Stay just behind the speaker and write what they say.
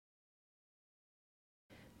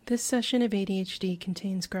This session of ADHD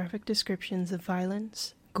contains graphic descriptions of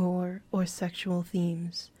violence, gore, or sexual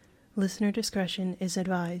themes. Listener discretion is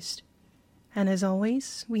advised. And as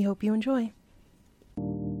always, we hope you enjoy.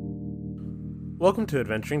 Welcome to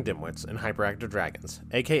Adventuring Dimwits and Hyperactive Dragons,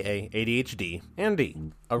 aka ADHD and D,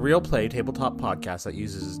 a real play tabletop podcast that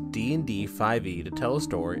uses D&D 5e to tell a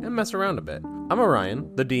story and mess around a bit. I'm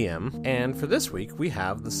Orion, the DM, and for this week we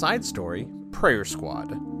have the side story, Prayer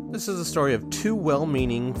Squad. This is the story of two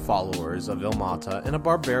well-meaning followers of Ilmata and a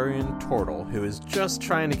barbarian turtle who is just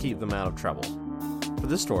trying to keep them out of trouble. For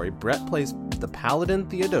this story, Brett plays the paladin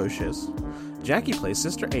Theodosius, Jackie plays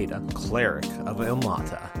Sister Ada, cleric of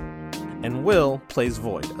Ilmata, and Will plays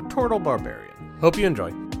Void, a turtle barbarian. Hope you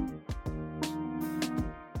enjoy. How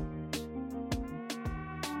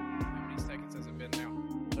many seconds has it been now?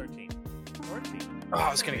 13. 14. Oh,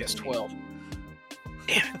 I was going to guess 12.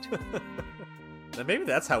 Damn it. Now maybe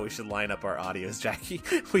that's how we should line up our audios, Jackie.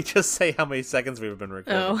 We just say how many seconds we've been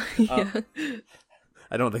recording. Oh, yeah.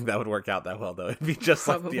 I don't think that would work out that well, though. It'd be just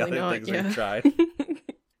Probably like the other not, things yeah. we've tried.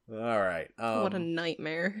 All right. What a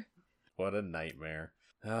nightmare. What a nightmare.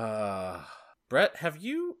 Brett, have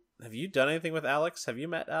you done anything with Alex? Have you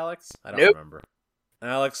met Alex? I don't Nope. remember.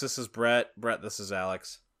 Alex, this is Brett. Brett, this is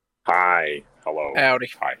Alex. Hi. Hello. Howdy.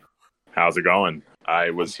 Hi. How's it going?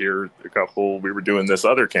 I was here we were doing this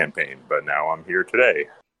other campaign, but now I'm here today.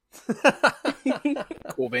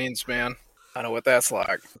 Cool beans, man. I know what that's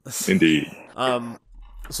like. Indeed.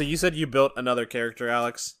 So you said you built another character,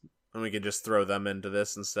 Alex, and we could just throw them into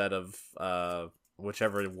this instead of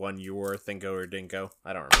whichever one you were, Thinko or Dinko.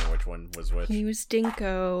 I don't remember which one was which. He was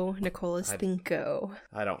Dinko. Nicola's Dinko.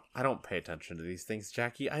 I don't pay attention to these things,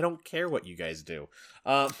 Jackie. I don't care what you guys do.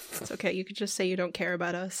 It's okay, you could just say you don't care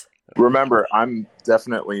about us. Remember, I'm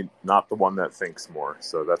definitely not the one that thinks more,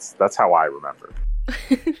 so that's how I remember.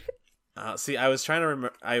 See, I was trying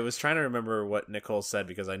to remember what Nicole said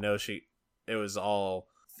because I know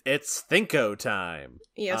it's Thinko time.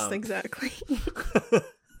 Yes, exactly.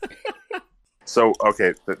 So,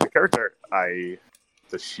 okay, the character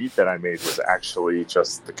the sheet that I made was actually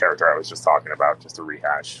just the character I was just talking about, just a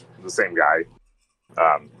rehash. The same guy,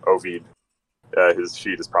 Ovid. His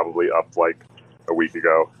sheet is probably up like a week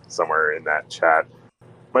ago, somewhere in that chat.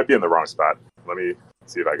 Might be in the wrong spot. Let me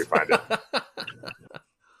see if I can find it.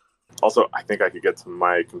 Also, I think I could get to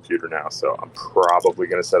my computer now, so I'm probably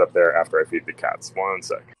going to set up there after I feed the cats. 1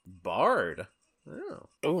 sec. Bard. Oh.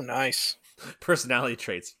 Oh, nice. Personality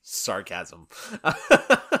traits: sarcasm.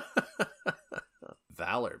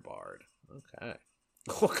 Valor Bard. Okay.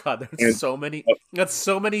 Oh god, that's so many. That's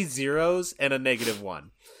so many zeros and a -1.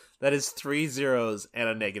 That is 3 zeros and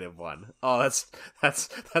a -1. Oh, that's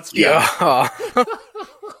Yeah.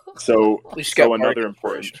 So least you got another market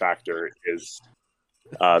important first. factor is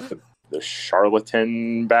the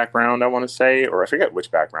charlatan background, I want to say, or I forget which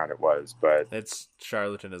background it was, but it's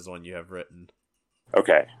charlatan is the one you have written.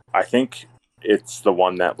 okay. I think it's the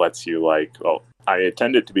one that lets you I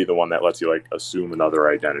intend it to be the one that lets you assume another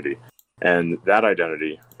identity. And that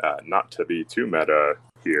identity, not to be too meta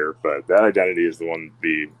here, but that identity is the one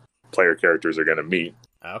the player characters are going to meet.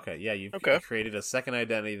 Okay, yeah, you've Okay. created a second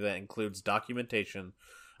identity that includes documentation,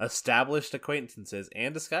 established acquaintances,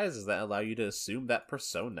 and disguises that allow you to assume that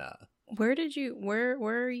persona. Where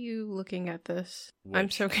are you looking at this? I'm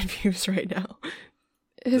Which? so confused right now.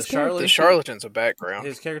 The The charlatan's a background.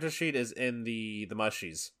 His character sheet is in the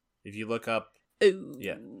mushies. If you look up, Ooh.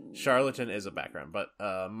 yeah, charlatan is a background, but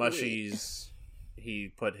mushies, he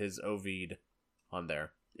put his Ovid on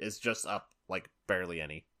there. It's just up like barely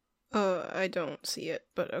any. I don't see it,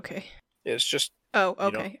 but okay. It's just Oh, You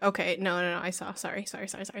okay. Okay. No, I saw. Sorry.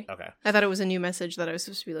 Okay. I thought it was a new message that I was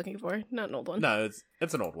supposed to be looking for, not an old one. No,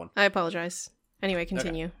 it's an old one. I apologize. Anyway,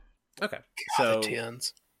 continue. Okay. the So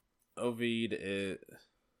tens. Ovid is...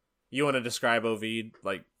 You want to describe Ovid,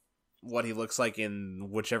 like what he looks like in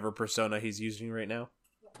whichever persona he's using right now?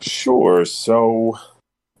 Sure. So,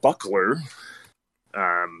 Buckler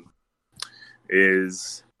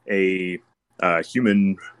is a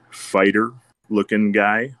human fighter-looking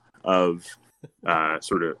guy of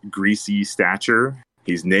sort of greasy stature.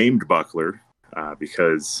 He's named Buckler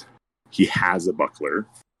because he has a buckler.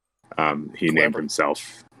 He named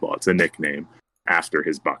himself, well, it's a nickname, after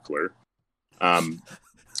his buckler.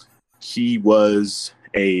 He was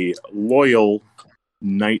a loyal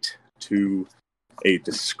knight to a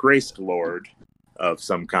disgraced lord of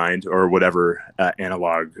some kind, or whatever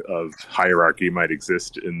analog of hierarchy might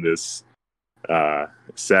exist in this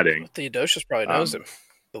setting. Theodosius probably knows him,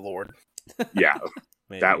 the Lord. Yeah,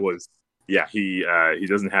 Maybe. that was. Yeah, he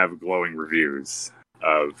doesn't have glowing reviews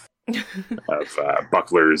of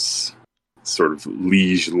Buckler's sort of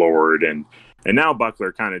liege lord, and now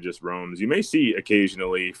Buckler kind of just roams. You may see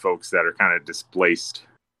occasionally folks that are kind of displaced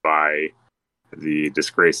by the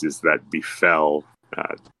disgraces that befell.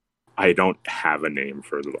 I don't have a name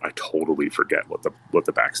for them. I totally forget what the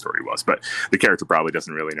backstory was, but the character probably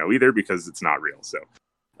doesn't really know either because it's not real. So,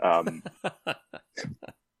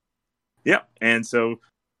 yeah, and so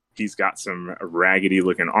he's got some raggedy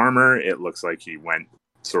looking armor. It looks like he went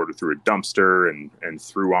sort of through a dumpster and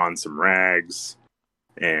threw on some rags,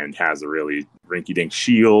 and has a really rinky-dink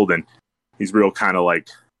shield, and he's real kind of like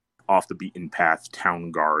off the beaten path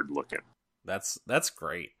town guard looking. That's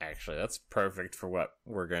great, actually. That's perfect for what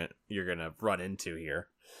you're gonna run into here.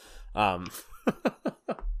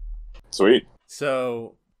 Sweet.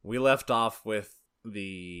 So we left off with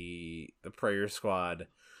the prayer squad.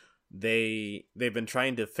 They've been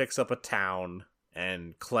trying to fix up a town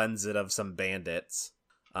and cleanse it of some bandits.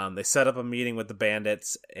 They set up a meeting with the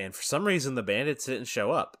bandits, and for some reason the bandits didn't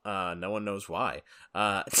show up. No one knows why.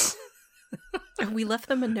 We left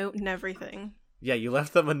them a note and everything. Yeah, you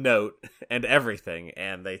left them a note and everything,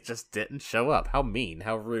 and they just didn't show up. How mean,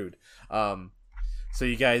 how rude. So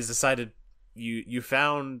you guys decided, you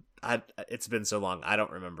found, it's been so long, I don't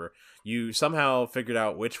remember. You somehow figured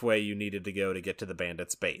out which way you needed to go to get to the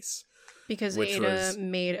bandits' base. Because Ada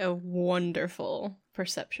made a wonderful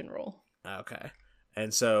perception roll. Okay.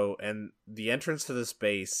 And the entrance to this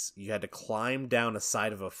base, you had to climb down a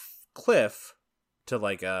side of a cliff to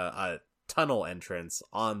like a tunnel entrance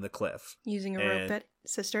on the cliff. Using a rope that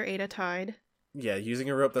Sister Ada tied. Yeah, using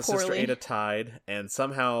a rope that Poorly. Sister Ada tied, and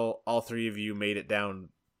somehow all three of you made it down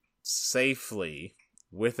safely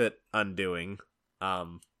with it undoing.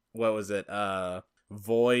 What was it?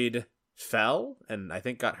 Void fell and I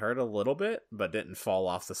think got hurt a little bit, but didn't fall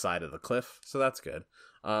off the side of the cliff, so that's good.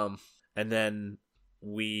 And then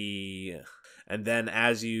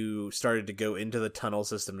as you started to go into the tunnel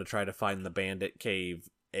system to try to find the bandit cave,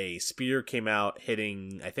 a spear came out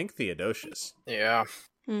hitting, I think, Theodosius. Yeah.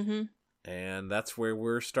 Mm-hmm. And that's where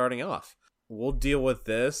we're starting off. We'll deal with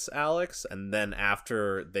this, Alex, and then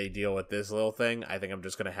after they deal with this little thing, I think I'm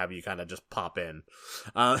just going to have you kind of just pop in.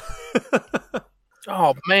 Oh,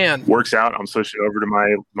 man. Works out. I'm switching over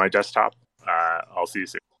to my desktop. I'll see you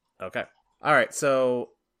soon. Okay. All right,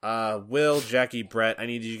 so Will, Jackie, Brett, I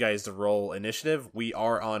need you guys to roll initiative. We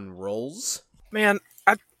are on rolls. Man,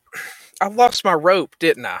 I lost my rope,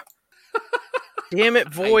 didn't I? Damn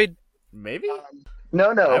it, Void. Maybe?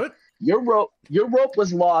 No. Your rope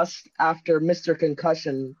was lost after Mr.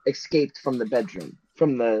 Concussion escaped from the bedroom,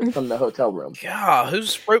 from the hotel room. Yeah,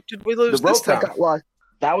 whose rope did we lose The rope this time? that got lost,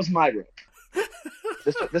 that was my rope.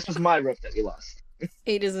 This was my rope that we lost.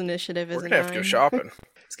 Ada's initiative is We're gonna have to go 9. shopping.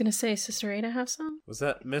 I was gonna say, Sister Ada have some? Was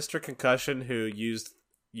that Mr. Concussion who you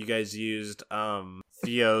guys used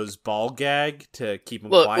Theo's ball gag to keep him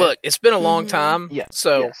quiet? Look, it's been a long time, Yes,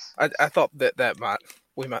 so yes. I thought that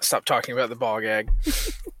we might stop talking about the ball gag.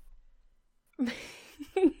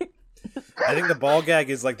 I think the ball gag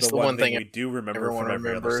is like It's the one thing we do remember Everyone from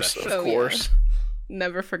every other remembers, session. of Oh, yeah. course.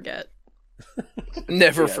 Never forget.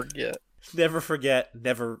 Never Yeah. forget. Never forget,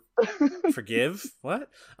 never forgive. What?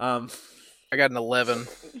 I got an 11.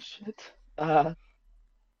 Shit. I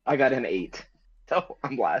got an 8. So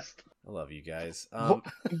I'm last. I love you guys.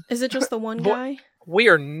 Is it just the one guy? We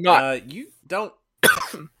are not. You don't.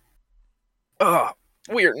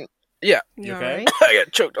 We are. Yeah, You All okay? right. I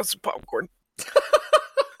got choked on some popcorn.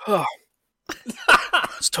 Oh,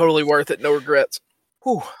 it's totally worth it. No regrets.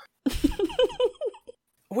 Whew.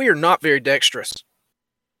 We are not very dexterous.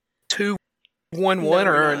 2-1-1 No, are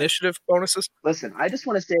we're our not. initiative bonuses. Listen, I just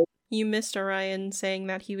want to say, You missed Orion saying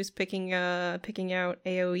that he was picking out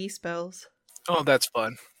AoE spells. Oh, that's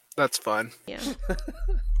fun. That's fun. Yeah.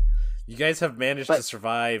 You guys have managed to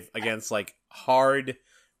survive against like hard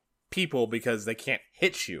people because they can't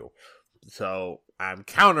hit you. So I'm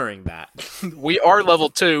countering that. We are level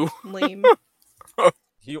 2. Lame.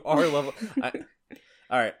 You are level.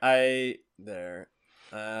 Alright, I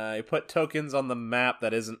put tokens on the map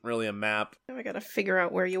that isn't really a map. Now I gotta figure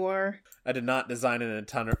out where you are. I did not design an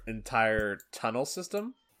entire tunnel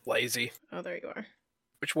system. Lazy. Oh, there you are.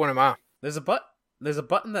 Which one am I? There's a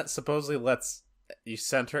button that supposedly lets you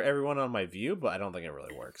center everyone on my view, but I don't think it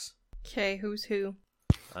really works. Okay, who's who?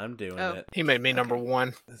 I'm doing Oh. it. He made me number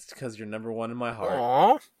 1. It's because you're number one in my heart.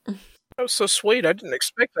 Aw. That was so sweet. I didn't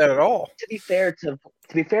expect that at all. to be fair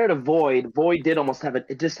to Void did almost have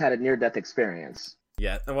it just had a near-death experience.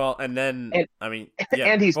 Yeah, well, and then, And- I mean, yeah,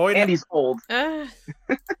 and he's Void old.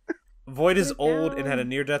 Void is Good old job. and had a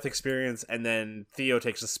near-death experience, and then Theo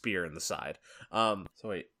takes a spear in the side. So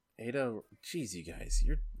wait, Ada, jeez, you guys,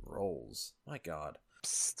 your rolls. My god.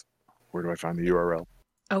 Psst. Where do I find the URL?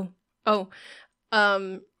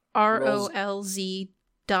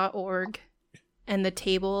 ROLZ.org. And the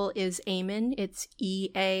table is Eamon. It's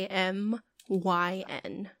EAMYN.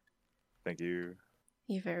 Thank you.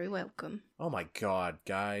 You're very welcome. Oh my god,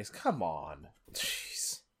 guys, come on.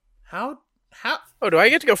 Jeez. How Oh, do I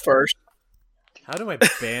get to go first? how do my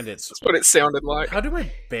bandits That's what it sounded like. how do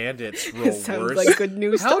my bandits roll It sounds worse? like good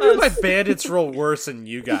news How to do my us. bandits roll worse than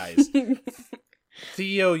you guys?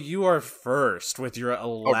 Theo, you are first with your 11.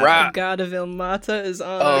 All right. God of Ilmata is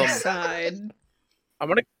on our Um, side. I'm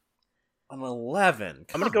gonna An 11.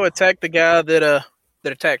 go attack the guy that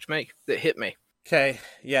attacked me, that hit me. Okay,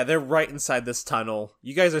 yeah, they're right inside this tunnel.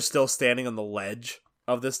 You guys are still standing on the ledge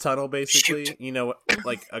of this tunnel, basically. Shoot. You know,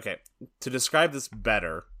 like, okay, to describe this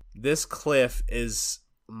better, this cliff is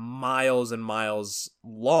miles and miles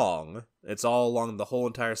long. It's all along the whole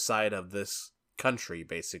entire side of this country,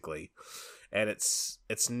 basically. And it's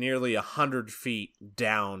nearly 100 feet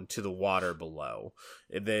down to the water below.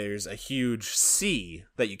 There's a huge sea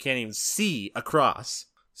that you can't even see across.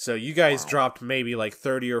 So you guys dropped maybe like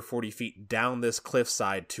 30 or 40 feet down this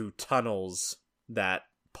cliffside to tunnels that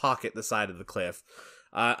pocket the side of the cliff.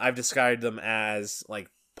 I've described them as like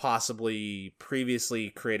possibly previously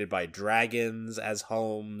created by dragons as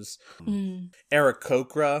homes.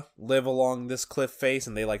 Aarakocra live along this cliff face,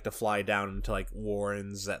 and they like to fly down into like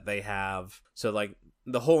warrens that they have. So like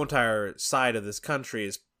the whole entire side of this country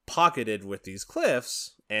is pocketed with these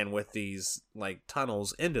cliffs and with these like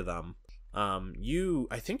tunnels into them.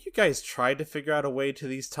 I think you guys tried to figure out a way to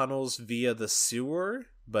these tunnels via the sewer,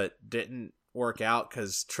 but didn't work out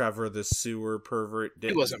because Trevor, the sewer pervert, He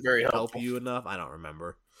didn't wasn't very help helpful. you enough. I don't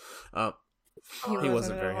remember. He He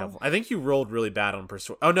wasn't at very all. helpful. I think you rolled really bad on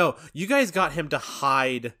persuasion. Oh no, you guys got him to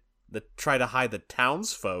try to hide the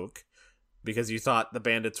townsfolk because you thought the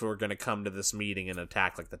bandits were going to come to this meeting and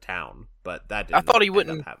attack like the town, but that didn't. I thought he end up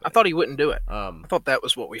wouldn't. happening. I thought he wouldn't do it. I Um, thought that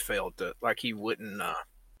was what we failed to. Like he wouldn't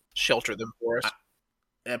shelter them for us.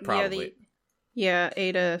 probably.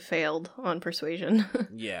 Ada failed on persuasion.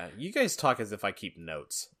 Yeah, you guys talk as if I keep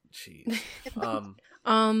notes. Jeez.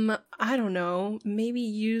 I don't know. Maybe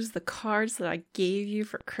use the cards that I gave you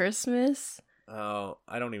for Christmas. Oh,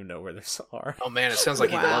 I don't even know where this are. Oh man, it sounds like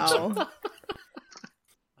he loves them. Wow.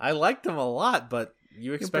 I liked them a lot, but you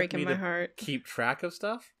You're expect breaking me my to heart. keep track of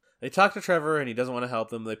stuff? They talk to Trevor, and he doesn't want to help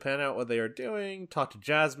them. They plan out what they are doing, talk to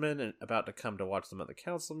Jasmine, and about to come to watch them at the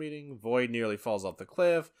council meeting. Void nearly falls off the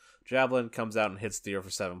cliff. Javelin comes out and hits Theo for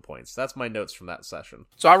 7 points. That's my notes from that session.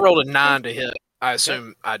 So I rolled a 9 to hit. I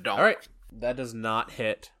assume I don't. All right. That does not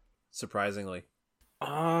hit, surprisingly.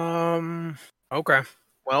 Okay.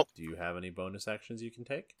 Well, Do you have any bonus actions you can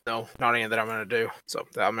take? no, not any that I'm going to do. So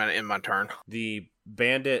I'm going to end my turn. The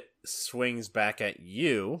bandit swings back at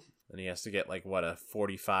you, and he has to get, like, what, a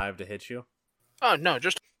 45 to hit you? Oh, no,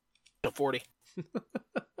 just a 40.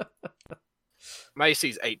 My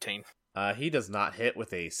AC's 18. He does not hit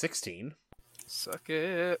with a 16. Suck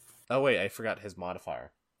it. Oh, wait, I forgot his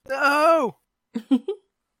modifier. No!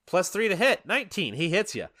 +3 to hit, 19. He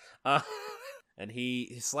hits you. And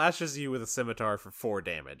he slashes you with a scimitar for 4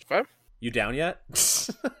 damage. Okay. You down yet?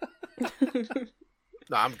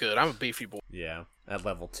 No, I'm good. I'm a beefy boy. Yeah, at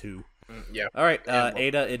level 2. Yeah. All right, Yeah,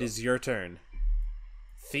 Ada, it is your turn.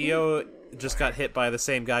 Theo just got hit by the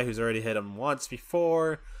same guy who's already hit him once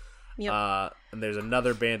before. Yep. And there's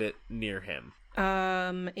another bandit near him.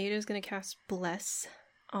 Ada's gonna cast Bless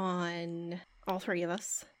on all three of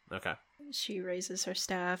us. Okay. She raises her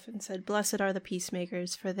staff and said, "Blessed are the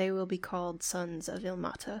peacemakers, for they will be called sons of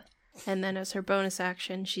Ilmata." And then as her bonus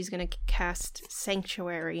action, she's going to cast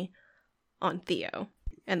Sanctuary on Theo.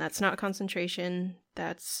 And that's not concentration.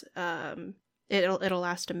 That's, it'll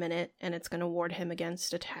last a minute, and it's going to ward him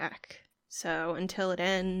against attack. So until it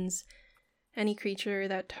ends, any creature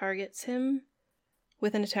that targets him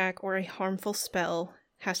with an attack or a harmful spell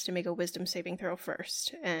has to make a wisdom saving throw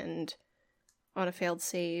first. And on a failed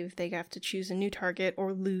save, they have to choose a new target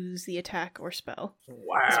or lose the attack or spell.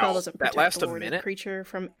 Wow. The spell doesn't That protect lasts the a warded minute? creature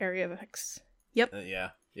from area of effects. Yep.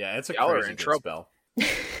 Yeah, it's a Y'all are crazy in good trouble. spell.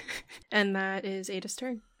 And that is Ada's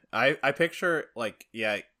turn. I picture, like,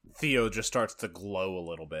 yeah, Theo just starts to glow a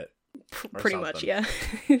little bit. Or Pretty much,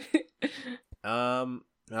 something. yeah.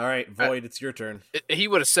 All right, Void, it's your turn. He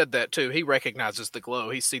would have said that too. He recognizes the glow.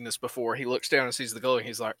 He's seen this before. He looks down and sees the glow, and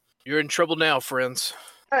he's like, "You're in trouble now, friends."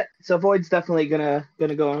 Alright, so Void's definitely gonna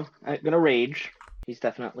rage. He's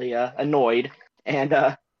definitely annoyed, and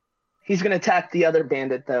he's gonna attack the other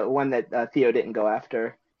bandit, the one that Theo didn't go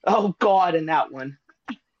after. Oh God, and that one.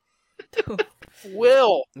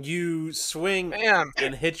 Will, You swing man,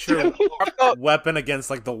 and hit your weapon against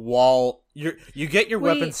like the wall. You get your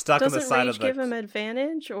weapon stuck in the side of the. Doesn't rage give him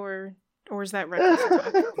advantage, or is that reckless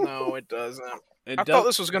attack? no, it doesn't. It I does- thought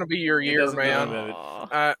this was going to be your it year, doesn't man. go in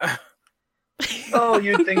Aw. Oh,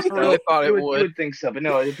 you'd think so. I really thought it you would. You would think so, but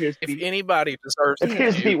no, it appears to If be, anybody deserves it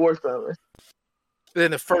appears to be worth it.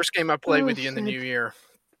 then the first game I played Oh, with you in the shit. new year,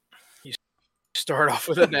 you start off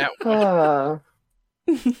with a nat one.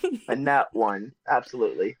 A nat one,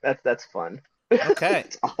 absolutely. That's fun. Okay.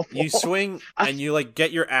 It's awful. You swing and you like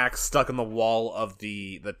get your axe stuck in the wall of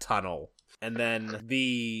the tunnel, and then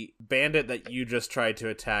the bandit that you just tried to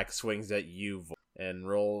attack swings at you and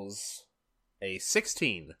rolls a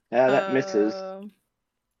 16. Yeah, that misses.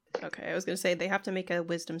 Okay, I was gonna say they have to make a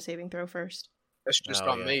wisdom saving throw first. That's just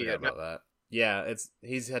Oh, on yeah, I me. forgot Isn't it? about that. Yeah,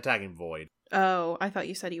 he's attacking Void. Oh, I thought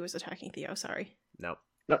you said he was attacking Theo. Sorry. Nope.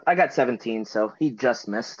 No, I got 17, so he just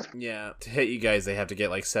missed. Yeah, to hit you guys, they have to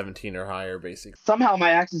get like 17 or higher, basically. Somehow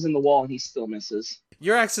my axe is in the wall and he still misses.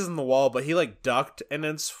 Your axe is in the wall, but he like ducked and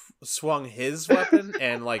then swung his weapon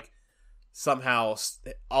and like somehow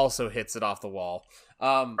also hits it off the wall.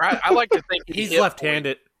 I like to think he He's hit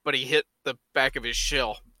left-handed. Void, but he hit the back of his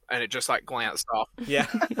shell, and it just like glanced off. Yeah,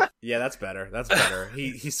 yeah, that's better. That's better.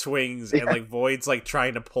 He swings and like Void's like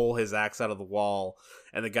trying to pull his axe out of the wall,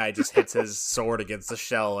 and the guy just hits his sword against the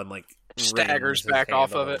shell and like Staggers wrings his back hand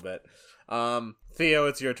off a of little it. bit. Theo,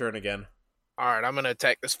 it's your turn again. All right, I'm gonna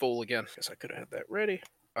attack this fool again. Guess I could have had that ready.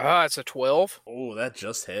 Ah, it's a 12. Oh, that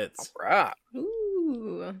just hits. All right.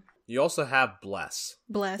 Ooh, You also have Bless.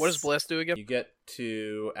 bless. What does Bless do again? You get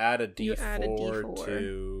to add a You D4, add a D4.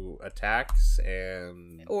 to attacks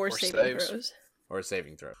and or or saving saves. throws? or a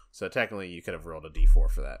saving throw. So technically, you could have rolled a D4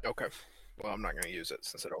 for that. Okay. Well, I'm not gonna use it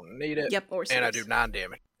since I don't need it. Yep, or saves. And I do 9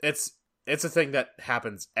 damage. It's a thing that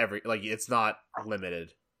happens it's not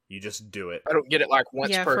limited. You just do it. I don't get it like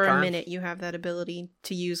once Yeah, per for turn. a minute you have that ability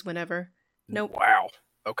to use whenever. Nope. Wow.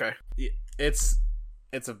 Okay. It's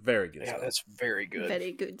a very good Yeah, spell. that's very good.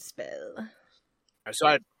 Very good spell. So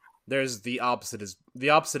I There's the opposite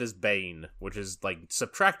is Bane, which is like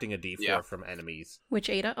subtracting a D4 Yeah. from enemies. Which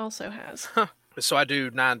Ada also has. I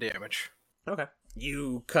do 9 damage. Okay.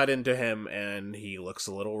 You cut into him and he looks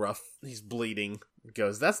a little rough. He's bleeding. He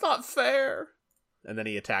goes, "That's not fair." And then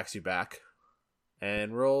he attacks you back.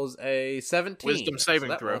 And rolls a 17. Wisdom saving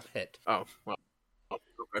that throw. won't hit. Oh, well.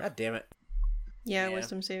 Okay. God damn it. Yeah, Yeah.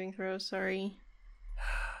 wisdom saving throw, sorry.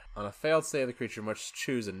 On a failed save, the creature must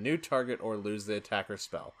choose a new target or lose the attacker's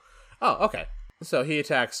spell. Oh, okay. So he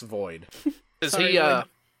attacks Void. Does Sorry, he Lloyd.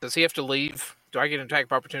 does he have to leave? Do I get an attack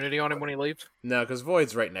of opportunity on him when he leaves? No, because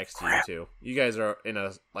Void's right next to you, Crap. too. You guys are in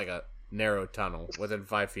a narrow tunnel within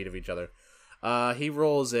 5 feet of each other. He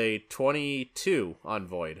rolls a 22 on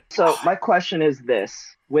Void. So my question is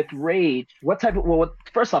this: with rage,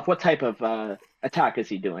 first off, what type of attack is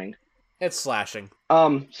he doing? It's slashing.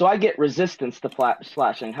 So I get resistance to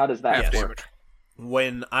slashing. How does that Half work? damage.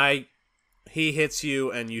 When he hits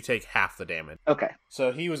you and you take half the damage. Okay,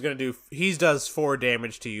 So he does 4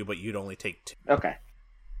 damage to you, but you'd only take 2. okay.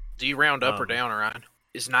 Do you round up or down, Ryan?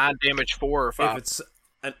 Is 9 damage 4 or 5?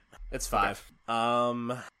 If it's 5.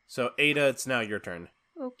 So Ada, it's now your turn.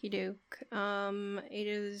 Okie doke.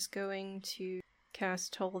 Ada's going to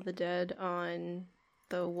cast Toll of the Dead on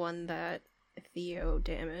the one that Theo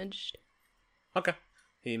damaged. Okay.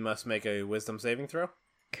 He must make a wisdom saving throw.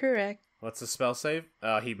 Correct. What's the spell save?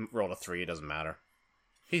 He rolled a 3, it doesn't matter.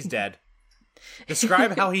 He's dead.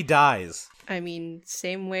 Describe how he dies. I mean,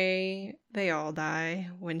 same way they all die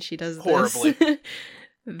when she does this. Horribly.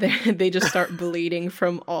 They just start bleeding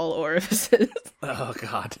from all orifices. Oh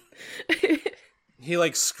god. He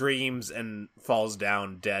like screams and falls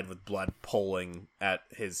down dead with blood pooling at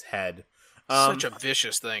his head. Such a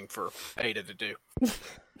vicious thing for Ada to do.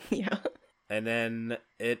 Yeah. And then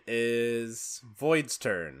it is Void's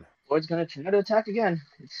turn. Void's gonna try to attack again.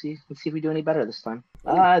 Let's see if we do any better this time.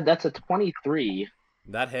 That's a 23.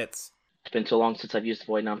 That hits. It's been so long since I've used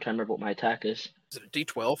Void. Now I'm trying to remember what my attack is. Is it a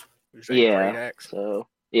D12? Or is that a great Yeah. axe? So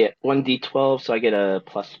yeah, 1d12. So I get a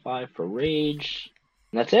 +5 for rage.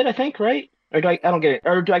 And that's it, I think, right? Or do I don't get it?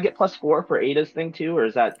 Or do I get +4 for Ada's thing too? Or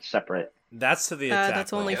is that separate? That's to the attack.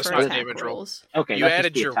 That's only roll. That's for not attack damage roll. rolls. Okay, You that's just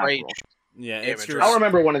added the your attack rage. roll. Yeah, it's damage your, roll. I'll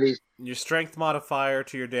remember one of these. your strength modifier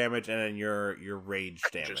to your damage and then your rage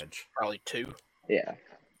damage. Probably 2. Yeah.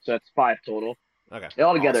 So that's 5 total. Okay.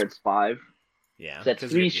 Altogether, Awesome. it's 5. Yeah. So that's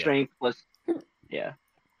 'cause 3 you're- strength plus. Yeah.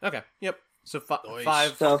 Okay. Yep. So Nice.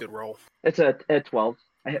 5. So- Good roll. It's a 12.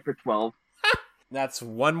 I hit for 12. That's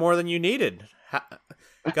one more than you needed.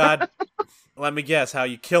 God, let me guess how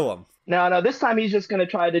you kill him. No. This time he's just gonna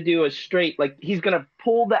try to do a straight, like he's gonna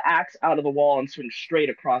pull the axe out of the wall and swing straight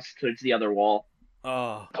across towards the other wall.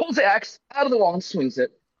 Oh. Pulls the axe out of the wall and swings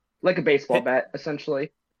it like a baseball bat,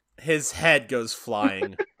 essentially. His head goes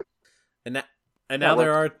flying. and now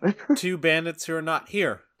there are 2 bandits who are not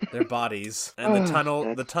here. Their bodies. And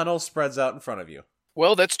the tunnel spreads out in front of you.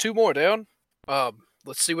 Well, that's 2 more down.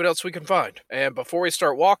 Let's see what else we can find. And before we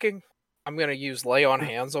start walking, I'm going to use lay on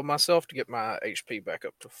hands on myself to get my HP back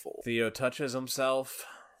up to full. Theo touches himself.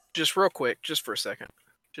 Just real quick, just for a second.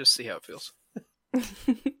 Just see how it feels.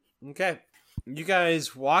 Okay. You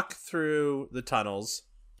guys walk through the tunnels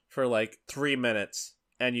for like 3 minutes,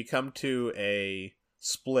 and you come to a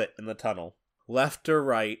split in the tunnel. Left or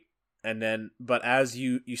right, but as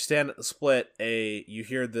you stand at the split, you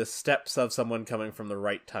hear the steps of someone coming from the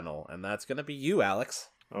right tunnel, and that's going to be you, Alex.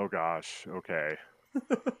 Oh gosh. Okay.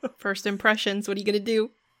 First impressions, what are you gonna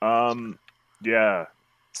do? Yeah.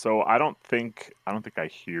 So I don't think I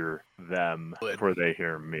hear them before they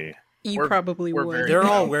hear me. You probably we're would. They're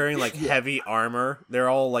all wearing like heavy armor. They're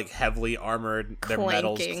all like heavily armored. Their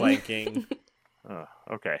metals clanking.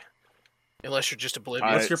 Okay. Unless you're just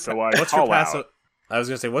oblivious. What's your call passive? out. I was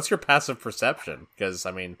gonna say, what's your passive perception? Because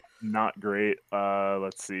I mean, Not great.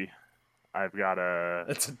 Let's see. I've got a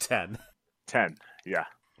it's a 10. 10. Yeah.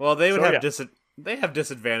 Well, they would So, have yeah. they have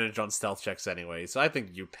disadvantage on stealth checks anyway, so I think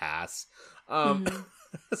you pass.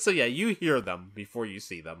 So yeah, you hear them before you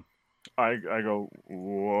see them. I go,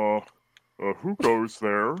 whoa, who goes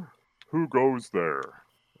there? Who goes there?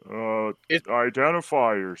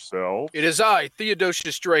 Identify yourself. It is I,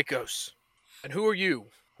 Theodosius Dracos. And who are you?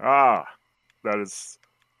 Ah, that is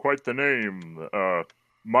quite the name.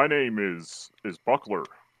 My name is Buckler.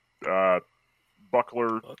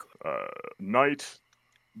 Buckler,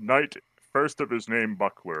 Knight, first of his name,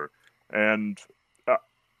 Buckler. And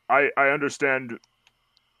I understand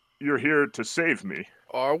you're here to save me.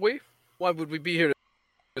 Are we? Why would we be here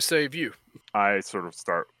to save you? I sort of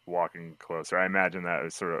start walking closer. I imagine that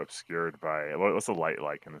is sort of obscured by... What's the light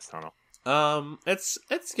like in this tunnel? It's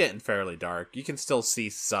getting fairly dark. You can still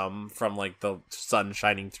see some from like the sun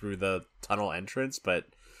shining through the tunnel entrance, but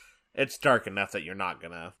it's dark enough that you're not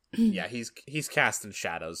gonna. Yeah, he's casting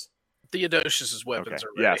shadows. Theodosius's weapons are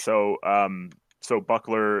ready. Yeah, so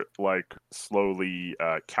Buckler, like, slowly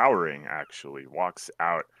cowering, actually, walks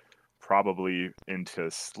out, probably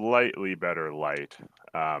into slightly better light,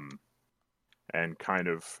 and kind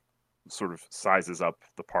of sort of sizes up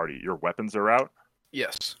the party. Your weapons are out?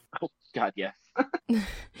 Yes. Oh, God, yes.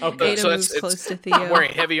 Okay, Ada so moves it's close to I'm Theo.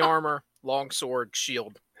 wearing heavy armor, long sword,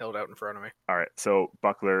 shield held out in front of me. All right, so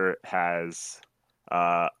Buckler has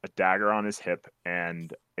a dagger on his hip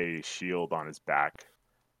and a shield on his back.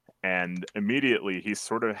 And immediately he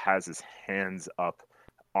sort of has his hands up,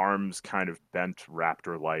 arms kind of bent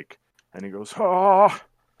raptor-like, and he goes, oh,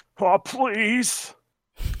 please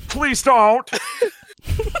don't.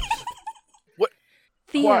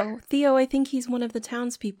 Theo, I think he's one of the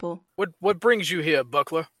townspeople. What brings you here,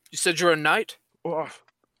 Buckler? You said you're a knight? Oh,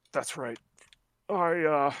 that's right.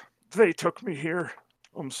 They took me here.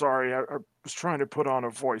 I'm sorry, I was trying to put on a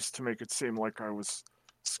voice to make it seem like I was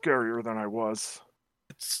scarier than I was.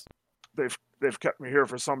 They've kept me here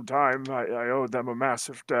for some time. I owed them a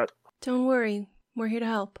massive debt. Don't worry, we're here to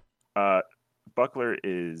help. Buckler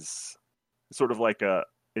is sort of like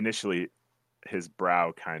initially his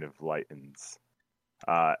brow kind of lightens,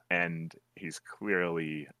 and he's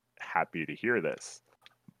clearly happy to hear this,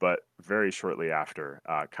 but very shortly after,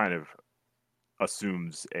 kind of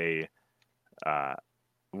assumes a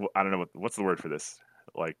I don't know what's the word for this,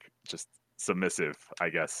 like just submissive, I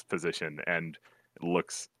guess, position, and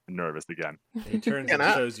looks nervous again. He turns and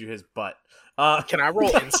shows you his butt. Can I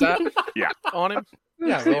roll insight? Yeah. On him?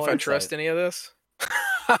 Yeah, See roll if I insight. trust any of this.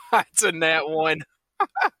 It's a nat 1.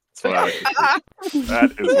 That's what I like to see.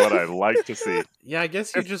 That is what I like to see. Yeah, I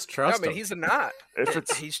guess you just trust him. He's a knight.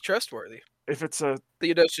 He's trustworthy. If it's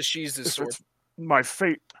Theodosius sheathes his sword. my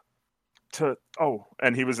fate to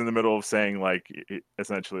and he was in the middle of saying, like,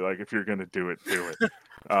 essentially, like, if you're gonna do it, do it.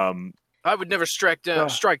 I would never strike down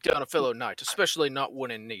a fellow knight, especially not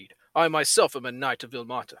one in need. I myself am a knight of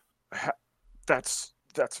Ilmata. That's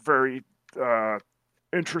very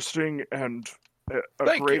interesting and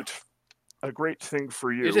a great thing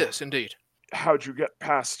for you. It is indeed. How'd you get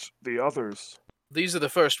past the others? These are the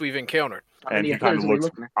first we've encountered. And he kind of looks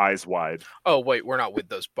eyes wide. Oh wait, we're not with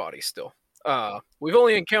those bodies still. We've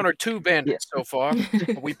only encountered 2 bandits so far.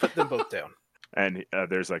 We put them both down. And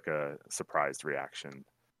there's like a surprised reaction.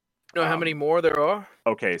 Know how many more there are?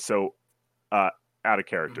 Okay, so out of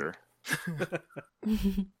character.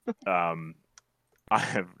 I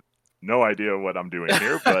have no idea what I'm doing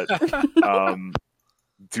here, but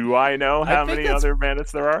do I know how many other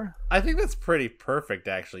bandits there are? I think that's pretty perfect,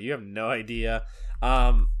 actually. You have no idea.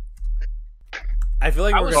 I feel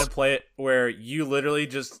like we're going to play it where you literally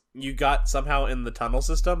you got somehow in the tunnel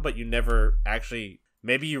system, but you never actually...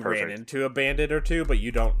 Maybe you ran into a bandit or two, but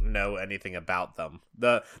you don't know anything about them.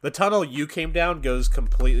 The tunnel you came down goes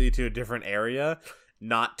completely to a different area,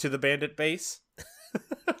 not to the bandit base.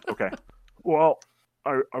 Okay. Well,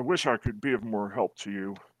 I wish I could be of more help to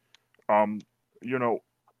you.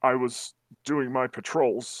 I was doing my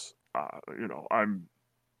patrols. I'm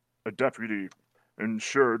a deputy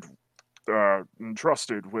entrusted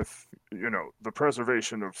with, the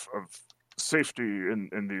preservation of safety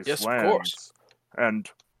in these lands. Of course. And,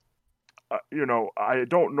 I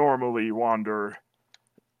don't normally wander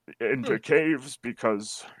into caves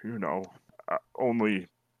because, only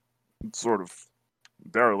sort of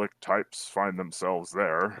derelict types find themselves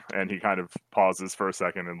there. And he kind of pauses for a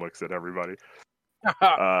second and looks at everybody.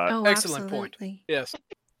 Excellent point. Yes.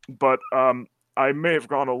 But I may have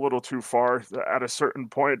gone a little too far. At a certain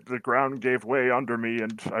point, the ground gave way under me,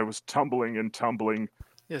 and I was tumbling and tumbling.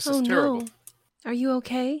 Yes, it's terrible. No. Are you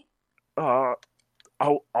okay?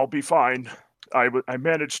 I'll be fine. I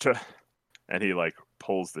managed to... And he,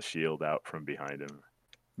 pulls the shield out from behind him.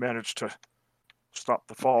 Managed to stop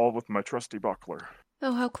the fall with my trusty buckler.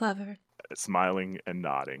 Oh, how clever. Smiling and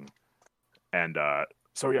nodding. And,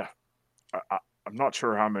 So, yeah. I'm not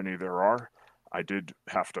sure how many there are. I did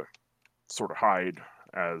have to sort of hide,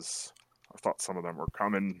 as I thought some of them were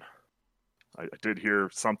coming. I did hear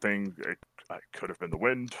something. It could have been the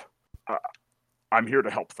wind. I'm here to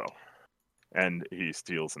help, though. And he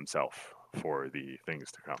steels himself for the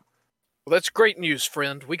things to come. Well, that's great news,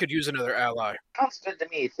 friend. We could use another ally. Sounds good to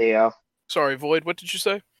me, Theo. Sorry, Void, what did you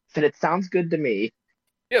say? Said it sounds good to me.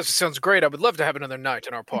 Yes, it sounds great. I would love to have another knight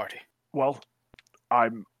in our party. Well,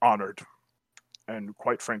 I'm honored. And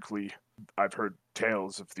quite frankly, I've heard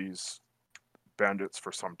tales of these bandits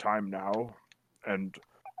for some time now, and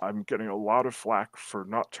I'm getting a lot of flack for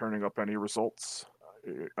not turning up any results.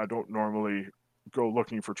 I don't normally go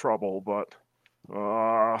looking for trouble, but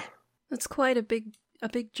That's quite a big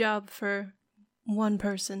job for one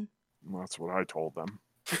person. That's what I told them.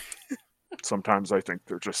 Sometimes I think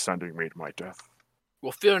they're just sending me to my death.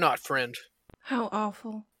 Well, fear not, friend. How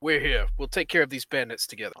awful. We're here. We'll take care of these bandits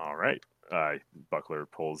together. All right. Buckler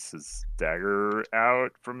pulls his dagger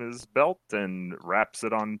out from his belt and wraps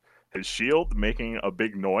it on his shield, making a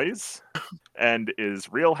big noise, and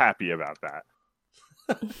is real happy about that.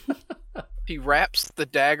 He wraps the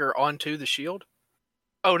dagger onto the shield?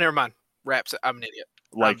 Oh, never mind. Wraps it. I'm an idiot.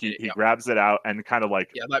 He grabs it out and kind of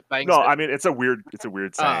bangs no, it. I mean, it's a weird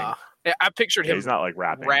saying. I pictured him he's not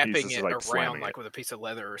wrapping it around around with a piece of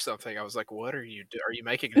leather or something. I was like, what are you doing? Are you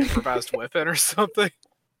making an improvised weapon or something?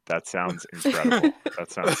 That sounds incredible.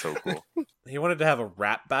 That sounds so cool. He wanted to have a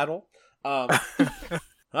rap battle. All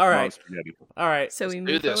right. All right. So we do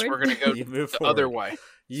move this. forward? We're going to go the other way.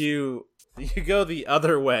 You go the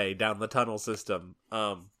other way down the tunnel system.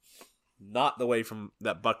 Not the way from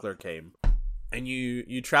that Buckler came. And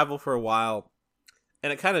you travel for a while,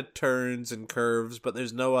 and it kind of turns and curves, but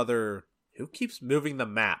there's no other... Who keeps moving the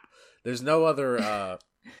map? There's no other... I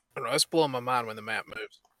don't know, it's blowing my mind when the map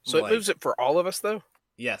moves. So it moves it for all of us, though?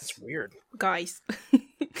 Yes. It's weird. Guys.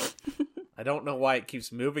 I don't know why it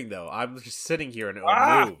keeps moving, though. I'm just sitting here and it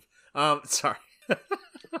will move. Sorry.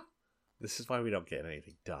 This is why we don't get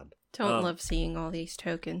anything done. Don't love seeing all these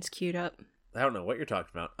tokens queued up. I don't know what you're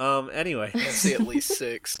talking about. Anyway. I see at least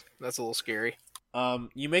 6. That's a little scary.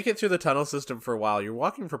 You make it through the tunnel system for a while. You're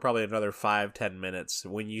walking for probably another 5-10 minutes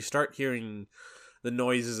when you start hearing the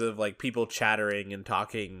noises of people chattering and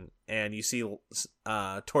talking, and you see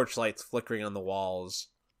torchlights flickering on the walls,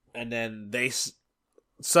 and then they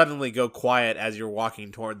suddenly go quiet as you're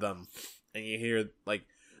walking toward them, and you hear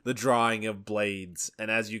the drawing of blades.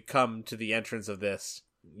 And as you come to the entrance of this,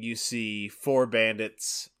 you see 4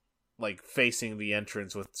 bandits facing the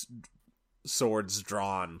entrance with swords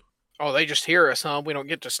drawn. Oh, they just hear us, huh? We don't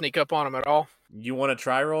get to sneak up on them at all? You want to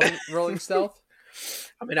try rolling stealth?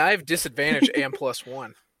 I mean, I have disadvantage and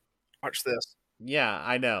 +1. Watch this. Yeah,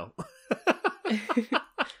 I know.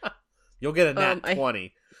 You'll get a nat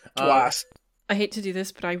 20. Twice. I hate to do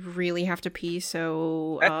this, but I really have to pee,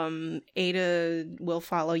 so Ada will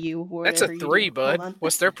follow you. That's a 3, bud.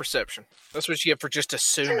 What's their perception? That's what you get for just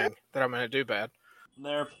assuming that I'm going to do bad.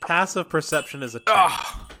 Their passive perception is a 10.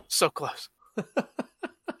 Oh, so close.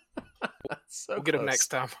 We'll get them next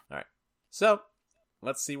time. All right. So,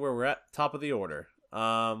 let's see where we're at. Top of the order.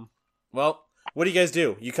 Well, what do you guys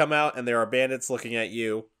do? You come out, and there are bandits looking at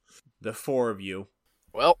you. The 4 of you.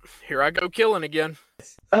 Well, here I go killing again.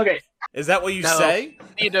 Okay. Is that what you No. say?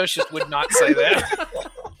 Theodosius would not say that.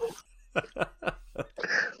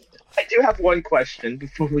 I do have one question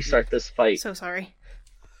before we start this fight. So sorry.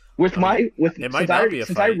 With my It might not be a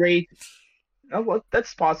since fight. I rage. Oh well,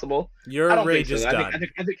 that's possible. Your I don't rage think is so. done.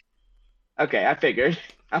 I think. Okay, I figured.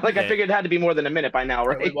 I figured it had to be more than a minute by now,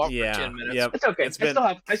 We right? walked Yeah, for 10 minutes. yep. It's okay. It's been-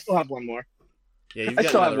 I still have one more. Yeah, you've I got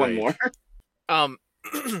still have another one rage.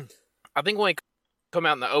 more. I think when we come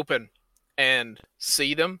out in the open and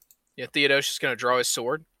see them, Theodosius is going to draw his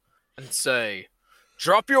sword and say,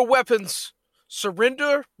 "Drop your weapons,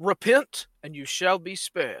 surrender, repent, and you shall be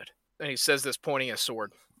spared." And he says this pointing his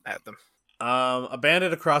sword at them. A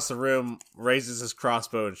bandit across the room raises his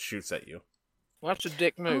crossbow and shoots at you. Watch a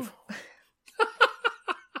dick move.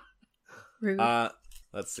 Rude.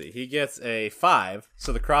 Let's see. He gets a 5,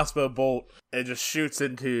 so the crossbow bolt, it just shoots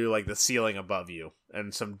into like the ceiling above you,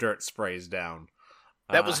 and some dirt sprays down.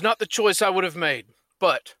 That was not the choice I would have made,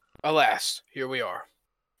 but alas, here we are.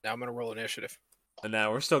 Now I'm going to roll initiative. And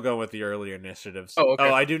now we're still going with the earlier initiatives. Oh, okay.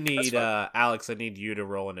 I do need fine. Alex. I need you to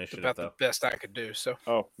roll It's initiative about though. the best I could do. So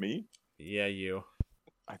Oh, me? Yeah, you.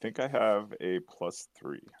 I think I have a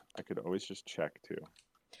 +3. I could always just check too.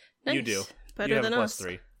 Nice. You do. Better You have than a us.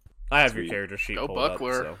 +3. I have your Sweet. character sheet Go pulled up.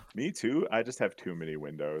 Buckler. So. Me too. I just have too many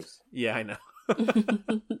windows. Yeah, I know.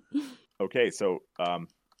 Okay, so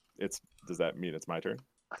does that mean it's my turn?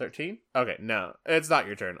 13? Okay, no, it's not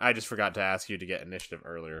your turn. I just forgot to ask you to get initiative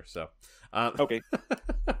earlier. So, Okay.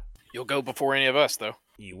 you'll go before any of us, though.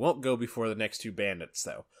 You won't go before the next two bandits,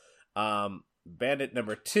 though. Bandit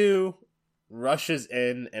number 2 rushes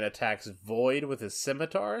in and attacks Void with his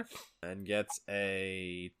scimitar and gets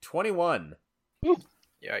a 21.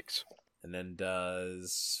 Yikes. And then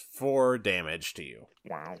does 4 damage to you.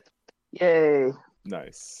 Wow. Yay!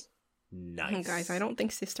 Nice. Nice. Guys, I don't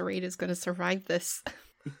think Sister Raid is going to survive this.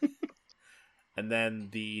 And then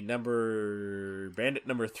bandit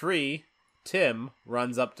number 3, Tim,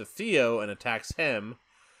 runs up to Theo and attacks him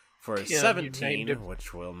for a Tim, you 17, named him.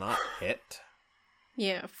 which will not hit.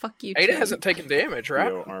 Yeah, fuck you, Ada Tim. hasn't taken damage, right?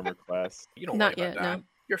 Theo armor class. You don't Not worry yet, about no. dying.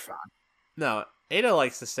 You're fine. No, Ada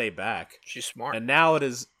likes to stay back. She's smart. And now it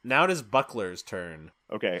is Buckler's turn.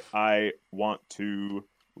 Okay, I want to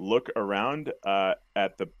look around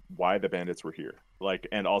at why the bandits were here.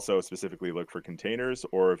 And also specifically look for containers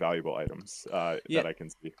or valuable items Yeah. that I can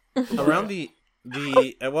see. Around the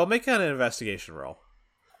well, make an investigation roll.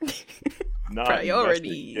 Not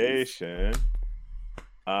Priorities. investigation.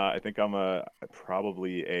 I think I'm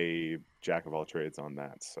probably a jack of all trades on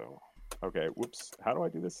that. So, okay. Whoops. How do I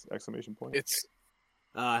do this? Exclamation point. It's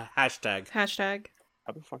Hashtag. Hashtag.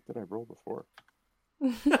 How the fuck did I roll before?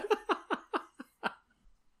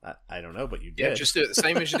 I don't know, but you did. yeah, just do it the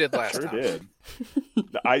same as you did last Sure time.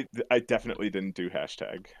 did. I definitely didn't do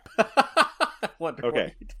hashtag. Wonder Okay.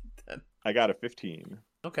 what you did then. I got a 15.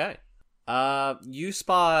 Okay. You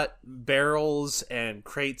spot barrels and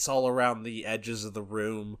crates all around the edges of the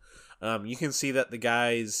room. You can see that the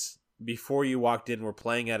guys before you walked in were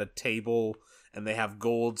playing at a table, and they have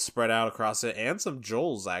gold spread out across it, and some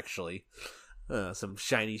jewels actually. Some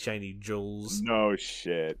shiny jewels. No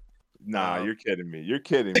shit. Nah, Oh. you're kidding me. You're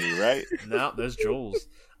kidding me, right? No, there's jewels.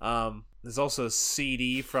 There's also a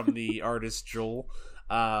CD from the artist Joel.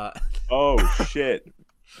 Oh shit.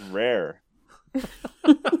 Rare.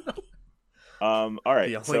 All right.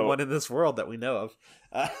 The only so one in this world that we know of.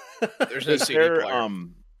 There's no is CD there, player. all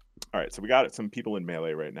right, so we got some people in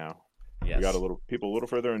melee right now. Yes. We got people a little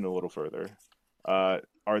further and a little further. Are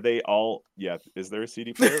they all? Yeah. Is there a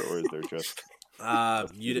CD player or is there just?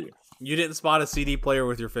 You didn't spot a CD player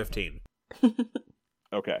with your 15.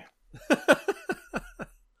 Okay.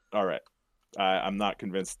 All right. I'm not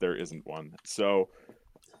convinced there isn't one. So,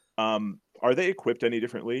 are they equipped any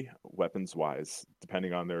differently, weapons-wise,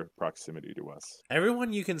 depending on their proximity to us?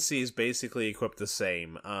 Everyone you can see is basically equipped the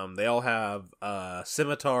same. They all have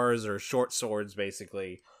scimitars or short swords,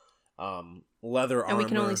 basically. Leather armor. And we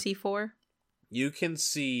can only see 4? You can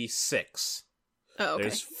see 6. Oh, okay.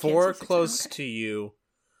 There's Can't 4 see 6 now, close okay. to you.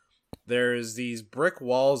 There's these brick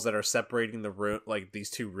walls that are separating the room, like these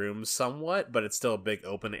 2 rooms somewhat, but it's still a big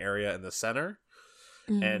open area in the center.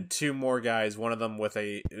 Mhm. And 2 more guys, one of them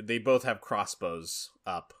they both have crossbows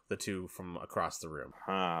up, the 2 from across the room.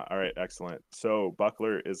 All right, excellent. So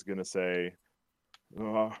Buckler is gonna say,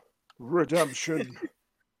 "Redemption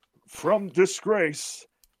from disgrace,"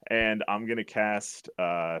 and I'm gonna cast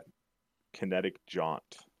Kinetic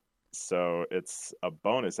Jaunt. So it's a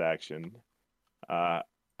bonus action.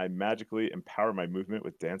 I magically empower my movement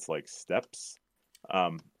with dance-like steps,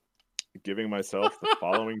 giving myself the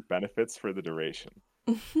following benefits for the duration.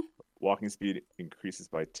 Walking speed increases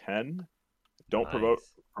by 10. Don't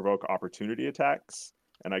Nice. provoke opportunity attacks,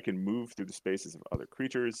 and I can move through the spaces of other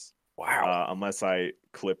creatures. Wow. Unless I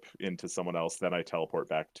clip into someone else, then I teleport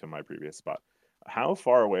back to my previous spot. How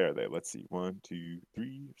far away are they? Let's see. 1, 2,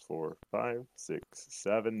 3, 4, 5, 6,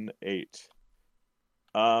 7, 8.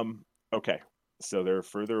 Okay. So they're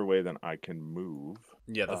further away than I can move.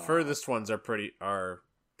 Yeah, the furthest ones are pretty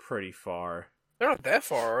far. They're not that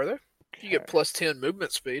far, are they? Okay. You get plus 10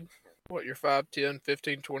 movement speed. What, you're 5, 10,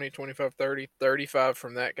 15, 20, 25, 30, 35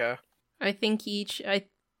 from that guy. I think each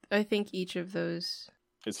of those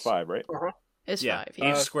It's 5, right? Uh-huh. is Yeah,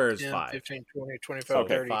 5. each square is 10, 5. 15, 20, 25,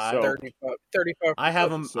 Okay, 30, so- 35, 35. I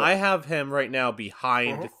have him. So- I have him right now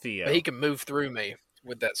behind Uh-huh. Theo. But he can move through me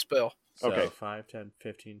with that spell. So Okay. 5, 10,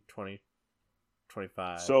 15, 20,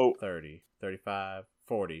 25, So- 30, 35,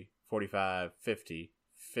 40, 45, 50,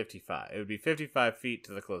 55. It would be 55 feet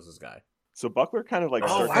to the closest guy. So Buckler kind of like Oh,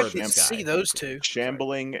 Oh, starts I furthest can guy. see those two.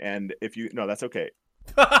 shambling, and if you no, that's okay.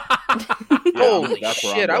 Holy that's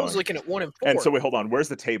where I'm shit, I was going. looking at 1 and 4. And so wait, hold on. Where's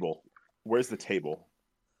the table? Where's the table?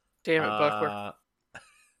 Damn it, Buckler.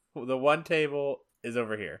 The one table is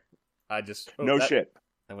over here. No shit.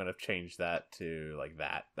 I'm gonna change that to like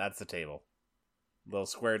that. That's the table. Little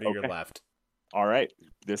square to your Okay. left. All right,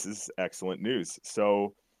 this is excellent news.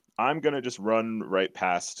 So I'm gonna just run right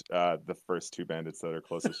past the first 2 bandits that are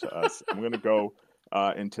closest to us. I'm gonna go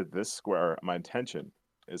into this square. My intention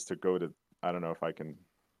is to go to. I don't know if I can.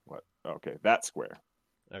 What? Okay, that square.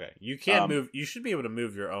 Okay, you can't move. You should be able to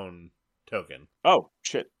move your own token. Oh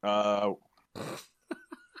shit.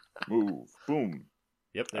 Move. Boom.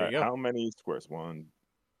 Yep, there All you right, go. how many squares? 1.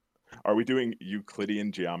 Are we doing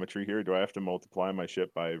Euclidean geometry here? Do I have to multiply my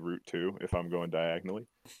ship by root 2 if I'm going diagonally,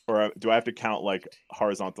 or do I have to count like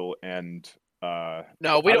horizontal and? No,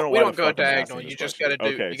 we I don't. know We why don't the go fuck I'm diagonal. asking You this just question. got to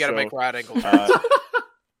do. Okay, You got to make so, right angle.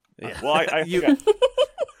 Yeah. Well, I You- forgot.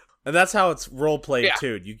 And that's how it's role played Yeah.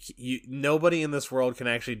 too. You nobody in this world can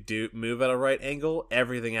actually move at a right angle.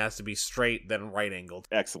 Everything has to be straight then right angled.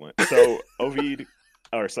 Excellent. So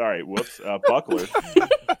Buckler.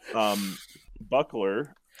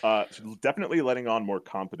 Buckler, definitely letting on more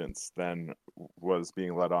competence than was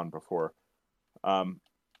being let on before.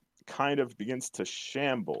 Kind of begins to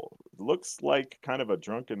shamble. Looks like kind of a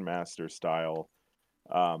drunken master style,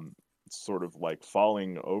 sort of like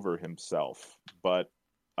falling over himself, but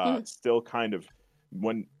still kind of,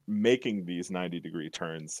 when making these 90-degree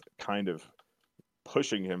turns, kind of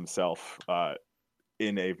pushing himself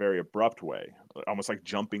in a very abrupt way, almost like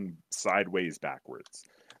jumping sideways backwards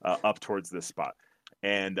up towards this spot.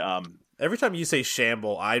 And Every time you say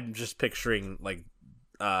shamble, I'm just picturing like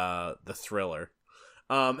the Thriller.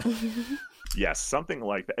 yes, something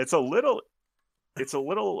like that. It's a little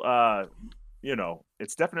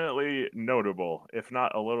it's definitely notable, if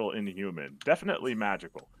not a little inhuman. Definitely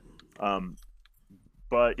magical.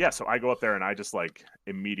 But yeah, so I go up there and I just like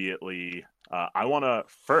immediately I want to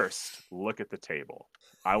first look at the table.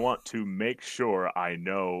 I want to make sure I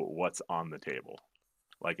know what's on the table.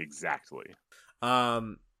 Like exactly.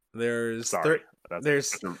 There's Sorry.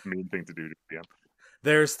 there's- That's a mean thing to do to DM.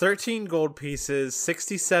 There's 13 gold pieces,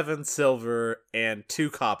 67 silver, and 2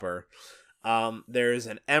 copper. There's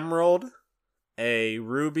an emerald, a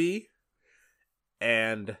ruby,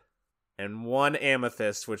 and 1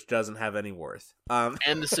 amethyst, which doesn't have any worth. And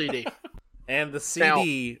the CD. And the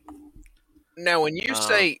CD. Now, when you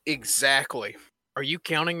say exactly, are you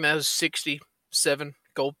counting those 67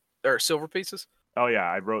 gold or silver pieces? Oh yeah,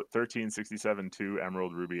 I wrote 13, 67, 2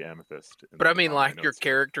 emerald, ruby, amethyst. But I mean, on my like your notes.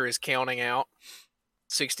 character is counting out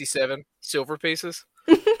 67 silver pieces,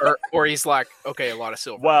 or he's like, okay, a lot of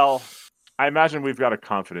silver. Well, I imagine we've got a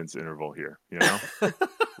confidence interval here, you know?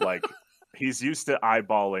 Like, he's used to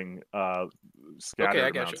eyeballing scattered I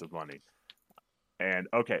gotcha. amounts of money. And,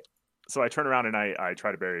 okay, so I turn around and I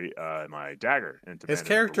try to bury my dagger into His Bandit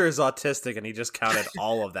character number is autistic, and he just counted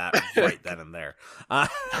all of that right then and there. one.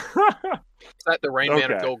 Is that the Rain Man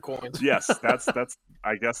of Okay. gold coins? Yes, that's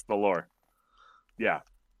I guess the lore. Yeah.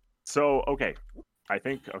 So, okay. I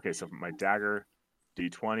think, okay, so my dagger,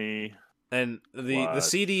 D20. And the What?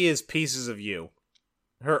 CD is Pieces of You,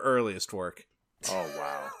 her earliest work. Oh,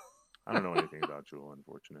 wow. I don't know anything about Jewel,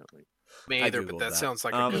 unfortunately. Me I either, but Googled that that. sounds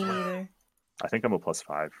like a Me good Me one. neither. I think I'm a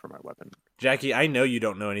 +5 for my weapon. Jackie, I know you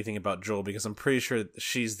don't know anything about Jewel because I'm pretty sure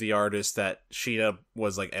she's the artist that Sheena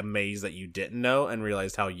was like amazed that you didn't know and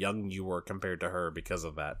realized how young you were compared to her because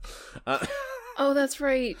of that. Oh, that's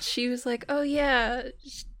right. She was like, "Oh yeah,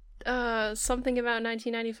 something about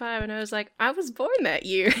 1995," and I was like, "I was born that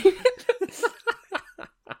year."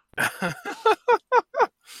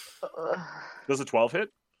 Does a 12 hit?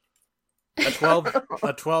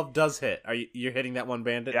 A 12 does hit. You're hitting that one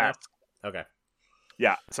bandit Yes. now? Okay.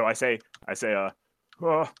 Yeah. So I say,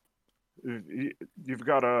 you've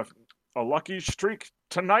got a lucky streak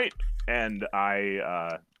tonight, and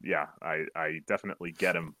I definitely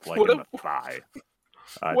get him like What in a- the thigh.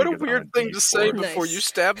 What a because I'm weird thing to say D4 before Nice. you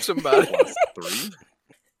stab somebody. +3.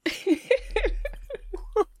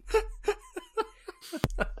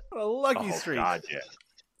 A lucky Oh streak. God, yeah.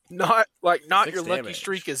 Not 6 your lucky damage.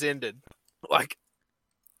 streak is ended. Like,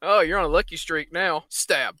 oh, you're on a lucky streak now.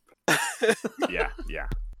 Stab. Yeah.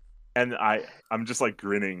 And I'm just like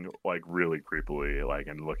grinning like really creepily, like,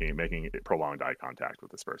 and making prolonged eye contact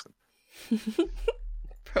with this person.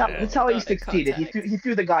 That's how he succeeded. He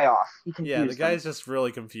threw the guy off. He confused Yeah, the him. guy's just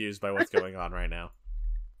really confused by what's going on right now.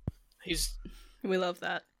 We love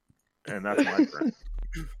that. And that's my turn.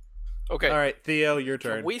 Okay. All right, Theo, your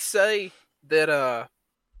turn. Can we say that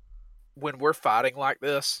when we're fighting like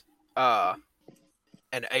this,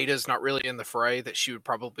 and Ada's not really in the fray, that she would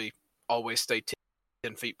probably always stay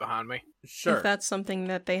 10 feet behind me? Sure. If that's something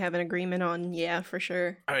that they have an agreement on, yeah, for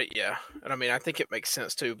sure. Yeah, and I mean, I think it makes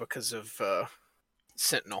sense too because of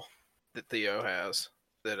Sentinel that Theo has.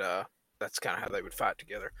 That's kind of how they would fight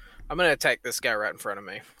together. I'm gonna attack this guy right in front of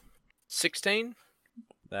me. 16.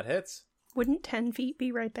 That hits. Wouldn't 10 feet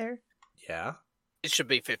be right there? Yeah. It should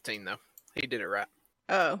be 15 though. He did it right.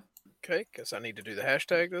 Oh. Okay, guess I need to do the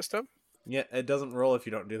hashtag this time. Yeah, it doesn't roll if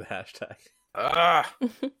you don't do the hashtag.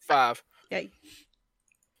 5 Yay.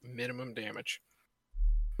 minimum damage.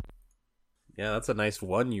 Yeah, that's a nice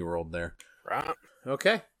 1 you rolled there. Right.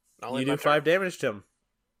 Okay. Only You my do 5 damage to him.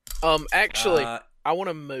 turn. Actually, Uh, I want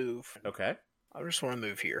to move. okay. I just want to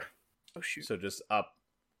move here. Oh shoot. So just up,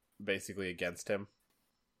 basically against him.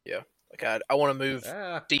 Like I want to move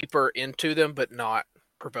Ah, deeper into them, but not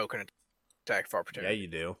provoke an attack of yeah, opportunity. you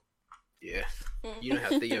do. Yeah. You know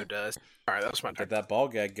how Theo does. All right, that was my turn. Get that ball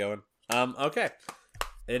gag going. Okay.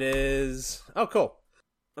 It is. Oh, cool.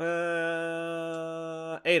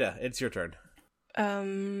 Ada, it's your turn.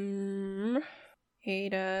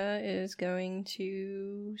 Ada is going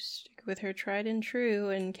to stick with her tried and true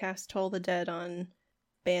and cast Toll the Dead on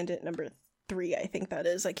bandit number 3, I think that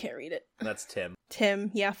is. I can't read it. That's Tim.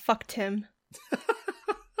 Tim. Yeah, fuck Tim.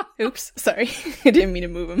 Oops, sorry. I didn't mean to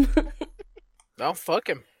move him. No, fuck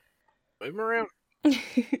him. Move him around.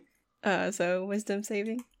 So wisdom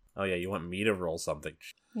saving? Oh yeah, you want me to roll something?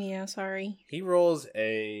 Yeah, sorry. He rolls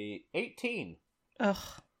a 18. Ugh.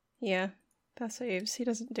 Yeah, that saves. He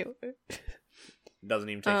doesn't do it. Doesn't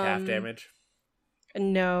even take half damage.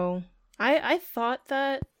 No. I thought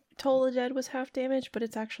that Toll the Dead was half damage, but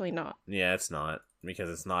it's actually not. Yeah, it's not because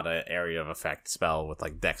it's not an area of effect spell with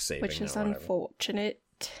like dex saving, Which is or whatever. unfortunate,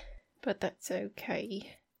 but that's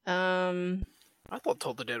okay. I thought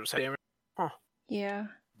Told the Dead was damage. Yeah.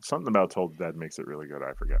 Something about Told Dead makes it really good.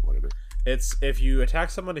 I forget what it is. It's if you attack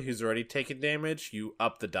somebody who's already taken damage, you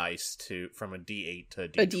up the dice from a D8 to a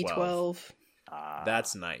D12. A D12.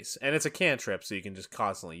 That's nice, and it's a cantrip, so you can just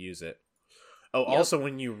constantly use it. Oh, Yep. also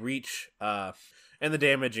when you reach, and the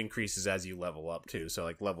damage increases as you level up too. So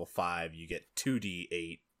like level 5, you get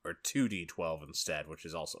 2D8 or 2D12 instead, which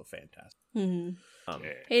is also fantastic. Mm-hmm.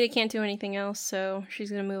 Yeah. Ada can't do anything else, so she's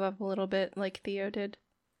gonna move up a little bit like Theo did.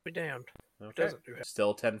 Be damned. Okay. Doesn't do it.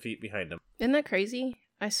 Still 10 feet behind him. Isn't that crazy?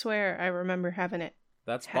 I swear I remember having it.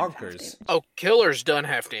 That's have half bonkers. damage. Oh, Killer's done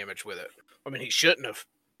half damage with it. I mean, he shouldn't have,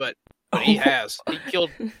 but he has.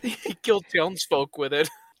 He killed townsfolk with it,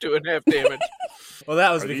 doing half damage. Well,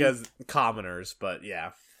 that was Are because commoners, but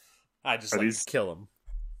yeah, I just Are like these- to kill them.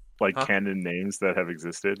 Like Huh? canon names that have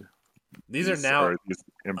existed. These are now or these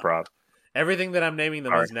improv. everything that I'm naming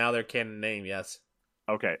them All is now their canon name. Yes,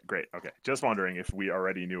 Okay, great. Okay, just wondering if we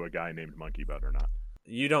already knew a guy named Monkey Butt or not.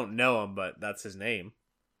 you don't know him, but that's his name.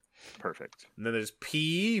 Perfect. And then there's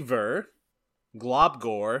Peaver,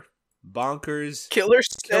 Globgore, Bonkers, Killer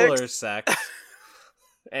Killer Sex,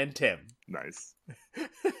 and Tim. Nice.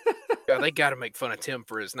 Yeah, they got to make fun of Tim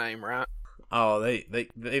for his name, right? Oh, they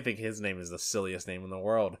think his name is the silliest name in the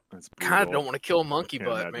world. That's Kind of brutal. don't want to kill a monkey Can't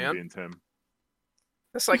butt, imagine man. being Tim.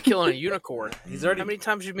 That's like killing a unicorn. He's already How many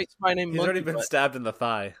times you meet somebody named he's Monkey already been Butt? stabbed in the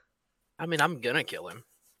thigh. I mean, I'm gonna kill him,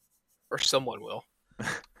 or someone will.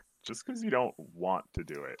 Just because you don't want to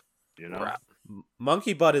do it, you know? Right.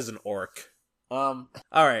 Monkey Butt is an orc. All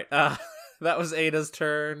right. That was Ada's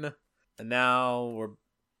turn. And now we're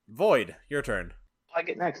Void. Your turn. I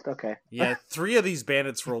get next. Okay. Yeah, 3 of these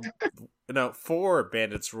bandits rolled. No, 4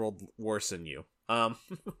 bandits rolled worse than you. Oh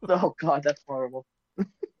god, that's horrible.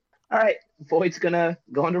 All right, Void's gonna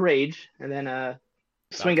go into rage and then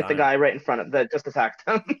swing at the time. guy right in front of that just attacked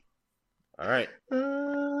him. All right,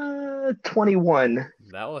 21.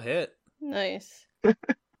 that will hit. Nice.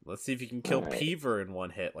 Let's see if you can kill Alright. Peever in one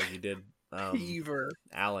hit like you did Fever.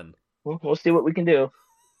 Alan. We'll see what we can do.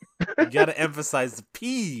 You gotta emphasize the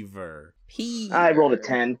Peever. I rolled a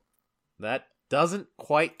 10. That doesn't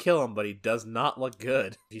quite kill him, but he does not look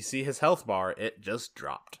good. If you see his health bar, it just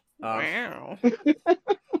dropped. Wow.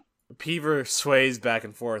 Peever sways back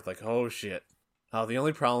and forth like, oh shit. Oh, the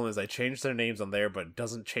only problem is I changed their names on there, but it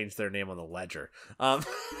doesn't change their name on the ledger.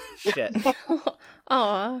 Shit.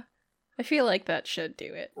 Aw. I feel like that should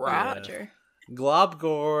do it. Right. Roger.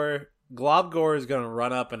 Globgore is gonna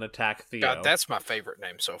run up and attack Theo. God, that's my favorite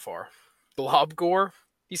name so far. Blobgore?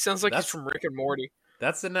 He sounds like That's- he's from Rick and Morty.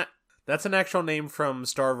 That's an actual name from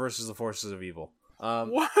Star vs. the Forces of Evil.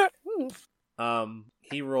 What?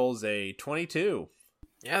 He rolls a 22.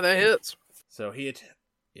 Yeah, that hits. So he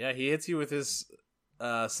hits you with his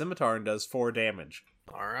scimitar and does 4 damage.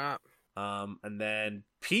 Alright. And then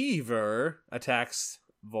Peever attacks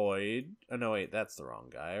Void. Oh no, wait, that's the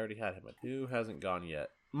wrong guy. I already had him. Who hasn't gone yet?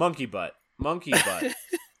 Monkey Butt will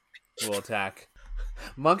attack.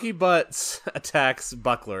 Monkey Butt attacks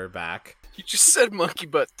Buckler back. You just said monkey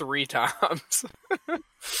butt 3 times.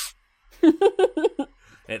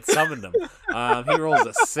 It summoned him. He rolls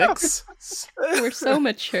a 6. We're so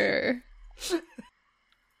mature.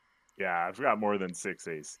 Yeah, I've got more than 6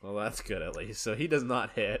 ace. Well, that's good at least. So he does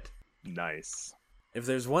not hit. Nice. If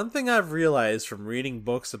there's one thing I've realized from reading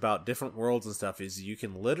books about different worlds and stuff is you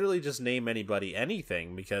can literally just name anybody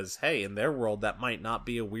anything because, hey, in their world that might not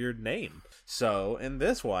be a weird name. So, in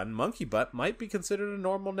this one, Monkey Butt might be considered a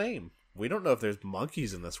normal name. We don't know if there's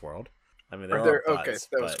monkeys in this world. I mean, there are butts, okay, that was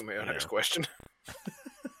but, going to be my you next know. question.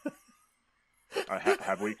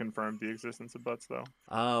 Have we confirmed the existence of butts, though?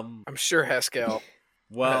 I'm sure Haskell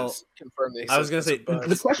Well, has confirmed the I was going to say, existence of The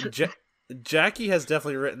butts. question. Jackie has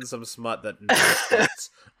definitely written some smut that knows butts.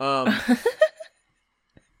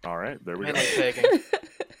 All right, there we Man, go. I'm taking.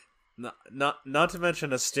 Not to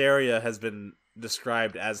mention Asteria has been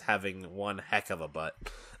described as having one heck of a butt.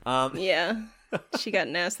 Yeah. She got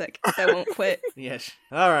an ass that won't quit. Yes.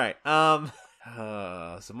 All right.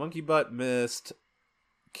 So Monkey Butt missed.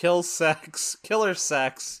 Killer Sex.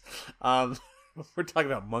 We're talking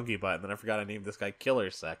about Monkey Butt, and then I forgot I named this guy Killer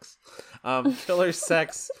Sex. Killer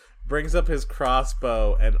Sex brings up his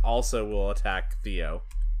crossbow and also will attack Theo.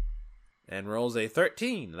 And rolls a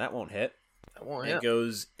 13. That won't hit. That won't It hit.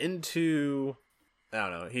 goes into, I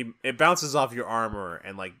don't know. It bounces off your armor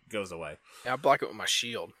and like goes away. Yeah, I block it with my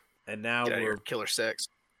shield. And now Get out of we're here, killer sex.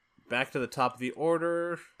 back to the top of the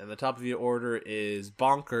order, and the top of the order is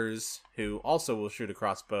Bonkers, who also will shoot a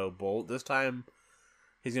crossbow bolt. This time,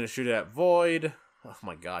 he's going to shoot it at Void. Oh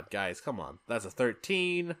my god, guys, come on. That's a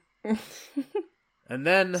 13. And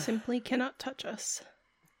then, Simply cannot touch us.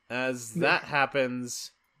 as that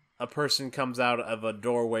happens, a person comes out of a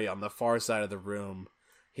doorway on the far side of the room.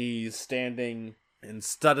 He's standing in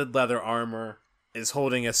studded leather armor, is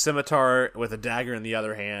holding a scimitar with a dagger in the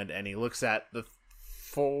other hand, and he looks at the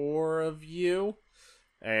 4 of you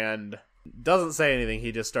and doesn't say anything.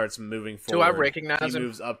 He just starts moving forward. Do I recognize He him?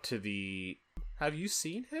 moves up to the... Have you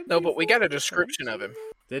seen him? No, but we got a before? description of him.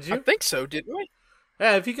 Did I you? think so, didn't we?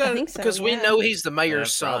 Yeah, if you got... I think so. Because we yeah. know he's the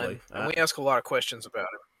mayor's Yeah, probably. son, and we ask a lot of questions about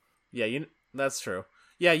him. Yeah, that's true.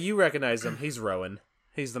 Yeah, you recognize him. He's Rowan.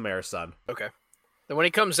 He's the mayor's son. Okay. Then when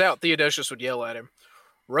he comes out, Theodosius would yell at him,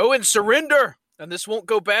 "Rowan, surrender! And this won't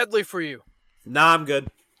go badly for you." Nah, I'm good.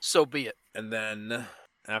 So be it. And then,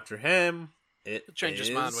 after him, He'll change his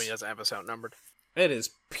mind when he doesn't have us outnumbered. It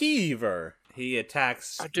is Peever. He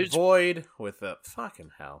attacks dude's- Void with a...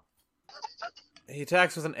 Fucking hell. He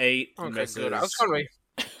attacks with an 8. Okay, misses. good. I was going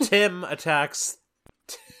to be... Tim attacks...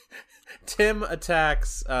 Tim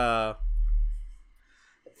attacks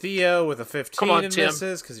Theo with a 15 Come on, and Tim.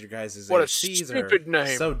 misses, because your guys' What a ACs stupid are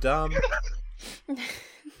name. so dumb.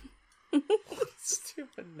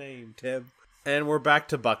 Stupid name, Tim. And we're back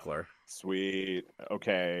to Buckler. Sweet.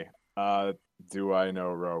 Okay. Do I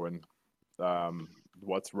know Rowan?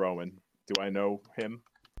 What's Rowan? Do I know him?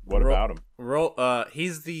 What about him?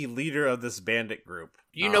 He's the leader of this bandit group.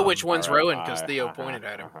 You know which one's alright, Rowan because Theo pointed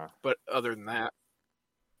at him. But other than that,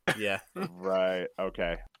 Yeah. Right.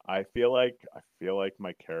 Okay. I feel like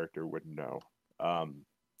my character would know.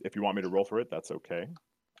 If you want me to roll for it, that's okay.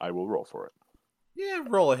 I will roll for it. Yeah,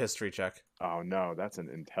 roll a history check. Oh no, that's an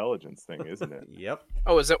intelligence thing, isn't it? Yep.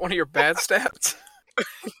 oh, is that one of your bad stats?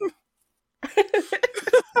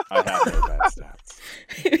 I have no bad stats.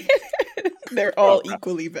 They're all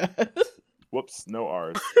equally bad. Whoops, no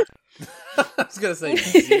R's. I was going to say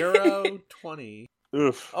 0, 20.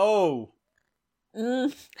 Oof. Oh,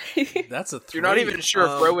 Mm. that's a 3. You're not even sure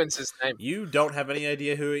if Rowan's his name. You don't have any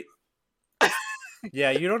idea who he...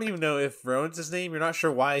 Yeah, you don't even know if Rowan's his name. You're not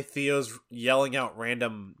sure why Theo's yelling out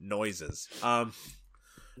random noises. Rowan!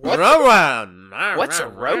 What's a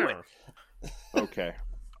Rowan? Okay.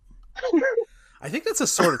 I think that's a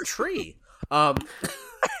sort of tree.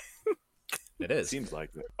 It is. Seems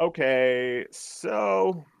like it. Okay,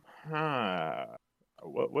 so what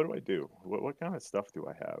do I do? What kind of stuff do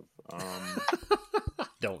I have?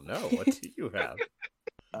 Don't know. What do you have?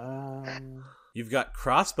 Um, You've got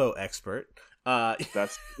crossbow expert.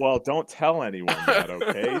 That's well. Don't tell anyone that,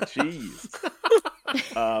 okay? Jeez.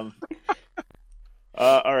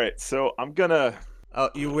 All right. So I'm gonna. Oh,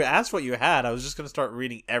 you asked what you had. I was just gonna start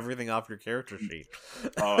reading everything off your character sheet.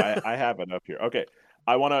 I have it up here. Okay.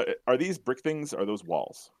 I want to. Are these brick things? Are those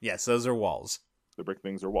walls? Yes, those are walls. The brick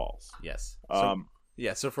things are walls. Yes.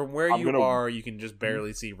 So from where you are, you can just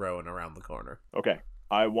barely see Rowan around the corner. Okay.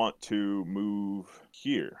 I want to move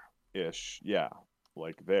here-ish. Yeah,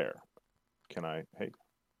 like there. Can I? Hey,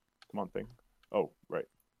 come on, thing. Oh, right.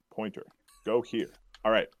 Pointer. Go here.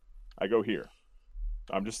 All right. I go here.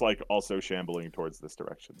 I'm just like also shambling towards this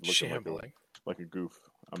direction. Shambling. Like a goof.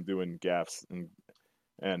 I'm doing gaffs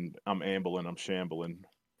and I'm ambling, I'm shambling,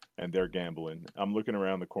 and they're gambling. I'm looking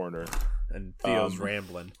around the corner. And Theo's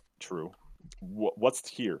rambling. True. What's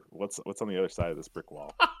here? What's on the other side of this brick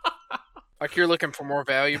wall? Like you're looking for more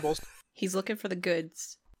valuables? He's looking for the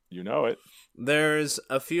goods. You know it. There's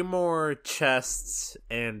a few more chests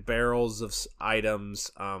and barrels of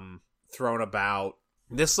items thrown about.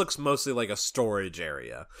 This looks mostly like a storage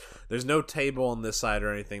area. There's no table on this side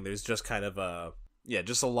or anything. There's just kind of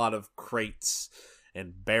just a lot of crates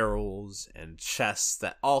and barrels and chests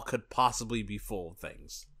that all could possibly be full of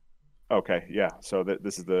things. Okay, yeah. So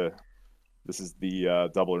this is the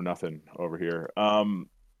double or nothing over here.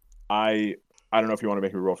 I don't know if you want to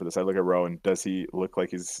make me roll for this. I look at Rowan. Does he look like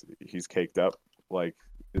he's caked up? Like,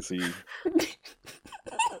 is he?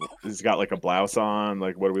 He's got like a blouse on.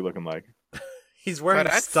 Like, what are we looking like? He's wearing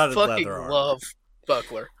studded leather armor. Love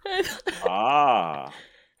Buckler. Ah,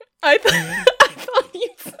 I thought you.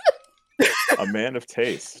 A man of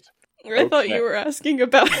taste. I thought you were asking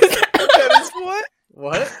about his That is what?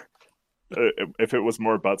 What? If it was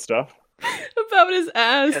more butt stuff. about his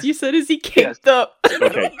ass. You said, "Is he caked up?"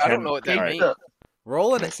 Okay, I don't know what that all means.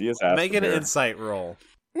 Roll Can I see his ass make from an here? insight roll.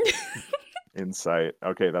 Insight.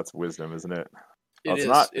 Okay, that's wisdom, isn't it? It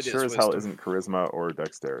Sure is as hell wisdom. isn't charisma or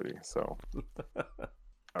dexterity. So.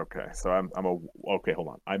 Okay, so okay. Hold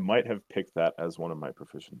on. I might have picked that as one of my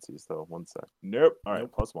proficiencies, though. 1 sec. Nope. All right,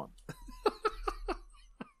 +1.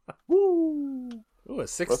 Woo! Ooh, a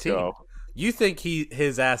Let's 16. go. You think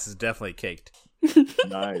his ass is definitely caked.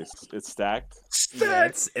 Nice. It's stacked. Yeah,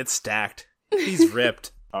 it's stacked. He's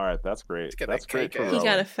ripped. All right, that's great. got That's that great cake for ass. He Rowan.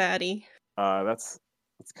 got a fatty.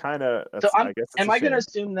 It's kind of. So I guess. am I going to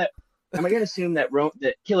assume that? Am I going to assume that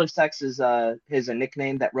that Killer Sex is a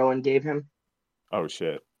nickname that Rowan gave him? Oh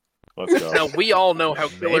shit. Let's go. Now we all know how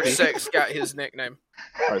Killer Maybe. Sex got his nickname.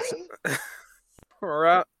 All right, so- All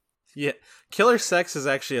right. Yeah, Killer Sex is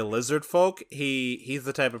actually a lizard folk. He's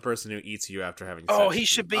the type of person who eats you after having sex. Oh, with he you.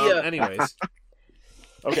 should be Anyways,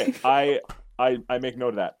 okay, I make note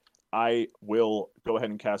of that. I will go ahead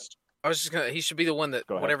and cast. I was just gonna. He should be the one that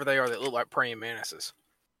Go ahead. whatever they are that look like praying mantises.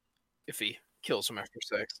 If he kills them after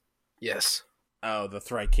sex. Yes. the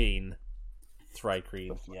Thrycreen.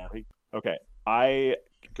 Yeah. Okay, I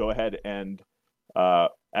go ahead and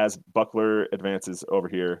as Buckler advances over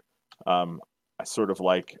here, I sort of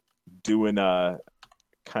like doing a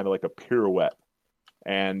kind of like a pirouette,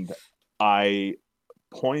 and I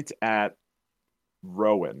point at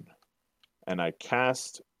Rowan, and I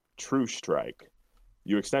cast True Strike.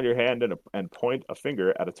 You extend your hand and point a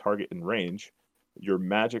finger at a target in range. Your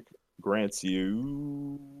magic grants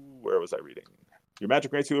you. Where was I reading? Your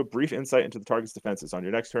magic grants you a brief insight into the target's defenses. On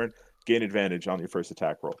your next turn, gain advantage on your first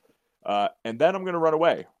attack roll. And then I'm going to run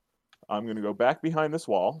away. I'm going to go back behind this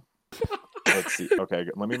wall. Let's see. Okay,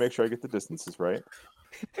 let me make sure I get the distances right.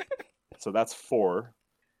 So that's 4.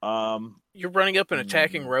 You're running up and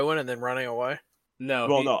attacking Rowan and then running away. No.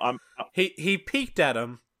 Well, no, I'm. He peeked at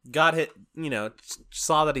him, got hit.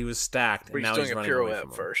 Saw that he was stacked, We're and just now doing he's a running away pirouette from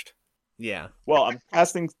him. first. Yeah. Well, I'm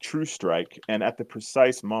casting True Strike, and at the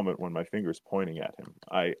precise moment when my finger's pointing at him,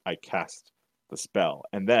 I cast the spell,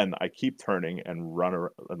 and then I keep turning and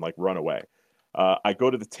run away. I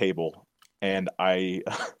go to the table, and I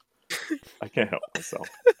can't help myself.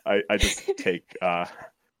 I just take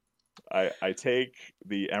I take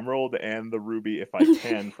the emerald and the ruby if I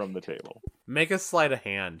can from the table. Make a sleight of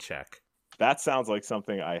hand check. That sounds like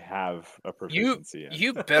something I have a proficiency in.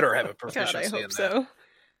 You better have a God, proficiency I in hope that. so.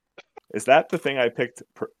 Is that the thing I picked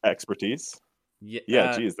expertise?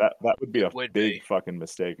 Yeah, geez, that would be a would big be. fucking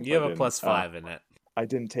mistake. You have a +5 in it. I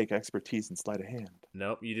didn't take expertise in sleight of hand.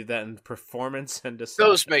 Nope, you did that in performance and deception.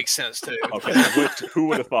 Those make sense too. Okay, who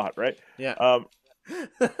would have thought, right? Yeah.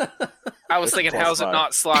 I was thinking, how's it +5.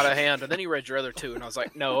 not sleight of hand? And then he read your other two, and I was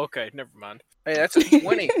like, no, okay, never mind. Hey, that's a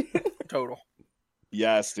 20 total.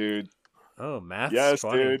 Yes, dude. Oh, math's Yes,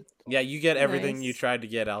 funny. dude. Yeah, you get everything Nice. you tried to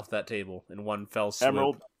get off that table in one fell swoop.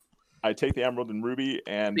 Emerald. I take the emerald and ruby,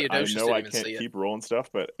 and Theodosius I know didn't I even can't see it. keep rolling stuff,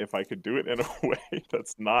 but if I could do it in a way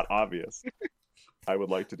that's not obvious, I would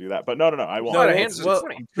like to do that. But no, I won't. Sleight of It's- hand is well,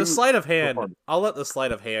 20. the sleight of hand, performance. I'll let the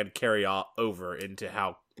sleight of hand carry over into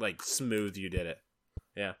how smooth you did it.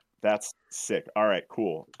 Yeah. That's sick. All right,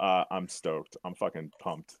 cool. I'm stoked. I'm fucking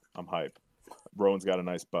pumped. I'm hype. Rowan's got a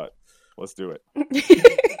nice butt. Let's do it.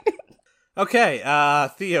 Okay,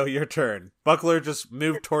 Theo, your turn. Buckler just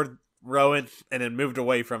moved toward Rowan and then moved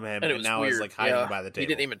away from him, And it and was now weird. is hiding Yeah, by the table. He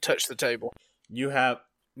didn't even touch the table.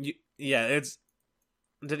 It's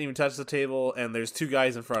didn't even touch the table, and there's two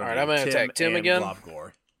guys in front of All you. right, I'm gonna attack Tim and again.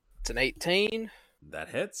 Globgore. It's an 18. That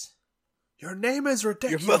hits. Your name is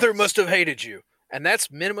ridiculous. Your mother must have hated you. And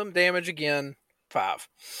that's minimum damage again, 5.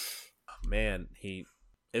 Man, he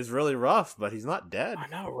is really rough, but he's not dead. I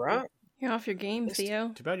know, right? You're off your game, Theo.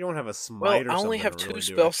 Too bad you don't have a smite Well, or I something. only have to 2 really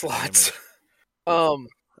do spell extra slots. damage.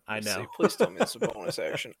 I Let's know. see, please tell me it's a bonus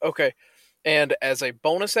action. Okay. And as a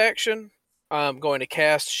bonus action, I'm going to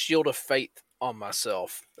cast Shield of Faith on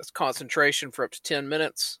myself. That's concentration for up to 10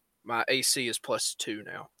 minutes. My AC is +2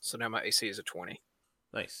 now. So now my AC is a 20.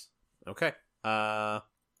 Nice. Okay.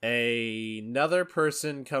 Another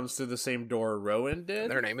person comes through the same door Rowan did.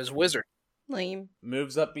 And their name is Wizard. Lame.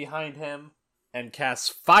 Moves up behind him and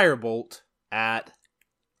casts Firebolt at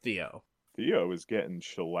Theo. Theo is getting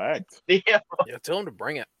shellacked. Yeah. Yeah, tell him to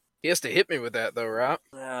bring it. He has to hit me with that, though, right?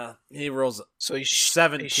 He rolls So he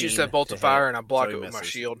 17. shoots that bolt to of fire, hit, and I block so he it with my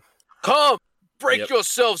misses. shield. Come! Break Yep.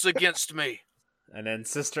 yourselves against me! And then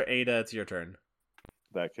Sister Ada, it's your turn.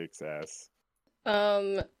 That kicks ass.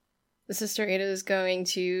 The Sister Ada is going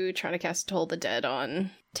to try to cast Toll the Dead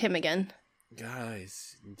on Tim again.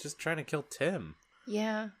 Guys, I'm just trying to kill Tim.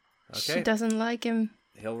 Yeah. Okay. She doesn't like him.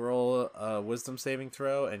 He'll roll a wisdom saving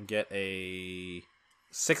throw and get a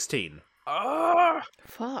 16. Ah!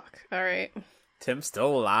 Fuck. Alright. Tim's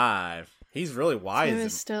still alive. He's really wise. Tim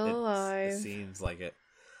is still It alive. seems like it.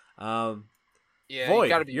 Yeah, Void, you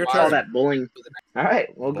gotta be your wise. turn. All that bowling. All right,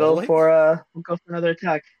 we'll Bowling? go for another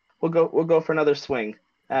attack. We'll go for another swing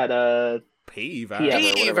at Peever.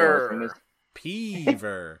 Peever.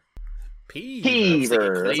 Peever.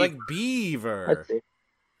 Peever. It's like beaver. Let's see.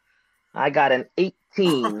 I got an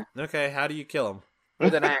 18. Okay, how do you kill him?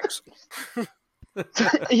 With an axe.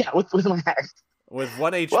 Yeah, with my axe. With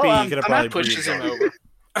 1 HP, Well, you could have I'm probably That pushes breathed him him. over.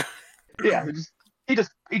 Yeah,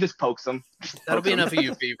 he just pokes him. That'll be Pokes him. enough of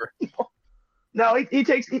you, Beaver. No,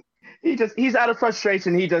 he's out of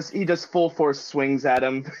frustration. He just full force swings at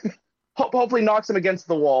him. Hopefully knocks him against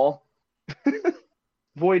the wall.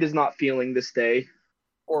 Void is not feeling this day.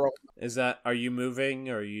 Or Are you moving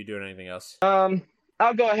or are you doing anything else?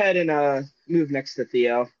 I'll go ahead and move next to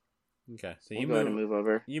Theo. Okay, so We'll you go ahead and move. move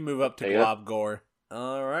over. You move up to There you go. Globgore.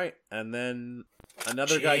 All right, and then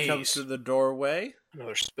another guy comes Jeez. through the doorway.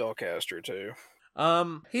 another spellcaster, too.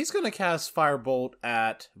 He's gonna cast Firebolt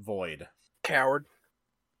at Void, Coward.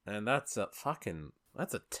 and that's a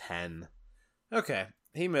 10. Okay,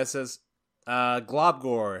 he misses.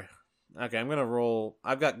 Globgore. Okay, I'm gonna roll.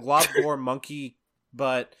 I've got Globgore, Monkey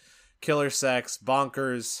Butt, Killer Sex,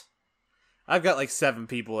 Bonkers. I've got like 7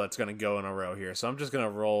 people that's gonna go in a row here, so I'm just gonna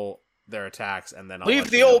roll their attacks and then I'll Leave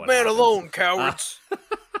let the you know old what man happens. alone, cowards.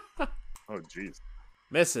 Oh, jeez.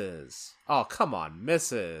 Misses. Oh, come on,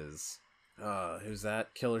 misses. Who's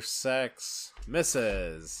that? Killer Sex.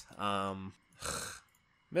 Misses.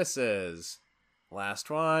 Misses. Last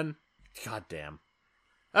one. God damn.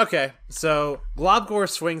 Okay, so Globgore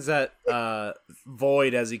swings at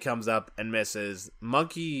Void as he comes up and misses.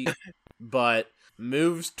 Monkey Butt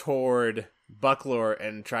moves toward Buckler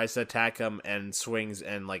and tries to attack him and swings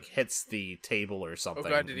and like hits the table or something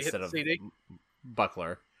God, did he hit instead the of CD?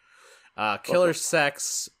 Buckler. Killer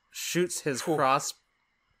Sex shoots his Whew. cross.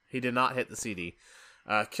 He did not hit the CD.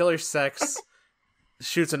 Killer Sex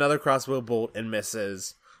shoots another crossbow bolt and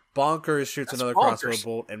misses. Bonkers shoots That's another bonkers. crossbow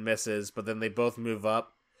bolt and misses, but then they both move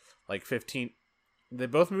up like 15. They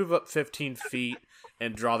both move up 15 feet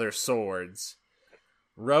and draw their swords.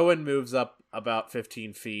 Rowan moves up about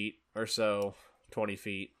 15 feet or so, 20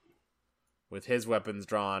 feet, with his weapons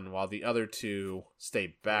drawn, while the other two stay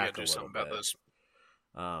I back gotta do a something little about bit. this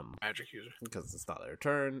magic user. Because it's not their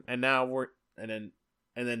turn. And then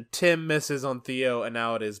And then Tim misses on Theo, and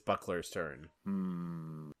now it is Buckler's turn.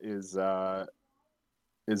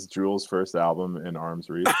 Is Jules' first album in arm's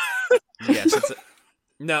reach? Yes.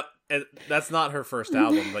 No, that's not her first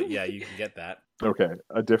album, but yeah, you can get that. Okay,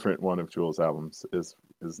 a different one of Jules' albums is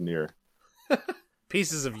near.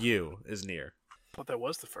 Pieces of You is near. I thought that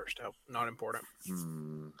was the first album. Not important.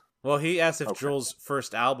 Well, he asked if Jules'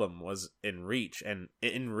 first album was In Reach, and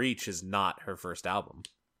In Reach is not her first album.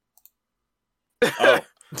 Oh.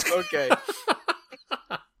 Okay.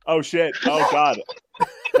 Oh, shit. Oh, God.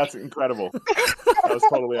 That's incredible. That was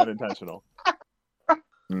totally unintentional.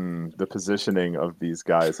 The positioning of these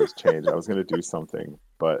guys has changed. I was going to do something,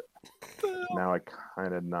 but now I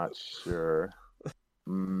kind of not sure.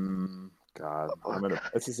 God,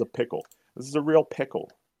 this is a pickle. This is a real pickle.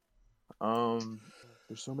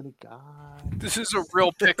 There's so many guys. This is a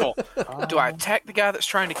real pickle. Do I attack the guy that's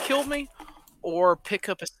trying to kill me, or pick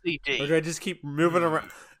up a CD? Or do I just keep moving around?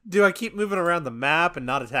 Do I keep moving around the map and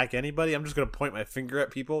not attack anybody? I'm just going to point my finger at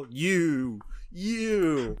people. You.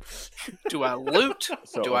 Do I loot?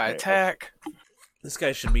 Do I attack? This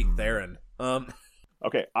guy should meet Theron.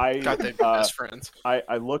 Okay, I got the best friends. I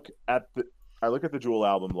look at the Jewel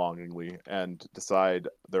album longingly and decide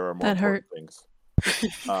there are more important things.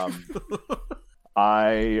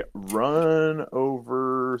 I run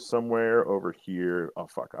over somewhere over here. Oh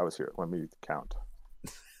fuck, I was here. Let me count.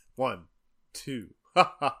 1, 2,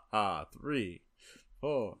 3,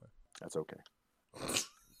 4. That's okay.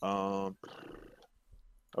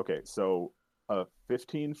 Okay, so a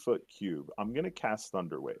 15-foot cube. I'm gonna cast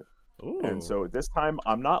Thunderwave. Ooh. And so this time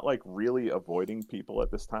I'm not like really avoiding people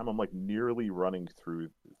at this time. I'm like nearly running through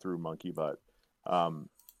Monkey Butt.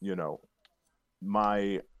 You know,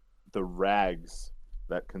 the rags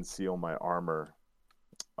that conceal my armor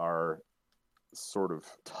are sort of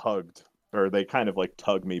tugged, or they kind of like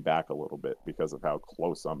tug me back a little bit because of how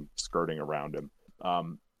close I'm skirting around him.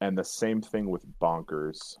 And the same thing with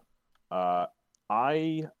Bonkers.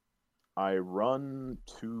 I run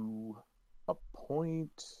to a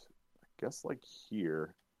point, I guess like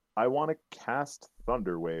here. I want to cast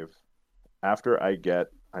Thunderwave after I get,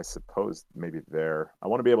 I suppose, maybe there. I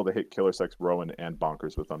want to be able to hit Killer Sex, Rowan, and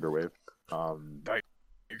Bonkers with Thunderwave.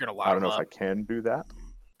 You're gonna lie. I don't know if I can do that.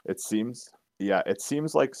 It seems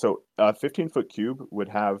like so. A 15-foot cube would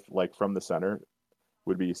have like from the center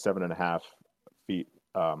would be 7.5 feet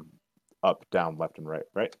up, down, left, and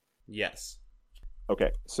right. Yes.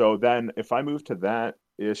 Okay, so then if I move to that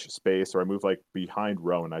ish space, or I move like behind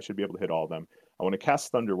Rowan, I should be able to hit all of them. I want to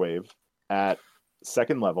cast Thunderwave at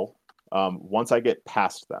second level. Once I get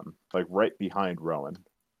past them, like right behind Rowan,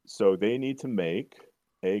 so they need to make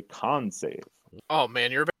a con save. Oh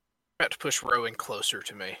man, you're about to push Rowan closer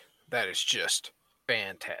to me. That is just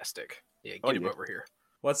fantastic. Yeah, get him over here.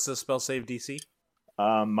 What's the spell save DC?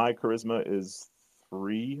 My charisma is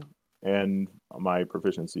 3, and my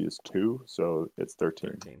proficiency is 2, so it's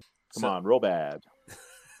 13. Come on, roll bad.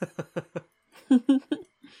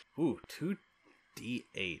 Ooh,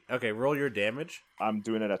 2d8. Okay, roll your damage. I'm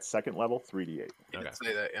doing it at second level, 3d8. You Okay. didn't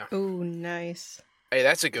say that, yeah. Ooh, nice. Hey,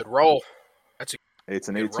 that's a good roll. It's an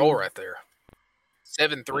Good 18. roll right there.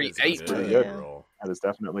 7, 3, 8. Pretty Yeah. good roll. That is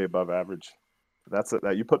definitely above average. That's it.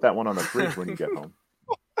 That you put that one on the fridge when you get home.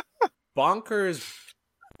 Bonkers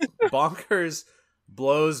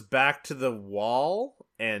blows back to the wall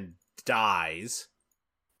and dies.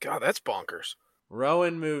 God, that's bonkers.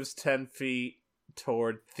 Rowan moves 10 feet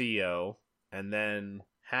toward Theo, and then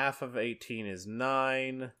half of 18 is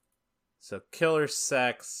 9. So Killer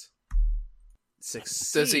Sex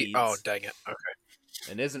succeeds. Does he? Oh, dang it. Okay.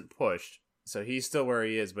 And isn't pushed. So he's still where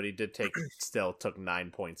he is, but he did took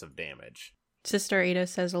 9 points of damage. Sister Ada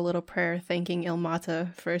says a little prayer thanking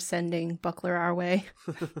Ilmata for sending Buckler our way.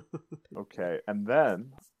 Okay, and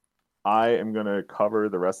then I am going to cover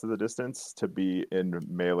the rest of the distance to be in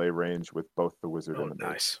melee range with both the wizard and the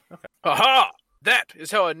mage. Nice. Okay. Aha! That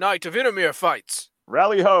is how a knight of Inamir fights.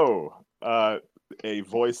 Rally ho! A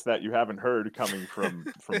voice that you haven't heard coming from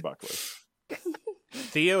Buckler.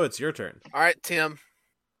 Theo, it's your turn. All right, Tim.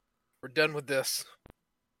 We're done with this.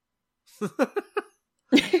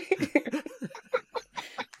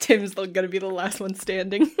 Tim's gonna be the last one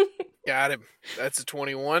standing. Got him. That's a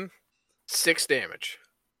 21. 6 damage.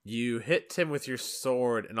 You hit Tim with your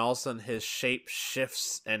sword, and all of a sudden his shape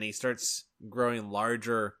shifts, and he starts growing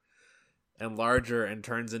larger and larger and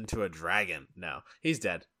turns into a dragon. No, he's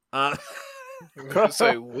dead.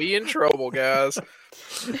 So we in trouble, guys.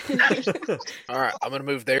 All right, I'm going to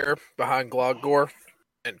move there behind Glogor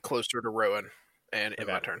and closer to Rowan, and in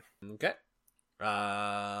my turn. Okay.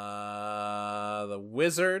 The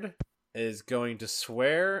wizard is going to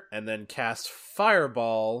swear and then cast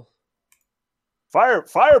Fireball.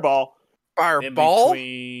 Fireball. In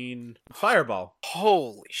between Fireball.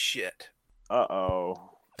 Holy shit. Uh-oh.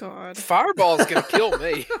 God. Fireball's gonna kill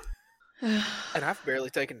me. And I've barely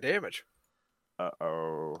taken damage.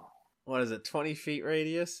 Uh-oh. What is it? 20 feet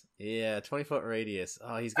radius? Yeah, 20-foot radius.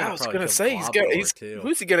 Oh, he's gonna. I was probably gonna kill say Globgore, too.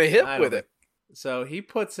 who's he gonna hit with it? So he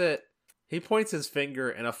puts it. He points his finger,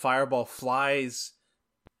 and a fireball flies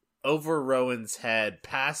over Rowan's head,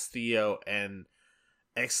 past Theo, and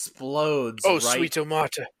explodes. Oh, right sweet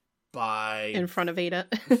tomato! In front of Ada.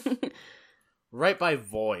 Right by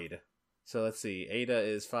Void. So let's see. Ada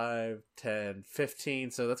is 5, 10,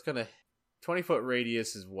 15. So that's gonna 20-foot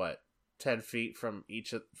radius is what? 10 feet from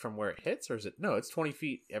from where it hits, or is it? No, it's 20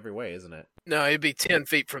 feet every way, isn't it? No, it'd be 10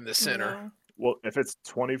 feet from the center. No. Well, if it's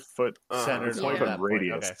 20-foot Center, 20-foot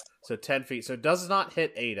radius. Okay. So 10 feet. So it does not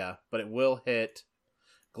hit Ada, but it will hit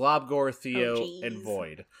Globgore, Theo, and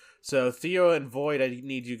Void. So Theo and Void, I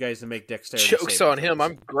need you guys to make dexterity. Joke's on him.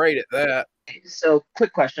 I'm great at that. So,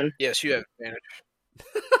 quick question. Yes, you have advantage.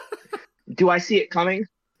 Do I see it coming?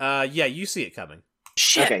 Yeah, you see it coming.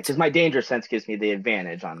 Shit. Okay, because my danger sense gives me the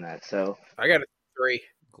advantage on that. So, I got a 3.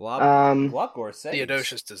 Globgore saves.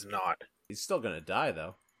 Theodosius does not. He's still gonna die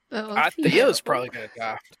though. Oh, Theo's probably gonna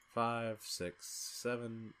die. 5, 6,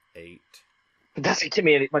 7, 8. it doesn't give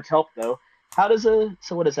me much help though. What is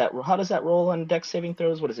that? How does that roll on dex saving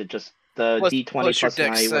throws? What is it? Just the D20 plus your plus dex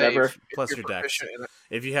 9, save. whatever. Plus You're your dex. proficient in it.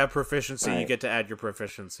 If you have proficiency, you Right. get to add your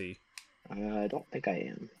proficiency. I don't think I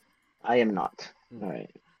am. I am not. All right.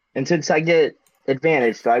 And since I get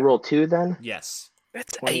advantage, do I roll 2 then? Yes.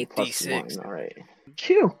 That's 20 plus 8d6. 1. All right.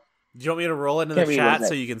 Phew. Do you want me to roll it in Can't the read chat what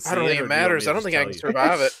so that- you can see I don't it? think or it do you want matters. me I to don't think I can just tell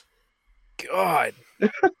survive it. God. you?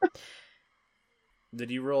 Did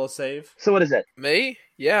you roll a save? So what is it? Me?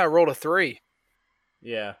 Yeah, I rolled a 3.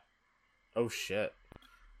 Yeah. Oh shit.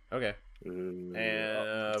 Okay.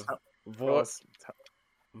 And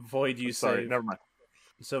Void, you Sorry, save. never mind.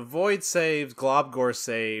 So Void saves. Globgore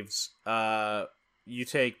saves. You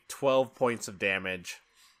take 12 points of damage.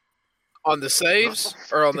 On the saves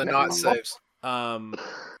or on the not saves? On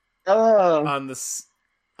the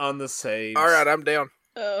saves. All right, I'm down.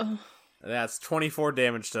 Oh. That's 24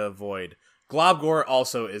 damage to Void. Globgore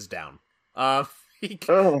also is down.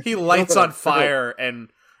 He lights on fire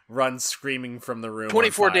and runs screaming from the room.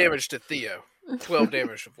 24 on fire. damage to Theo. 12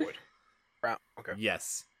 damage to Void. Right. Okay.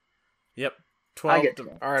 Yes. Yep. I 12 get to,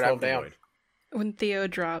 12. All right, 12 I'm to down. Void. When Theo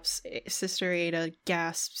drops, Sister Ada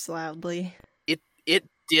gasps loudly. It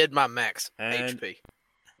did my max And- HP.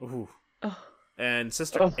 Ooh. Oh, And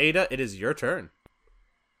Sister Oh. Ada, it is your turn.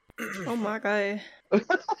 oh my god.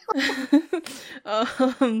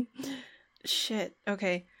 Shit.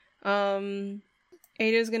 Okay.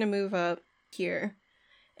 Ada's gonna move up here,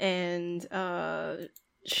 and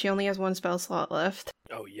she only has 1 spell slot left,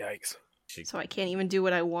 Oh, yikes. so I can't even do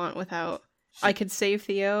what I want without. I could save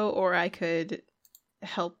Theo, or I could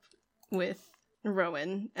help with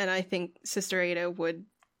Rowan, and I think Sister Ada would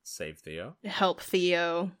Save Theo. help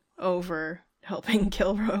Theo over helping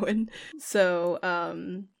kill Rowan.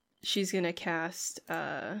 So, she's gonna cast,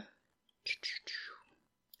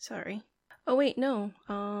 sorry. Oh wait, no.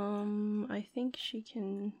 I think she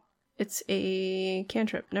can... It's a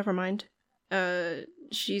cantrip, never mind.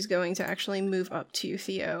 She's going to actually move up to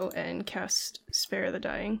Theo and cast Spare the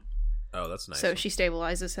Dying. Oh, that's nice. So she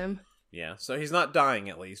stabilizes him. Yeah, so he's not dying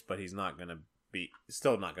at least, but he's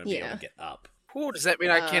still not gonna be able Yeah. to get up. Ooh, does that mean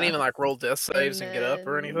I can't even roll death saves and get up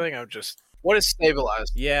or then- anything? I'm just... What is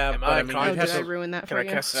stabilized? Yeah, Am but I I mean, con- Oh, you'd did have I to... ruin that Can for I you?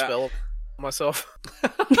 cast a spell on myself?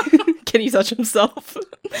 Can he touch himself?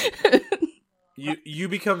 You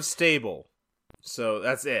become stable, so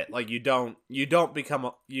that's it. Like you don't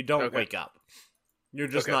Okay. wake up. You're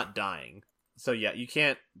just Okay. not dying. So yeah, you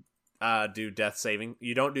can't do death saving.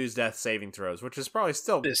 You don't do death saving throws, which is probably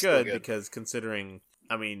still It's good, still good. because considering,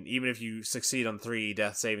 I mean, even if you succeed on 3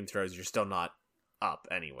 death saving throws, you're still not up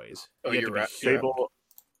anyways. Oh, You have you're to be right. healed. Stable.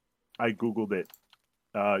 I googled it.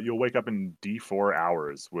 You'll wake up in D4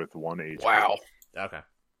 hours with 1 HP. Wow. Okay.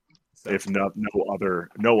 So, If no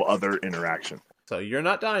other interaction. so you're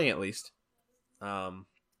not dying at least. But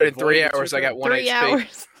in 3 Void, it's hours, your I got turn. 1 3 HP.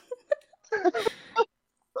 hours.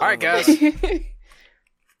 All right, guys.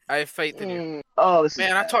 I have faith in you. Oh, this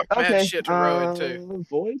Man, I is talked mad okay. shit to Rowan, too.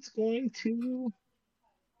 Void's going to.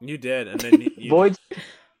 You did, and then you Void's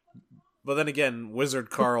But then again, Wizard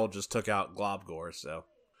Carl just took out Globgore, so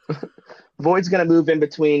Void's gonna move in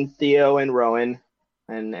between Theo and Rowan,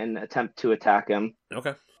 and attempt to attack him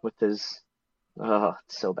okay. with his. Oh,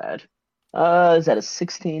 it's so bad. Is that a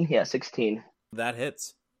 16? Yeah, 16. That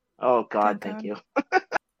hits. Oh God, Good thank God. you.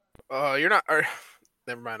 You're not.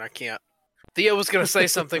 Never mind. I can't. Theo was going to say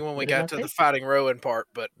something when we got to the fighting Rowan part,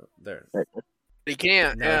 but There. he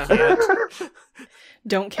can't. No, yeah. he can't.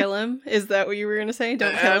 Don't kill him. Is that what you were gonna say?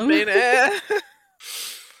 Don't kill him.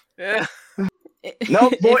 Yeah.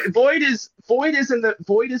 No, Void is in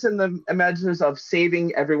the imaginers of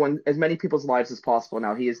saving everyone, as many people's lives as possible.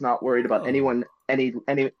 Now he is not worried about any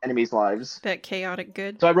enemy's lives. That chaotic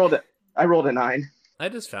good. So I rolled a 9. I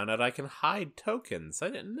just found out I can hide tokens. I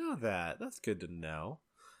didn't know that. That's good to know.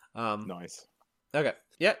 Nice. Okay.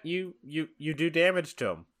 Yeah, you do damage to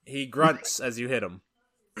him. He grunts as you hit him.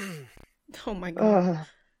 Oh my god.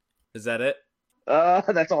 Is that it?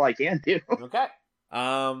 That's all I can do. Okay.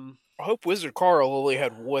 I hope Wizard Carl only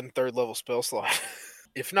had 1 3rd-level spell slot.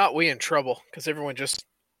 If not, we in trouble, because everyone just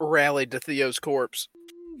rallied to Theo's corpse.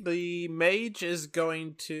 The mage is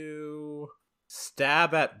going to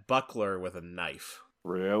stab at Buckler with a knife.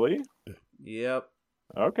 Really? Yep.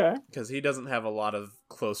 Okay. Because he doesn't have a lot of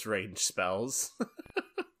close range spells.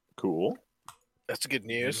 Cool. That's good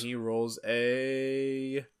news. And he rolls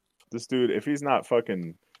a... This dude, if he's not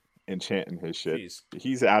fucking enchanting his shit, Jeez.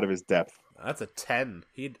 he's out of his depth. That's a 10.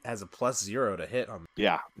 He has a +0 to hit on.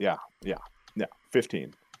 Yeah.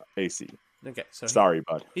 15 AC. Okay, so Sorry,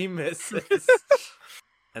 bud. he misses.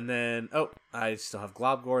 And then, I still have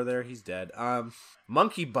Globgore there. He's dead.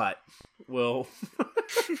 Monkey Butt will...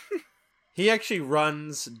 He actually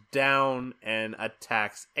runs down and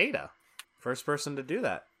attacks Ada. First person to do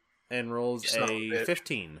that. And rolls a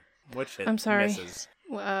 15, which I'm sorry. misses.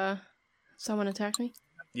 Someone attacked me?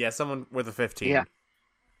 Yeah, someone with a 15. Yeah.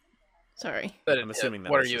 Sorry. I'm assuming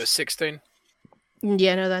that What are misses. you, a 16?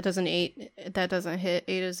 Yeah, no, that doesn't hit. 8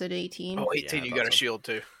 is at 18. Oh, 18, Yeah, you I got thought a so. shield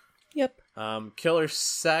too. Yep. Killer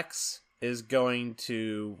Sex is going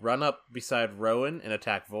to run up beside Rowan and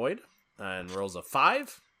attack Void. And rolls a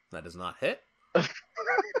 5. That does not hit.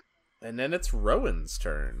 And then it's Rowan's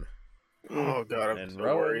turn. Oh, God, I'm And so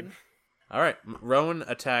Rowan... worried. Alright, Rowan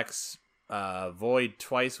attacks Void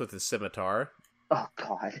twice with his scimitar. Oh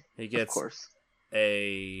god. He Of gets course.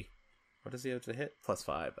 a... What does he have to hit?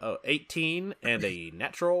 +5. Oh, 18 and a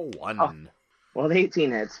natural 1. Oh. Well, the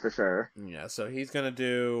 18 hits for sure. Yeah, so he's gonna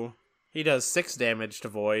do... He does 6 damage to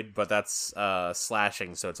Void, but that's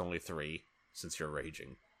slashing, so it's only 3, since you're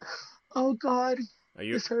raging. Oh god. Are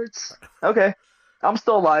you... This hurts. Okay. I'm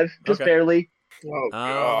still alive. Just Okay. barely. Oh,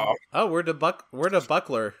 God. we're to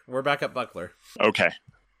Buckler. We're back at Buckler. Okay.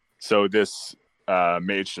 So this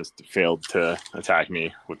mage just failed to attack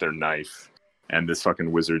me with their knife, and this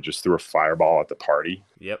fucking wizard just threw a fireball at the party.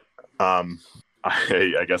 Yep.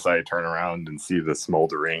 I guess I turn around and see the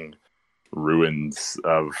smoldering ruins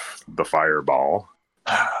of the fireball.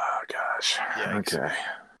 Oh, gosh. Yikes. Okay.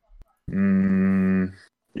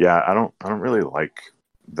 Yeah, I don't really like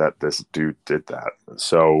that this dude did that.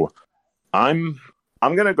 So I'm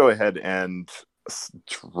gonna go ahead and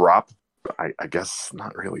drop. I guess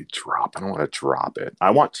not really drop. I don't want to drop it.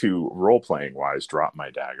 I want to, role-playing wise, drop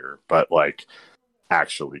my dagger, but like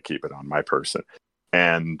actually keep it on my person.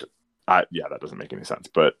 And yeah, that doesn't make any sense.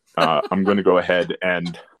 But I'm going to go ahead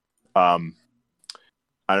and I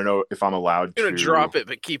don't know if I'm allowed You're to going to drop it,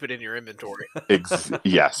 but keep it in your inventory.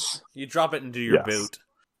 Yes, You drop it into your Yes. boot.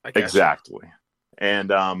 I guess. exactly.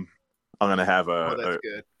 And I'm going to have Oh, that's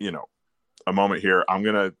good. a moment here. I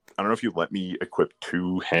don't know if you let me equip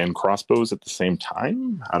 2 hand crossbows at the same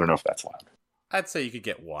time. I don't know if that's allowed. I'd say you could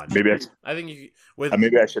get 1. Maybe I think you with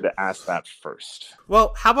maybe I should have asked that first.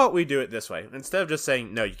 Well, how about we do it this way? Instead of just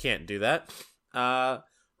saying no, you can't do that.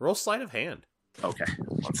 Roll sleight of hand. Okay,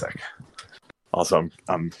 1 sec. Also,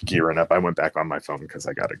 I'm gearing up. I went back on my phone because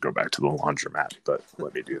I got to go back to the laundromat. But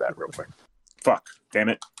let me do that real quick. Fuck, damn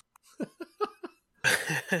it.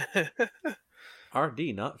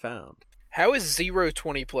 RD not found. How is 0,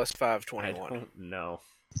 20 plus 5, I 21? don't know.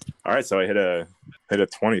 All right, so I hit a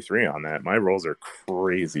 23 on that. My rolls are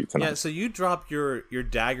crazy tonight. Yeah, so you drop your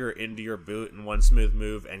dagger into your boot in one smooth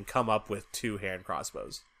move and come up with 2 hand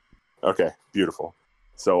crossbows. Okay, beautiful.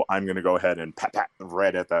 So I'm gonna go ahead and pat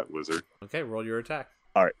right at that wizard. Okay, roll your attack.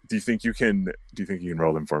 All right. Do you think you can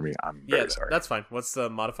roll them for me? I'm very Yeah, sorry. that's fine. What's the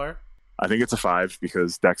modifier? I think it's a 5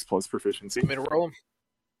 because Dex plus proficiency. Want me to roll them?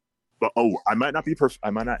 But I might not be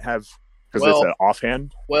I might not have because Well- it's an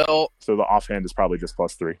offhand. Well, So the offhand is probably just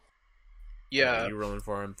 +3. yeah, You rolling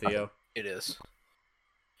for him, Theo? it is.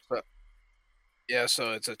 But, yeah,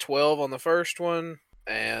 so it's a 12 on the first one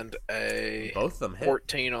and a Both of them hit.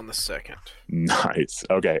 14 on the second. Nice.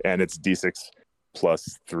 Okay, and it's D6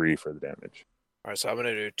 plus 3 for the damage. All right, so I'm going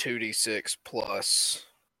to do 2d6 plus...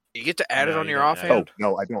 You get to add it No, on you your don't add it. Oh offhand?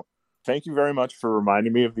 no, I don't. Thank you very much for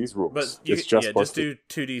reminding me of these rules. But it's just just do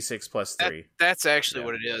 2d6 plus 3. That's actually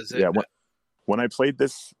what it is. When I played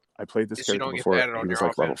this character don't get before, added on he was your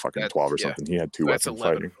like level offense. fucking 12 or something. He had 2 That's weapons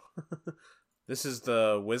 11. fighting. This is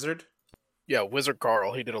the wizard? Yeah, Wizard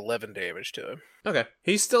Carl. He did 11 damage to him. Okay.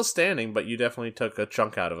 He's still standing, but you definitely took a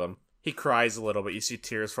chunk out of him. He cries a little, but you see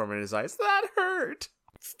tears forming in his eyes. That hurt!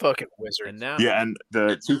 Fucking wizard. And now... Yeah, and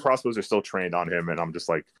the 2 crossbows are still trained on him, and I'm just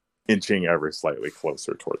like inching ever slightly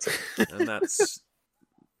closer towards him. And that's...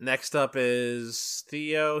 Next up is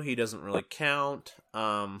Theo. He doesn't really count.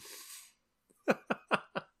 Yeah,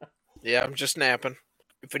 I'm just napping.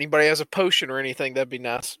 If anybody has a potion or anything, that'd be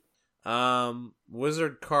nice.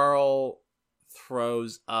 Wizard Carl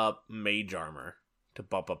throws up mage armor to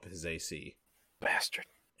bump up his AC. Bastard.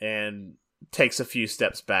 And takes a few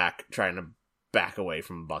steps back, trying to back away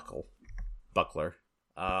from Buckler.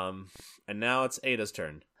 And now it's Ada's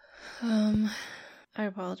turn. I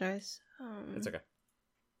apologize. It's okay.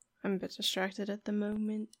 I'm a bit distracted at the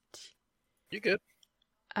moment. You good?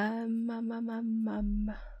 I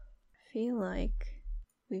feel like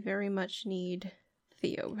we very much need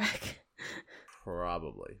Theo back.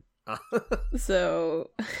 Probably. So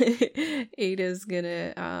Ada's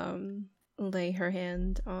gonna lay her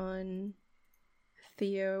hand on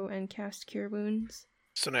Theo and cast Cure Wounds.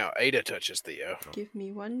 So now Ada touches Theo. Give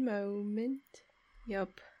me one moment.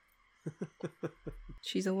 Yup.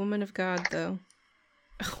 She's a woman of God, though.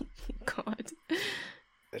 Oh, God.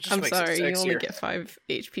 I'm sorry, you only get 5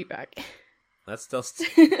 HP back. That's still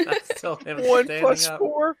him 1 standing plus up.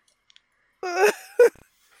 4. Okay.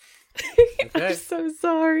 I'm so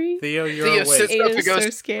sorry. Theo, you're Theo awake. sits up and Ada's goes, so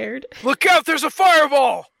scared. "Look out, there's a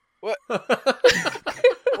fireball!" What?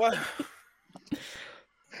 What?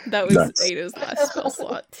 That was Nuts. Ada's last spell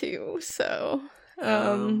slot, too, so...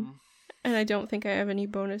 And I don't think I have any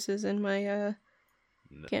bonuses in my no,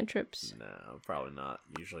 cantrips. No, probably not.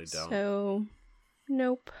 Usually don't. So,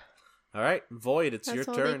 nope. All right, Void, it's That's your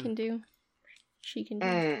all turn. they can do. She can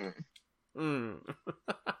do.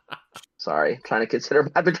 Sorry, I've been trying to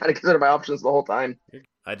consider my options the whole time.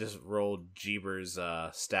 I just rolled Jeeber's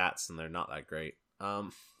stats, and they're not that great.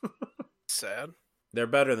 Sad. They're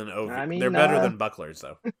better than Ovi. I mean, they're better than Buckler's,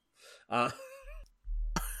 though. I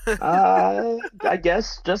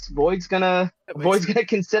guess just Void's gonna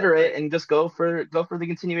consider it and just go for the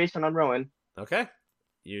continuation on Rowan. Okay,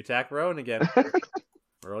 you attack Rowan again.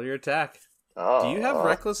 Roll your attack. Oh, Do you have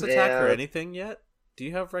reckless attack or man. anything yet? Do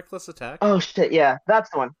you have reckless attack? Oh shit! Yeah, that's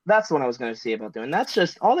the one. That's the one I was gonna see about doing. That's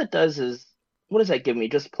just all it does is what does that give me?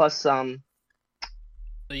 Just plus some.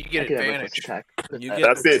 You get I could have reckless advantage. attack. You get-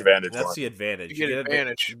 That's the advantage That's one. the advantage. You get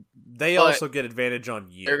advantage. They But also get advantage on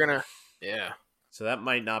you. They're gonna, yeah. So that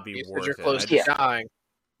might not be Because worth you're it. close I to just- dying.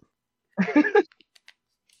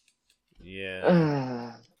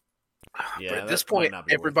 Yeah. Yeah, But at that this might point, not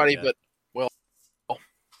be worth it everybody yet. but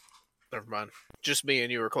never mind. Just me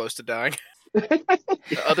and you are close to dying. All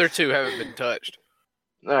The other 2 haven't been touched.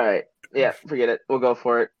 right. Yeah, forget it. We'll go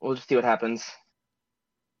for it. We'll just see what happens.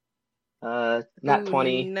 Nat Ooh,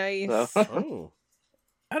 20. Nice. So, Oh.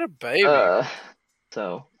 Had a baby.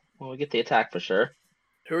 we get the attack for sure.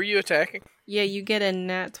 Who are you attacking? Yeah, you get a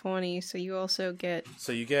nat 20, so you also get...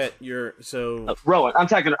 So you get your Rowan. I'm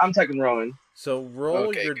taking Rowan. so roll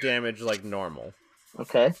Okay, your good. damage like normal.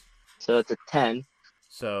 Okay. So it's a 10.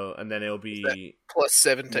 So and then it'll be Plus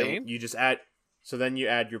 17. you just add. So then you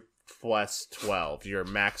add your plus 12, your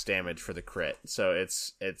max damage for the crit. So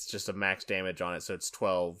it's just a max damage on it. So it's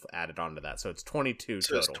 12 added onto that. So it's 22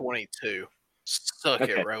 So it's total. 22. Suck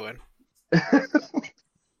Okay. it, Rowan.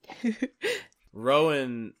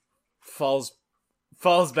 Rowan falls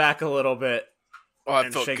back a little bit. Oh, I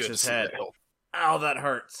And felt shakes good his to see head. that help. Ow, that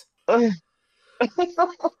hurts.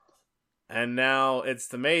 And now it's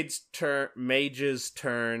the mage's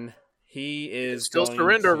turn. He is Still going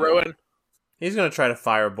surrender, to- Rowan. He's going to try to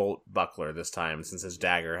firebolt Buckler this time since his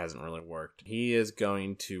dagger hasn't really worked. He is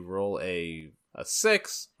going to roll a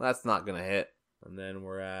 6. That's not going to hit. And then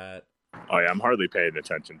we're at... Oh yeah, I'm hardly paying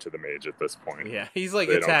attention to the mage at this point. Yeah, he's like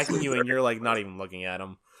They don't attacking sleep you and you're like not even looking at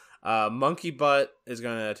him. Monkey Butt is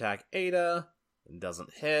going to attack Ada. It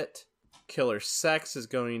doesn't hit. Killer Sex is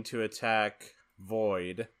going to attack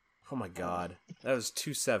Void. Oh my god. That was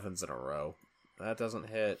 2 7s in a row. That doesn't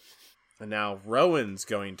hit. And now Rowan's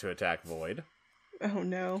going to attack Void. Oh,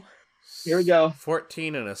 no. Here we go.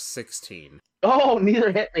 14 and a 16. Oh,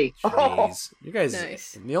 neither hit me. Oh. Jeez. You guys,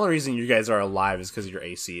 Nice. the only reason you guys are alive is because your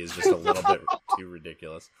AC is just a little bit too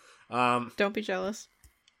ridiculous. Don't be jealous.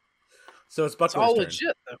 So it's It's Buckler's all turn.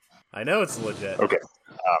 legit, though. I know it's legit. Okay.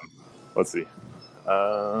 Let's see.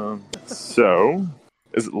 So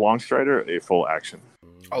is Longstrider a full action?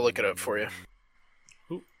 I'll look it up for you.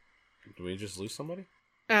 Who? Do we just lose somebody?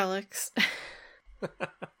 Alex.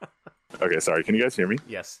 Okay, sorry. Can you guys hear me?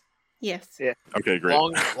 Yes. Yes. Yeah. Okay, great.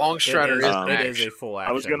 Long Strider is an It is a action. full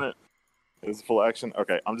action. I was gonna. Is it full action?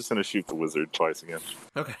 Okay, I'm just gonna shoot the wizard twice again.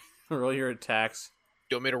 Okay. Roll your attacks.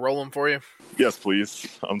 Do you want me to roll them for you? Yes,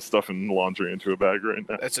 please. I'm stuffing laundry into a bag right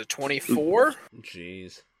now. That's a 24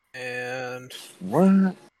 Jeez. and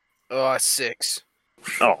What? a 6.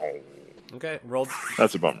 Oh, Okay. Roll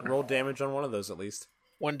that's a bummer. roll damage on one of those at least.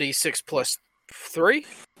 1d6 plus 3,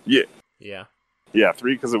 Yeah, Yeah.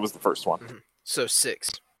 3 because it was the first one. so 6.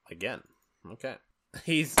 Again. Okay.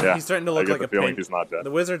 He's Yeah, starting to I look get like the a feeling pin. he's not dead.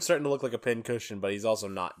 The wizard's starting to look like a pincushion, but he's also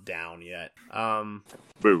not down yet.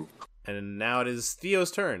 Boo. And now it is Theo's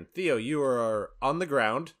turn. Theo, you are on the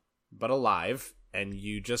ground, but alive, and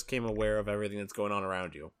you just came aware of everything that's going on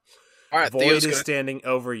around you. All right, Void Theo's is gonna. standing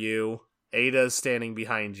over you. Ada's standing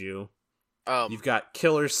behind you. You've got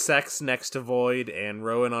Killer Sex next to Void and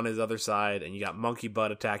Rowan on his other side, and you got Monkey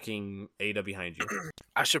Butt attacking Ada behind you.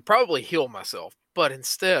 I should probably heal myself, but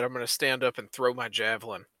instead I'm going to stand up and throw my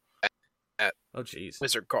javelin at Oh, jeez.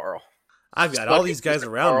 Wizard Carl. I've got all these guys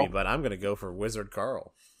around me, but I'm going to go for Wizard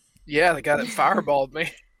Carl. Yeah, the guy that fireballed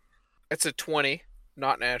me. That's a 20,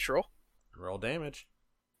 not natural. Roll damage.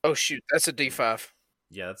 Oh shoot, that's a D5,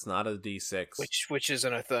 Yeah, that's not a D6. which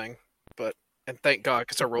isn't a thing. And thank God,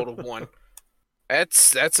 because I rolled a 1.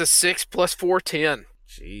 That's a 6 plus 4, 10.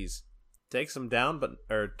 Jeez. Takes him down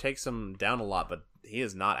a lot, but he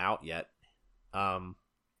is not out yet.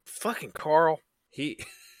 Fucking Carl. He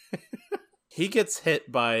he gets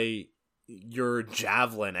hit by your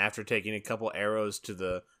javelin after taking a couple arrows to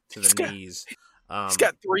the knees. He's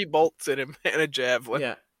got 3 bolts in him and a javelin.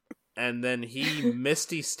 Yeah. And then he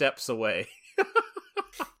misty steps away.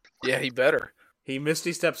 Yeah, he better. He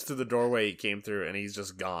misty steps through the doorway he came through, and he's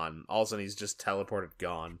just gone. All of a sudden, he's just teleported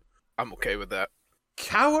gone. I'm okay with that.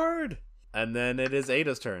 Coward! And then it is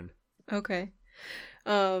Ada's turn. Okay.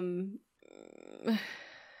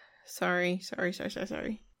 Sorry.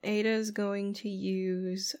 Ada's going to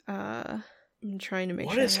use I'm trying to make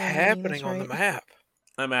What sure is I have everything happening on the right. map?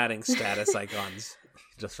 I'm adding status icons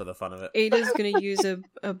just for the fun of it. Ada's gonna use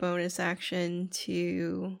a bonus action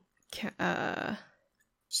to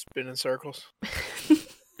Spin in circles.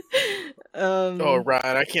 oh Oh, right.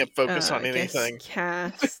 I can't focus on I guess anything.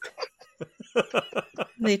 cast.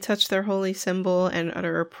 They touch their holy symbol and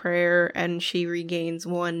utter a prayer, and she regains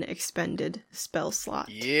 1 expended spell slot.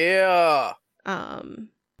 Yeah. And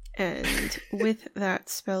with that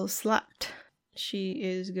spell slot, she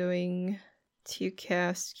is going to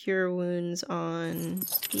cast Cure Wounds on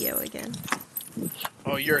Theo again.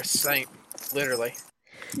 Oh, you're a saint. Literally.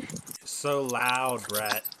 So loud,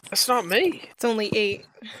 Brett. That's not me. It's only 8,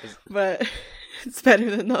 but it's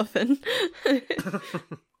better than nothing.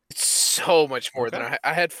 It's so much more than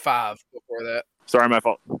I had 5 before that. Sorry, my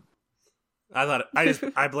fault. I thought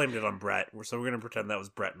I blamed it on Brett, so we're gonna pretend that was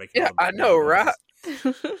Brett making. Yeah, all the I know, right?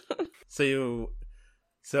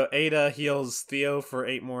 So Ada heals Theo for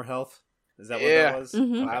 8 more health. Is that what Yeah. that was?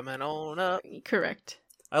 Mhm. Climbing on up. Correct.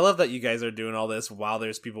 I love that you guys are doing all this while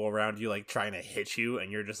there's people around you, like, trying to hit you, and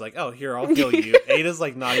you're just like, oh, here, I'll heal you. Ada's,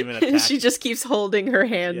 like, not even attacking. She just keeps holding her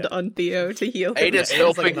hand Yeah. on Theo to heal him. Ada's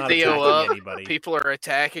Ada's, like, helping not Theo attacking up. anybody. People are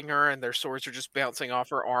attacking her, and their swords are just bouncing off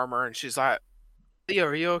her armor. And she's like, Theo,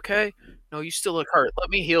 are you okay? No, you still look hurt. Let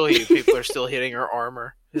me heal you. People are still hitting her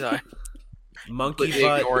armor. He's like, Monkey completely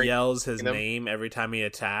Butt ignoring yells his them. name every time he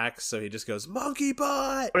attacks, so he just goes, Monkey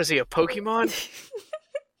Butt! what is he, a Pokemon?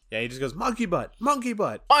 Yeah, he just goes, Monkey Butt! Monkey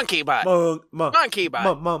Butt! Monkey butt. Monkey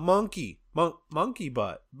butt. Monkey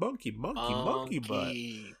Butt! Monkey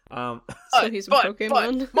Butt! So he's a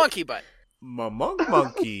Pokemon? Butt. Monkey butt.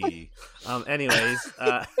 Monkey. Anyways,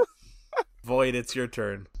 Void, it's your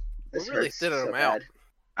turn. This really hurts thinning so them out. bad.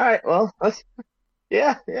 All right, well, let's.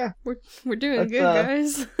 Yeah. We're doing Let's, good,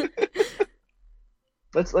 guys.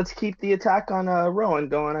 Let's keep the attack on Rowan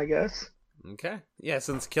going, I guess. Okay. Yeah,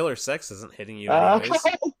 since Killer Sex isn't hitting you Oh anyways.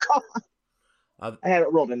 God! I had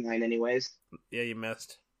it rolled a 9 anyways. Yeah, you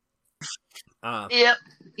missed. Yep,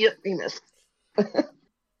 he missed.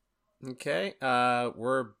 Okay,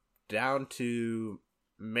 we're down to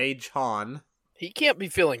Mage Han. He can't be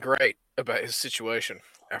feeling great about his situation.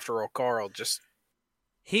 After all, Carl just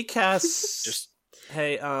He casts...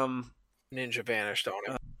 Hey, ninja vanished on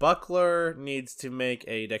him. Buckler needs to make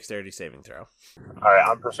a dexterity saving throw. All right,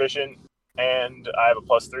 I'm proficient, and I have a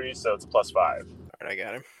 +3, so it's a +5. All right, I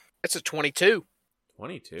got him. It's a 22.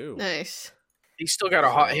 22. Nice. He's still got a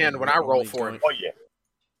hot hand when I roll for him. Oh yeah.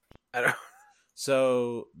 I don't...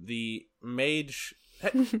 So, the mage... Hey,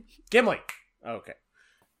 Gimli! Okay.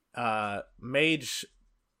 Mage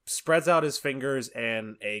spreads out his fingers,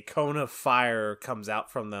 and a cone of fire comes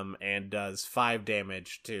out from them and does 5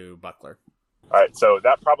 damage to Buckler. All right, so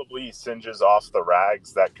that probably singes off the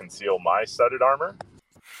rags that conceal my studded armor.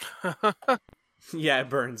 Yeah, it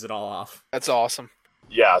burns it all off. That's awesome.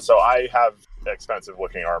 Yeah, so I have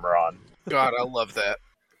expensive-looking armor on. God, I love that.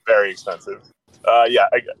 Very expensive. Yeah,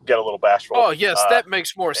 I get a little bashful. Oh, yes, that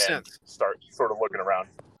makes more sense. Start sort of looking around.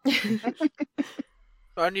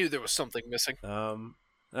 I knew there was something missing. All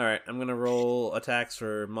right, I'm gonna roll attacks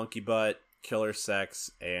for Monkey Butt, Killer Sex,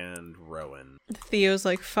 and Rowan. Theo's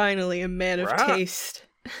like, finally a man of taste.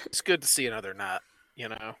 It's good to see another night, you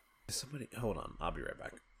know. Somebody, hold on, I'll be right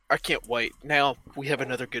back. I can't wait. Now we have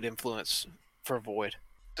another good influence for Void.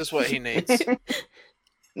 Just what he needs.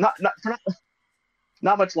 Not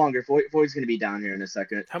much longer. Void's gonna be down here in a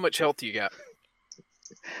second. How much health do you got?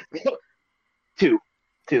 2.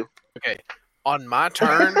 Okay. On my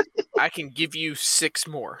turn, I can give you 6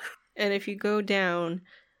 more. And if you go down,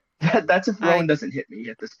 that's if Rowan doesn't hit me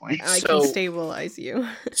at this point. I can stabilize you.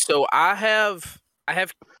 So I have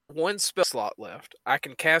 1 spell slot left. I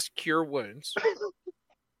can cast Cure Wounds,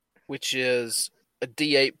 which is a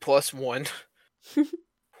D8 plus 1.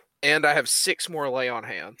 And I have 6 more lay on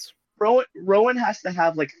hands. Rowan has to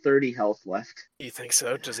have like 30 health left. You think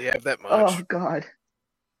so? Does he have that much? Oh god.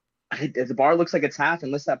 The bar looks like it's half,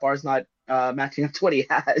 unless that bar's not matching up to what he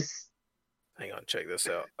has. Hang on, check this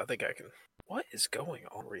out. I think I can. What is going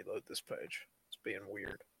on? Reload this page. It's being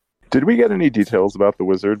weird. Did we get any details about the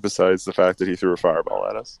wizard besides the fact that he threw a fireball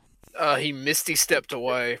at us? He misty stepped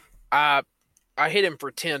away. I hit him for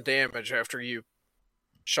 10 damage after you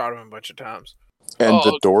shot him a bunch of times. And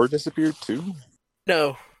the door disappeared too?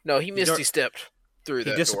 No, he misty stepped through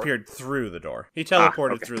that door. He disappeared through the door. He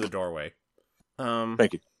teleported through the doorway.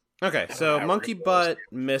 Thank you. Okay, so Monkey Butt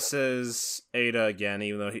misses Ada again,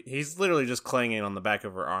 even though he's literally just clinging on the back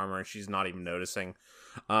of her armor and she's not even noticing.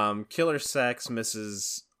 Killer Sex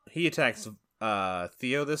misses. He attacks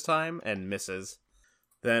Theo this time and misses.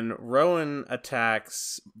 Then Rowan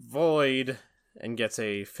attacks Void and gets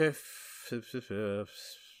a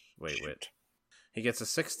wait. He gets a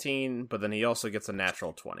 16, but then he also gets a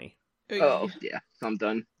natural 20. Oh, yeah, I'm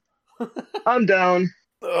done. I'm down.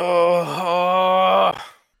 Oh.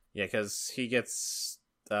 Yeah, because he gets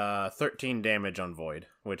 13 damage on Void,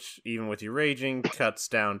 which, even with you raging, cuts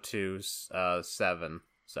down to 7,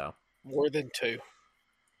 so. More than 2.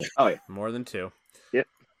 Oh, yeah. More than 2. Yep.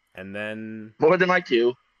 And then... More than my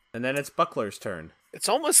 2. And then it's Buckler's turn. It's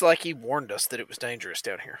almost like he warned us that it was dangerous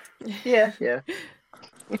down here. Yeah.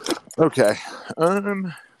 Okay.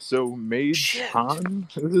 So Mage Han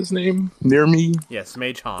is his name? Near me? Yes,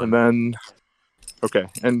 Mage Han. And then... Okay,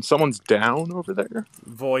 and someone's down over there?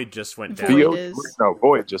 Void just went down.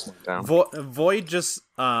 Void just went down. Void just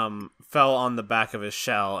fell on the back of his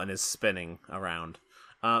shell and is spinning around.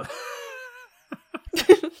 Because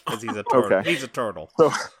he's a turtle. Okay. He's a turtle.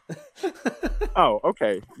 So... Oh,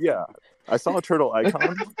 okay. Yeah. I saw a turtle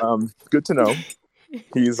icon. Good to know.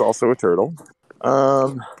 He's also a turtle.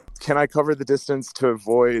 Can I cover the distance to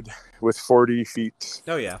Void with 40 feet?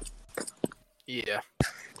 Oh, yeah. Yeah.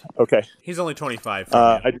 Okay. He's only 25.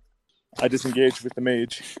 I disengage with the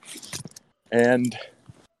mage, and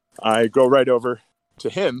I go right over to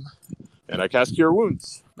him, and I cast Cure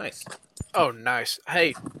Wounds. Nice. Oh, nice.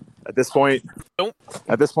 Hey. At this point, the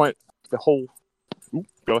whole... Ooh,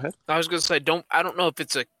 go ahead. I was going to say, I don't know if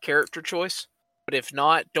it's a character choice, but if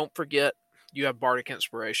not, don't forget you have Bardic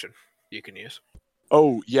Inspiration you can use.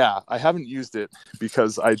 Oh, yeah. I haven't used it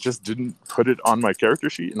because I just didn't put it on my character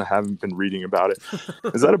sheet and I haven't been reading about it.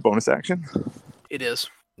 Is that a bonus action? It is.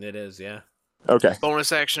 It is, yeah. Okay.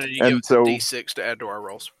 Bonus action, and you give it a D6 to add to our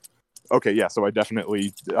rolls. Okay, yeah. So I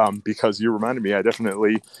definitely, because you reminded me, I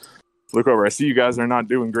definitely look over. I see you guys are not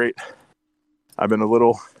doing great. I've been a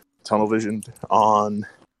little tunnel visioned on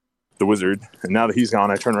the wizard. And now that he's gone,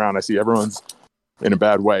 I turn around. I see everyone's in a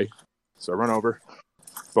bad way. So I run over.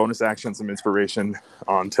 Bonus action, some inspiration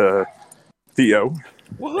onto Theo.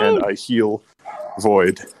 Woo-hoo! And I heal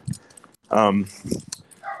Void. Not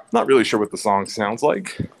really sure what the song sounds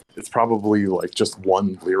like. It's probably like just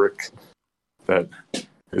one lyric that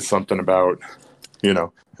is something about,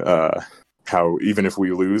 how even if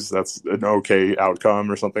we lose, that's an okay outcome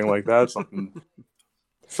or something like that.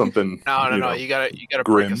 Something. No. You gotta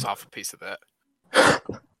break us off a piece of that.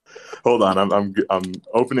 Hold on, I'm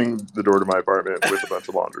opening the door to my apartment with a bunch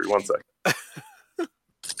of laundry. 1 second.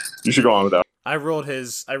 You should go on with that. I rolled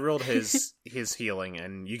his healing,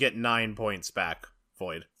 and you get 9 points back,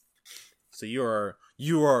 Void. So you are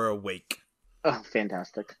awake. Oh,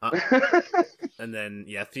 fantastic. And then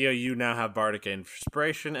Theo, you now have Bardic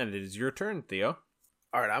Inspiration, and it is your turn, Theo.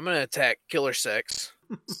 All right, I'm gonna attack Killer Sex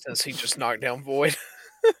since he just knocked down Void.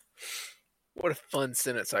 What a fun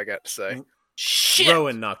sentence I got to say. Shit!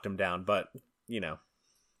 Rowan knocked him down, but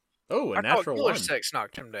Oh, a I natural thought Killer one. Sex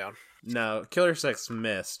knocked him down. No, Killer Sex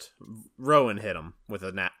missed. Rowan hit him with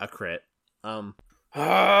a crit. Well,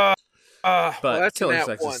 But that's Killer nat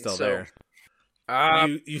Sex one, is still so-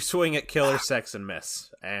 there. You swing at Killer Sex and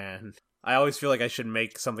miss, and I always feel like I should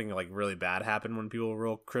make something like really bad happen when people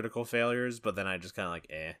roll critical failures, but then I just kind of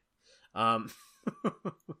like All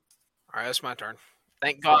right, that's my turn.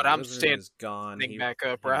 Thank God I'm standing gone. back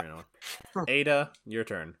up, right? Ada, your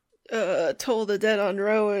turn. Toll the dead on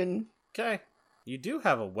Rowan. Okay, you do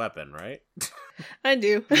have a weapon, right? I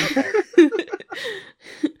do.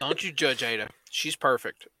 Don't you judge Ada. She's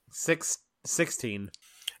perfect. 16.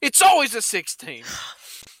 It's always a 16.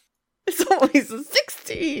 It's always a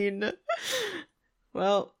 16.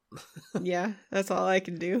 Well, yeah, that's all I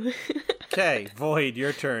can do. Okay, Void,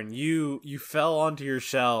 your turn. You fell onto your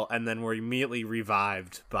shell and then were immediately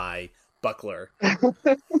revived by Buckler.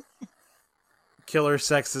 Killer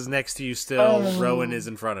Sex is next to you still. Rowan is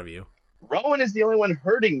in front of you. Rowan is the only one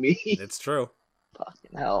hurting me. It's true.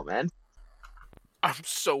 Fucking hell, man. I'm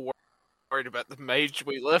so worried about the mage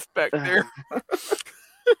we left back there.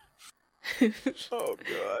 Oh,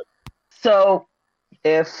 God. So,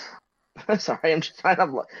 if sorry, I'm just trying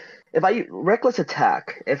to. If I reckless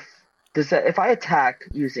attack, if I attack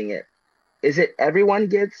using it, is it everyone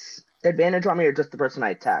gets advantage on me, or just the person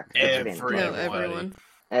I attack? gets advantage on me? No, everyone.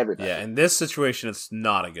 Everybody. Yeah, in this situation, it's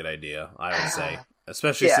not a good idea, I would say.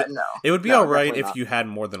 Especially, no. it would be No, alright definitely if not. you had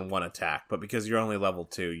more than one attack, but because you're only level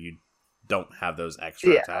 2, you don't have those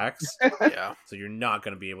extra Yeah. attacks, Yeah. so you're not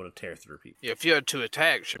going to be able to tear through people. Yeah, if you had 2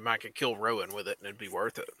 attacks, you might could kill Rowan with it, and it'd be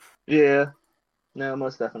worth it. Yeah. No,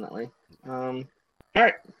 most definitely. All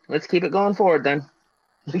right, let's keep it going forward then.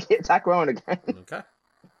 We can attack Rowan again. Okay,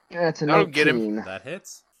 Yeah, it's a That'll 19. get him. that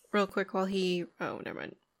hits. Real quick while he... Oh, never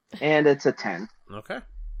mind. And it's a 10. Okay.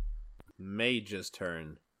 Mage's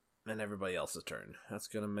turn. And everybody else's turn. That's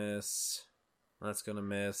gonna miss. That's gonna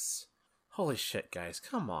miss. Holy shit, guys.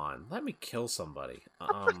 Come on. Let me kill somebody.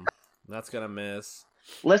 That's gonna miss.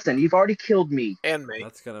 Listen, you've already killed me. And me.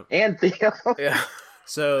 That's gonna... And Theo. Yeah.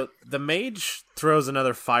 So, the mage throws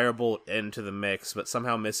another firebolt into the mix, but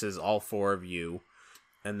somehow misses all 4 of you.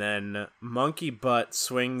 And then Monkey Butt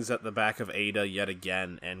swings at the back of Ada yet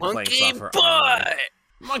again and clanks Monkey off her armor. butt!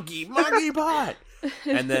 Monkey Butt!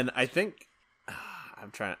 And then I think...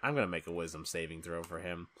 I'm gonna make a wisdom saving throw for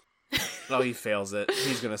him. Oh, he fails it.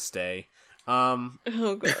 He's gonna stay. Oh,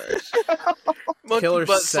 gosh. Monkey Killer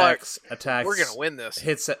butt's Sex like, attacks... we're gonna win this.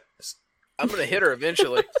 Hits... I'm gonna hit her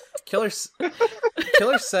eventually. Killer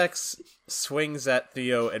Sex swings at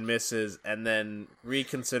Theo and misses, and then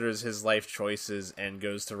reconsiders his life choices and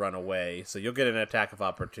goes to run away. So you'll get an attack of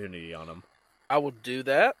opportunity on him. I will do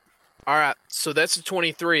that. Alright, so that's a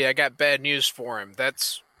 23. I got bad news for him.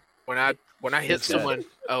 That's when I hit He's dead. someone.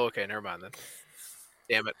 Oh, okay, never mind then.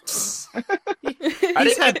 Damn it.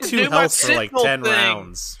 He's had get to 2 do my health for like Sentinel 10 thing.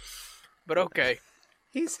 rounds. But okay.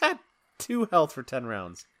 He's had 2 health for 10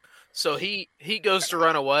 rounds. So he goes to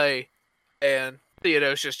run away, and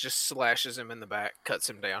Theodosius just slashes him in the back, cuts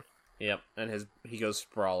him down. Yep, and he goes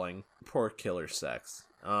sprawling. Poor Killer Sex.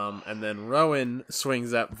 And then Rowan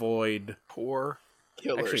swings at Void. Poor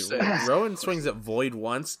Killer Actually, Sex. Rowan swings at Void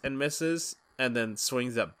once and misses, and then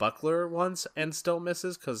swings at Buckler once and still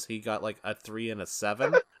misses because he got like a 3 and a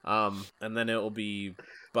 7. And then it will be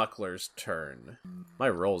Buckler's turn. My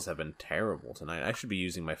rolls have been terrible tonight. I should be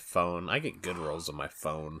using my phone. I get good rolls on my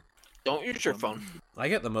phone. Don't use your phone. I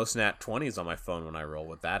get the most nat 20s on my phone when I roll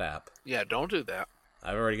with that app. Yeah, don't do that.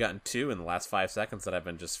 I've already gotten 2 in the last 5 seconds that I've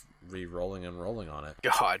been just re-rolling and rolling on it.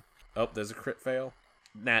 God. Oh, there's a crit fail.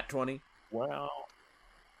 Nat 20. Well.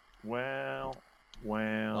 A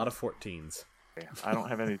lot of 14s. I don't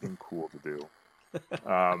have anything cool to do.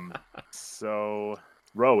 So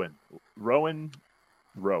Rowan.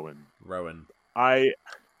 I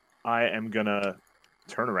am gonna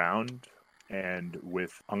turn around and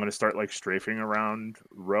I'm gonna start like strafing around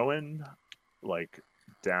Rowan, like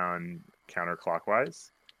down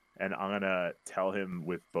counterclockwise, and I'm gonna tell him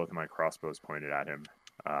with both of my crossbows pointed at him.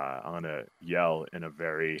 I'm gonna yell in a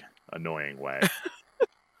very annoying way.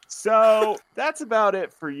 So that's about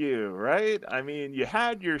it for you, right? I mean, you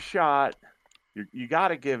had your shot. You got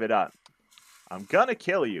to give it up. I'm gonna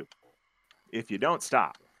kill you if you don't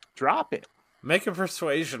stop. Drop it. Make a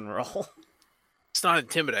persuasion roll. It's not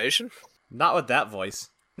intimidation. Not with that voice.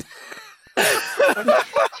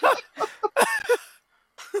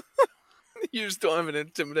 You just don't have an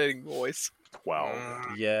intimidating voice.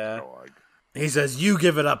 12. Yeah. Dog. He says, you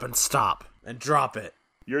give it up and stop. And drop it.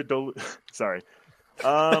 You're sorry.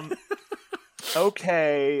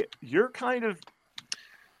 Okay, you're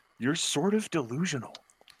sort of delusional.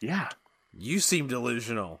 Yeah. You seem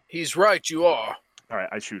delusional. He's right, you are. All right,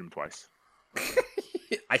 I shoot him twice.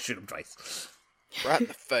 I shoot him twice. Right in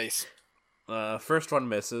the face. First one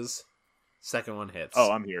misses. Second one hits.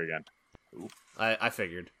 Oh, I'm here again. Ooh. I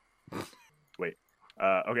figured. Wait.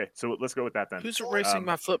 Okay, so let's go with that then. Who's erasing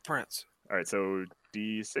my footprints? All right, so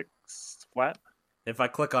D6 flat. If I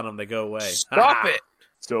click on them, they go away. Stop it!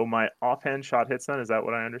 So my offhand shot hits then, is that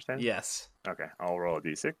what I understand? Yes. Okay, I'll roll a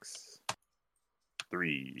D6.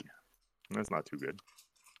 3. That's not too good.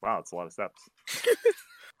 Wow, it's a lot of steps.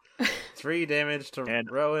 3 damage to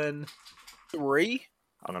Rowan. 3?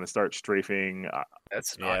 I'm going to start strafing.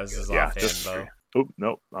 That's not this good. is Yeah, offhand, just Bo. Oh,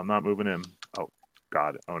 nope, I'm not moving him. Oh,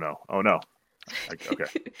 God. Oh, no. Okay.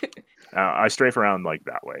 I strafe around like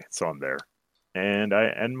that way, so I'm there. And I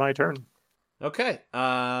end my turn. Okay.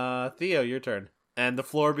 Theo, your turn. And the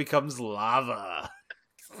floor becomes lava.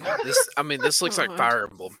 This looks like God. Fire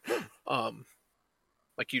Emblem.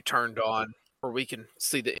 Like you turned on, where we can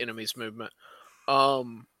see the enemy's movement. I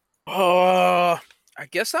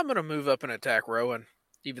guess I'm gonna move up and attack Rowan,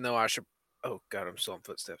 even though I should. Oh God, I'm still in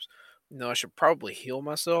footsteps. No, I should probably heal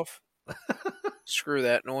myself. Screw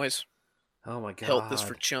that noise. Oh my god. Health is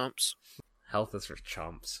for chumps. Health is for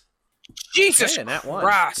chumps. Jesus Hey, nat one.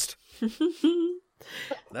 Christ!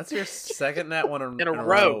 That's your second nat one in a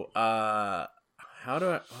row. How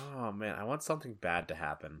do I... Oh, man. I want something bad to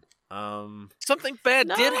happen. Something bad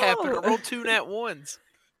did happen. I No. rolled 2 nat 1s.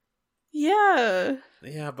 Yeah.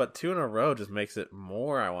 Yeah, but 2 in a row just makes it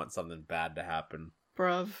more I want something bad to happen.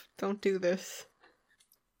 Bruv, don't do this.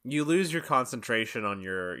 You lose your concentration on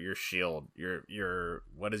your shield. Your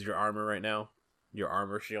what is your armor right now? Your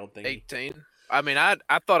armor shield thing. 18. I mean, I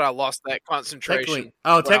thought I lost that concentration.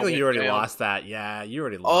 Technically you went already down. lost that. Yeah, you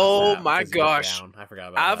already lost Oh that my because you went gosh. down. I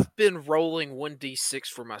forgot about that. I've been rolling 1d6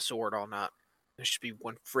 for my sword all night. There should be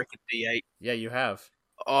 1 freaking d8. Yeah, you have.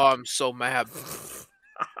 Oh, I'm so mad.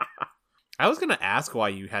 I was gonna ask why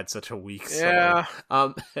you had such a weak sword.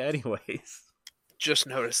 Yeah. Anyways. Just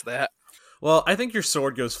noticed that. Well, I think your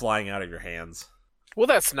sword goes flying out of your hands. Well,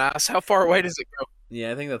 that's nice. How far away does it go?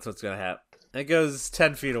 Yeah, I think that's what's gonna happen. It goes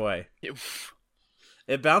 10 feet away.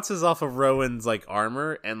 It bounces off of Rowan's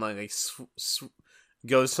armor and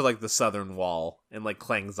goes to the southern wall and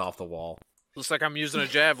clangs off the wall. Looks like I'm using a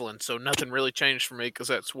javelin, so nothing really changed for me because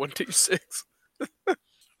that's 1d6.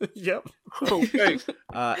 Yep. Okay.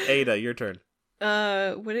 Ada, your turn.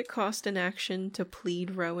 Would it cost an action to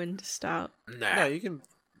plead Rowan to stop? Nah. No, you can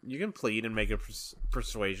plead and make a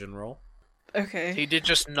persuasion roll. Okay. He did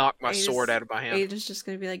just knock my Ada's- sword out of my hand. Ada's just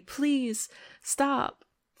gonna be like, please stop.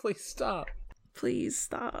 Please stop. Please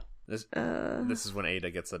stop. This is when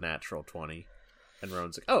Ada gets a natural 20, and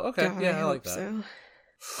Rowan's like, "Oh, okay, God, yeah, I like hope that."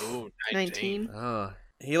 So. Ooh, 19.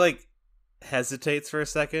 He hesitates for a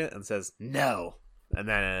second and says no, and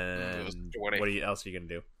then What else are you gonna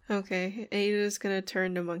do? Okay, Ada's gonna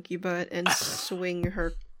turn to Monkey Butt and swing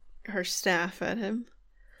her staff at him.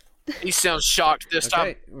 He sounds shocked this time.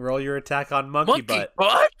 Okay, roll your attack on Monkey Butt.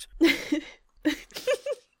 Butt?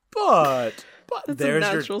 But That's a there's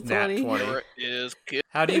natural your nat 20. 20. There it is.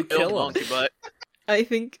 How do you kill him? Monkey Butt. I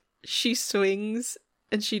think she swings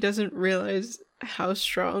and she doesn't realize how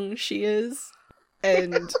strong she is.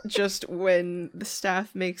 And just when the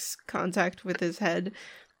staff makes contact with his head,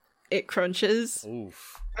 it crunches.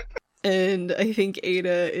 Oof. And I think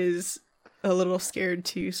Ada is a little scared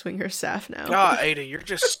to swing her staff now. God, Ada, you're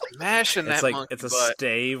just smashing that monkey It's a butt.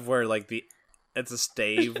 stave where the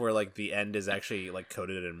end is actually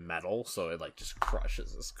coated in metal, so it just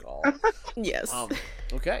crushes the skull. Yes.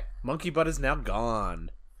 Okay, Monkey Butt is now gone.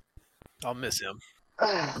 I'll miss him.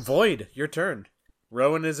 Void, your turn.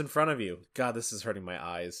 Rowan is in front of you. God, this is hurting my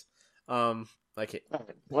eyes. I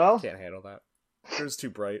Well, can't handle that. It's too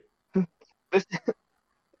bright.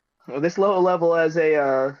 this low level as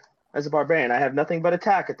a barbarian, I have nothing but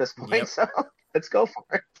attack at this point. Yep. So let's go for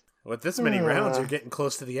it. With this many rounds, you're getting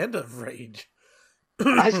close to the end of Rage.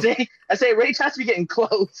 I say, Rage has to be getting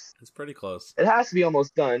close. It's pretty close. It has to be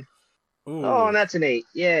almost done. Ooh, Oh, and that's an 8.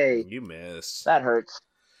 Yay! you miss. That hurts.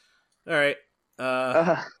 All right.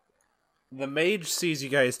 The mage sees you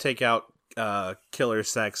guys take out Killer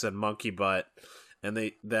Sex and Monkey Butt, and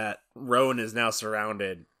that Rowan is now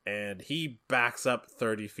surrounded, and he backs up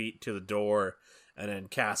 30 feet to the door, and then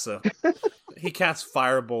casts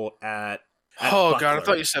Firebolt at Oh, God, I Buckler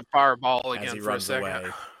thought you said fireball as again he for a runs second. away.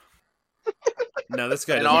 No, this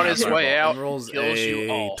guy And doesn't on have his way Firebolt. out, He rolls kills you a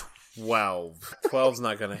all. 12. 12's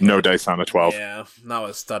not gonna hit. No dice on a 12. Yeah, not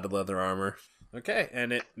with studded leather armor. Okay,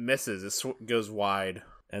 and it misses. It goes wide.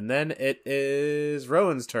 And then it is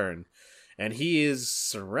Rowan's turn. And he is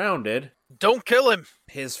surrounded. Don't kill him!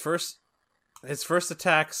 His first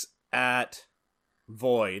attack's at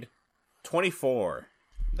Void. 24.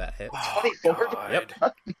 That hits. 24? Yep.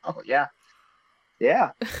 Oh, yeah.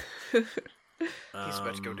 Yeah. He's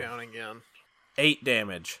about to go down again. 8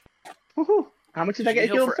 damage. Woohoo. How much did I Did get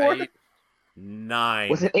you heal healed for for? 8? 9. 9.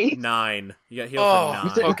 Was it 8? 9. You got healed Oh,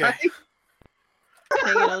 for 9. okay.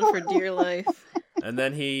 Hanging on for dear life. And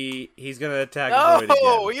then he's gonna attack Void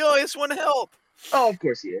No! again. You always want to help! Oh, of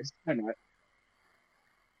course he is. I know it.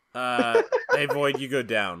 Hey Void, you go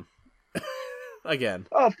down. Again.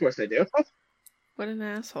 Oh, of course I do. What an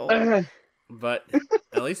asshole. But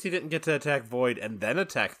at least he didn't get to attack Void and then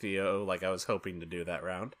attack Theo like I was hoping to do that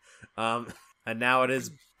round. And now it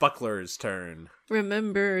is Buckler's turn.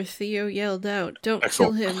 Remember, Theo yelled out, "Don't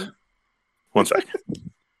Excellent. kill him." 1 second.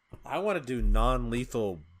 I want to do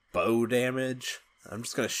non-lethal bow damage. I'm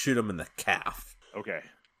just gonna shoot him in the calf. Okay.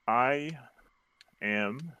 I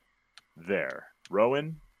am there.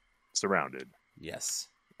 Rowan, surrounded. Yes.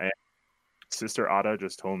 Sister Ada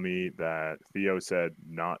just told me that Theo said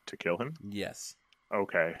not to kill him. Yes.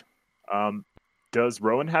 Okay. Does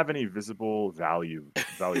Rowan have any visible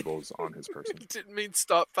valuables on his person? Didn't mean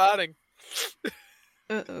stop fighting.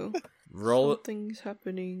 Uh-oh. Roll Something's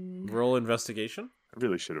happening. investigation. I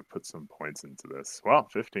really should have put some points into this. Well,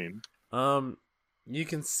 15. You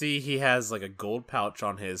can see he has like a gold pouch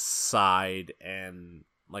on his side and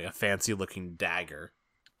like a fancy looking dagger.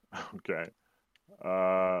 Okay.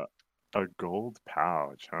 A gold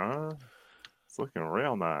pouch, huh? It's looking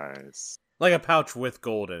real nice. Like a pouch with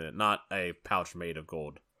gold in it, not a pouch made of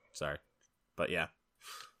gold. Sorry. But yeah.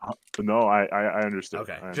 No, I understood.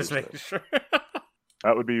 Okay, I just understood. making sure.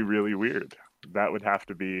 That would be really weird. That would have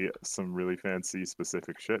to be some really fancy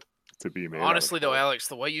specific shit to be made. Honestly, out of though, Alex,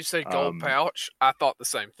 the way you said gold Um, pouch, I thought the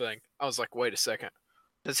same thing. I was like, wait a second.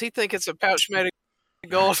 Does he think it's a pouch made of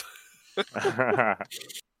gold?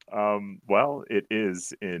 Well, it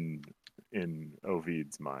is in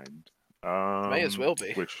Ovid's mind. May as well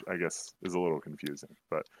be. Which I guess is a little confusing.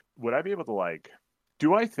 But would I be able to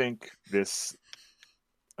do I think this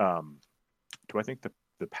do I think the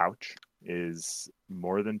pouch is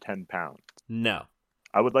more than 10 pounds? No.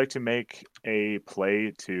 I would like to make a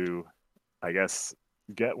play to, I guess,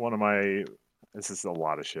 get one of my. This is a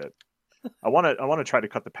lot of shit. I want to try to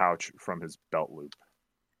cut the pouch from his belt loop.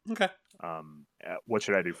 Okay. What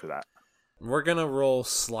should I do for that? We're gonna roll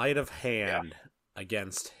sleight of hand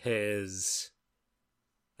against his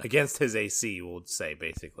AC, we'll say,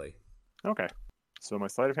 basically. Okay. So my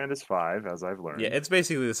sleight of hand is 5, as I've learned. Yeah, it's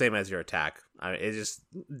basically the same as your attack. It's just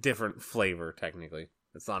different flavor, technically.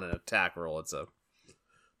 It's not an attack roll, it's a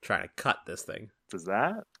trying to cut this thing.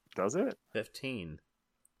 Does it? 15.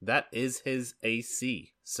 That is his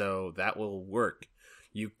AC, so that will work.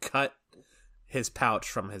 You cut his pouch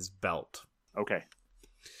from his belt. Okay.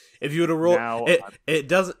 If you were to roll, Now, it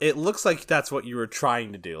does. It looks like that's what you were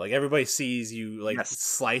trying to do. Like everybody sees you Yes.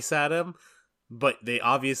 slice at him, but they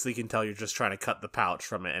obviously can tell you're just trying to cut the pouch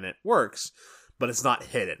from it, and it works. But it's not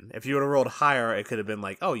hidden. If you would have rolled higher, it could have been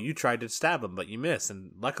like, oh, you tried to stab him, but you missed,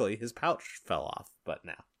 and luckily his pouch fell off. But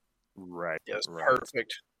now, Right. Yes, right.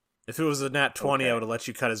 perfect. if it was a nat 20, I Okay. would have let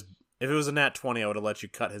you cut his. If it was a nat 20, I would have let you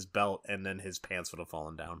cut his belt, and then his pants would have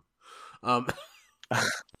fallen down.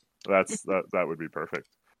 That would be perfect.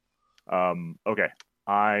 Okay.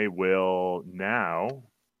 I will now.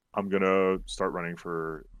 I'm gonna start running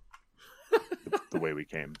for the way we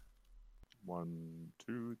came. 1,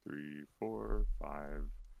 2, 3, 4, 5,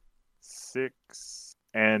 6,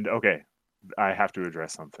 and okay. I have to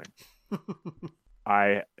address something.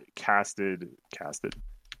 I casted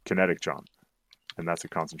Kinetic Jump, and that's a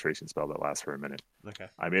concentration spell that lasts for a minute. Okay.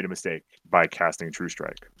 I made a mistake by casting True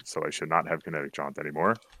Strike, so I should not have Kinetic Jaunt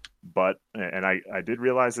anymore. But, and I did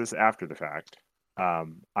realize this after the fact,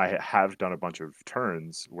 I have done a bunch of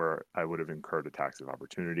turns where I would have incurred attacks of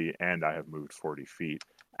opportunity, and I have moved 40 feet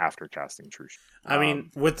after casting True Strike. I mean,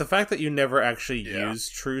 with the fact that you never actually Yeah.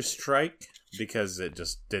 used True Strike because it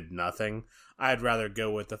just did nothing, I'd rather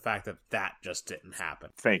go with the fact that that just didn't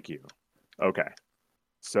happen. Thank you. Okay.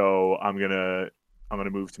 So I'm gonna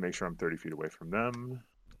move to make sure I'm 30 feet away from them.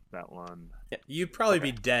 That one. Yeah, you'd probably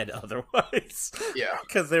be dead otherwise. Yeah.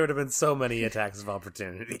 Because there would have been so many attacks of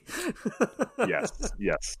opportunity.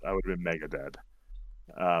 Yes, I would have been mega dead.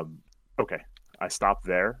 Okay, I stop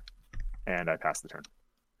there, and I pass the turn.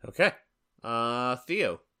 Okay.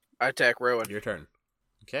 Theo, I attack Rowan. your turn.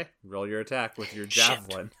 Okay, roll your attack with your Shit.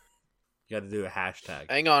 javelin. You got to do a hashtag.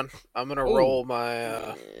 Hang on. I'm going to roll my...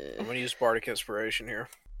 I'm going to use Bardic Inspiration here.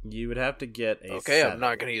 You would have to get a Okay, 7. I'm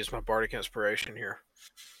not going to use my Bardic Inspiration here.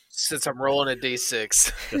 Since I'm rolling a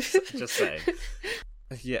d6. Just saying.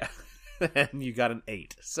 Yeah. And you got an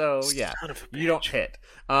 8. So, yeah. You don't hit.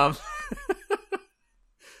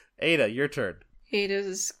 Ada, your turn.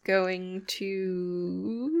 Ada's going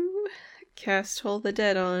to cast Hold the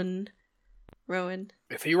Dead on Rowan.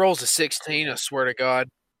 If he rolls a 16, I swear to God.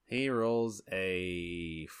 He rolls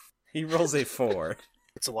a 4.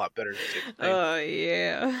 It's a lot better than 16. Oh,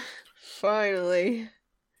 yeah. Finally.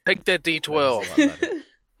 Take that That d12. is a lot better.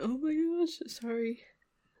 Oh my gosh, sorry.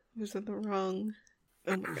 I was on the wrong...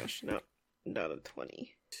 Oh my gosh, no. Not a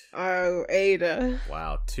 20. Oh, Ada.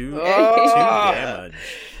 Wow, 2 Oh. damage.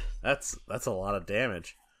 That's a lot of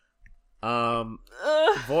damage.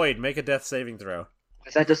 Void, make a death saving throw.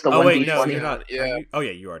 Is that just the Oh one wait, d20? no, you're not. Yeah. Oh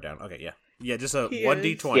yeah, you are down. Okay, yeah. Yeah, just a He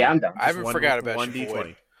 1d20. Yeah, I'm done. I haven't forgot about one you, d20.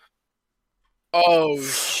 Void. Oh,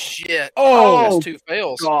 shit. Oh, That's 2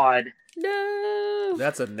 fails. God. No!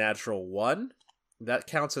 That's a natural 1. That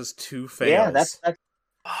counts as 2 fails. Yeah,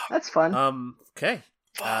 that's fun. Okay.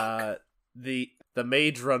 Fuck. The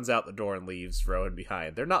mage runs out the door and leaves Rowan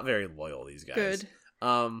behind. They're not very loyal, these guys. Good.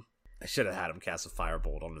 I should have had him cast a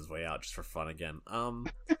firebolt on his way out just for fun again.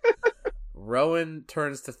 Rowan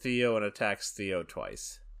turns to Theo and attacks Theo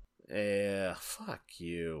twice. Fuck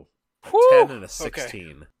you. A Whew. 10 and a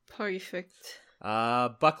 16. Perfect.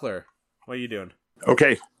 Buckler, what are you doing?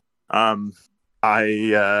 Okay. We'll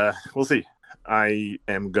see. I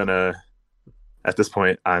am gonna, at this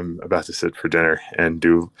point, I'm about to sit for dinner and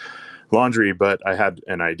do laundry, but I had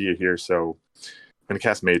an idea here, so I'm gonna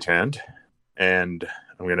cast Mage Hand, and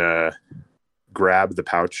I'm gonna grab the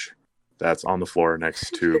pouch that's on the floor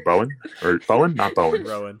next to Bowen. Or Bowen? Not Bowen.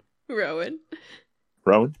 Rowan.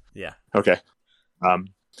 Rowan? Yeah. Okay.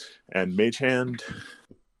 And Mage Hand,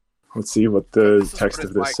 let's see what the This is text what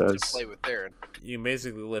of it's this like to says. play with Darren. You can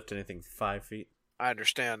basically lift anything 5 feet. I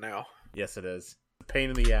understand now. Yes, it is. Pain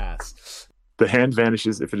in the ass. The hand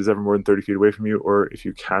vanishes if it is ever more than 30 feet away from you, or if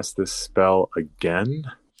you cast this spell again.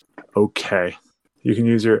 Okay. You can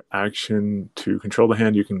use your action to control the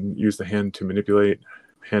hand. You can use the hand to manipulate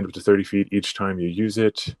hand up to 30 feet each time you use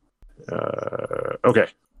it. Okay.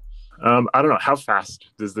 I don't know. How fast?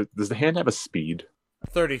 Does the hand have a speed?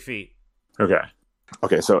 30 feet. Okay.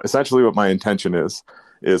 Okay, so essentially what my intention is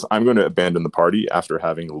I'm going to abandon the party after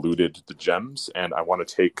having looted the gems, and I want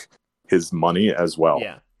to take his money as well.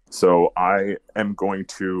 Yeah. So I am going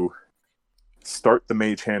to start the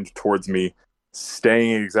mage hand towards me,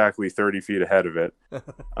 staying exactly 30 feet ahead of it,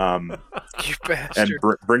 You bastard. and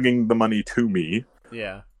bringing the money to me.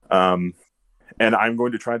 Yeah. And I'm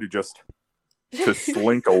going to try to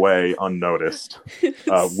slink away unnoticed with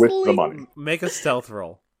the money. Make a stealth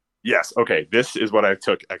roll. Yes. Okay. This is what I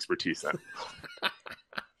took expertise in.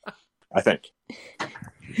 I think.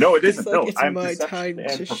 No, it isn't. like No, it's I'm my deception time and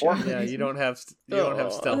to performance. shine. Yeah, you don't have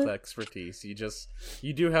stealth expertise.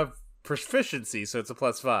 You do have proficiency, so it's a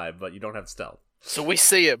 +5, but you don't have stealth. So we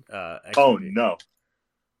see him. Oh Expertise. no!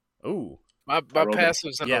 Ooh. My rolled it.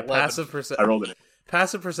 passive's an 11. I rolled it.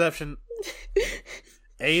 Passive perception.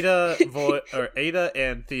 Ada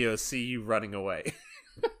and Theo see you running away.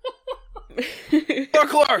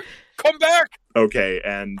 Buckler, come back! Okay,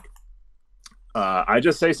 and I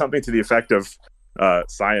just say something to the effect of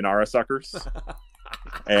 "Sayonara, suckers,"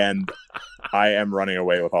 and I am running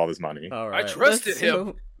away with all this money. All right. I trusted That's him.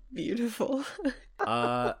 so beautiful.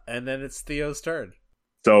 And then it's Theo's turn.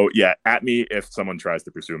 So yeah, at me if someone tries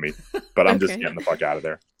to pursue me, but I'm just Okay. getting the fuck out of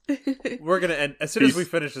there. We're gonna end as soon as we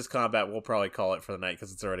Peace. finish this combat. We'll probably call it for the night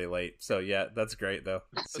because it's already late. So yeah, that's great though.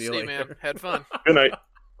 See you later. man. Had fun. Good night.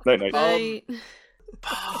 Night night. Night.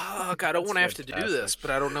 Fuck, I don't That's want to have to do fantastic. this, but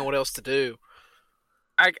I don't know what else to do.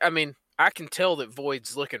 I mean, I can tell that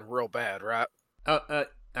Void's looking real bad, right?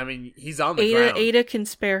 I mean, he's on the ground. Ada can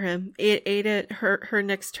spare him. Ada, her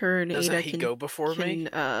next turn. Doesn't Ada he can go before me?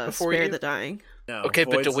 Before spare you? the dying. No, Okay,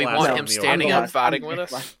 but do Void's we last want on him the standing order. up fighting with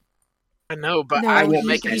us? I know, but no, I will he-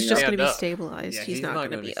 make him he's just stand going to be up. stabilized. Yeah, he's not going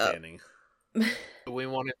to gonna be up. standing. Do we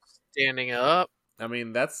want him standing up? I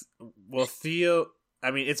mean, Theo. I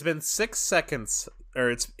mean, it's been 6 seconds,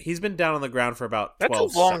 or he's been down on the ground for about 12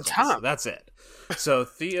 That's a long seconds. time. That's it. So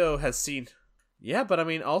Theo has seen. Yeah, but I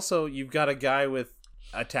mean, also you've got a guy with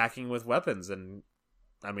attacking with weapons, and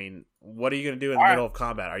I mean, what are you going to do in the middle of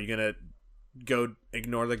combat? Are you going to go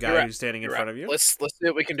ignore the guy You're right. who's standing in You're front right. of you? Let's see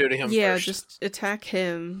what we can do to him Yeah, first. just attack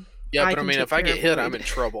him. Yeah, I but I can mean, take if I care get of hit, Void. I'm in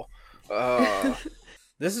trouble.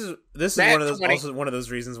 This is Nat one of those 20. also one of those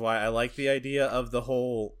reasons why I like the idea of the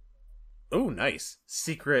whole. Oh, nice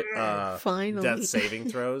secret Finally. death saving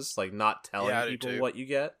throws, like not telling Yeah, I do people too. what you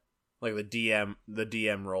get, like the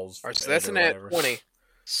DM rolls. All right, so it that's or an at whatever. 20.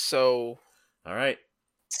 So All right,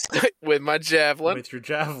 with my javelin. With your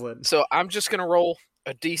javelin. So I'm just gonna roll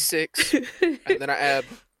a d6, and then I add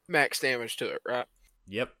max damage to it, right?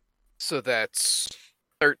 Yep. So that's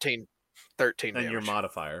 13 damage. And your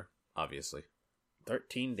modifier, obviously.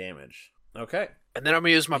 13 damage. Okay. And then I'm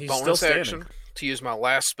gonna use my He's bonus still action to use my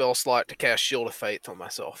last spell slot to cast Shield of Faith on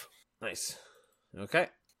myself. Nice. Okay.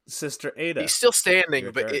 Sister Ada. He's still standing,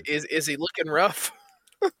 Your but turn. is he looking rough?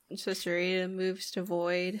 Sister Ada moves to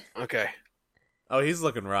Void. Okay. Oh, he's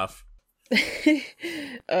looking rough.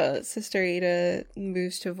 Sister Ada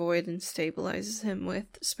moves to Void and stabilizes him with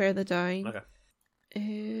Spare the Dying. Okay.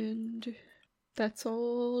 And that's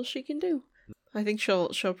all she can do. I think she'll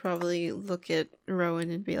probably look at Rowan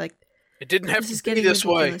and be like, It didn't have "This is to be getting this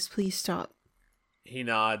way. ridiculous. Please stop." He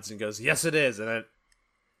nods and goes, "Yes, it is."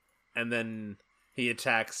 And then he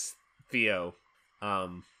attacks Theo.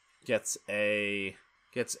 Gets a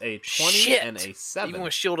 20 Shit! and a 7. Even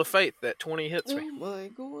with Shield of Faith, that 20 hits me. Oh my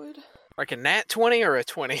god. Like a nat 20 or a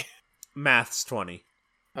 20? Math's 20.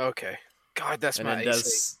 Okay. God, that's And my it AC.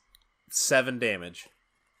 does 7 damage.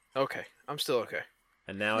 Okay. I'm still okay.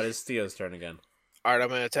 And now it is Theo's turn again. Alright, I'm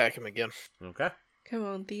gonna attack him again. Okay. Come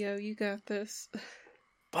on, Theo, you got this.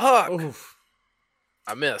 Fuck! Oof.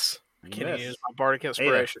 I miss. I You can't even miss. use my Bardic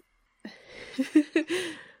Inspiration.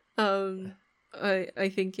 I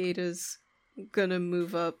think Ada's gonna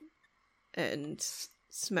move up and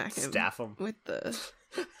smack him Staff him. with the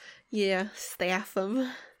staff him.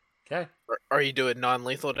 Okay. Are you doing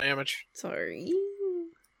non-lethal damage? Sorry.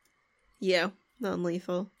 Yeah,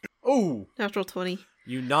 non-lethal. Ooh! Natural 20.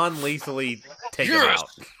 You non-lethally take him Yes!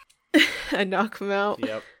 out. I knock him out.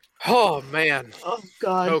 Yep. Oh, man. Oh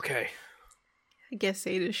god. Okay. I guess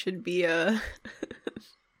Ada should be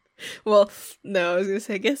well, no, I was gonna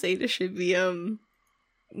say I guess Ada should be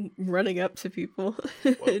running up to people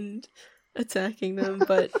and attacking them,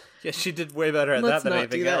 but Yeah, she did way better at let's that than not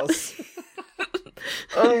anything do that. else.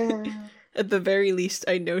 At the very least,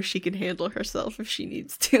 I know she can handle herself if she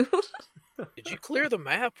needs to. Did you clear the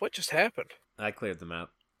map? What just happened? I cleared the map.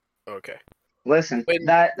 Okay. Listen, When-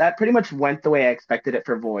 that pretty much went the way I expected it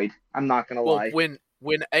for Void. I'm not gonna Well, lie.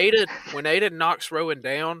 when Ada knocks Rowan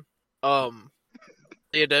down,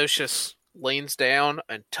 Theodosius leans down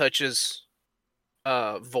and touches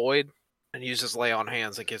Void and uses Lay on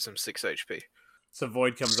Hands and gives him 6 HP. So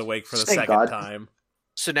Void comes awake for the Thank second God. time.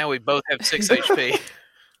 So now we both have 6 HP.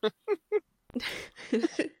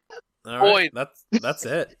 All Void. right, that's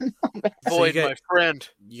it. Void, you my friend,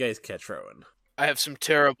 You guys catch Rowan. I have some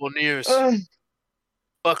terrible news.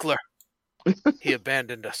 Buckler, he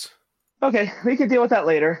abandoned us. Okay, we can deal with that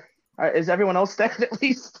later. Is everyone else dead at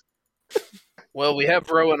least? Well, we have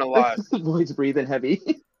Rowan alive. Void's breathing heavy.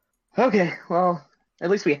 Okay, well, at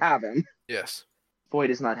least we have him. Yes. Void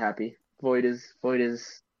is not happy. Void is.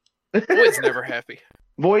 Void's never happy.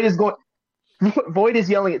 Void is going. Void is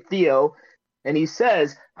yelling at Theo, and he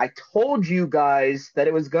says, "I told you guys that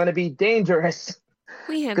it was going to be dangerous."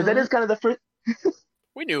 We handle Because that is kind of the first.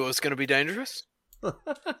 We knew it was going to be dangerous.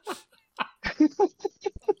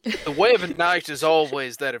 The way of a knight is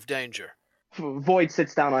always that of danger. Void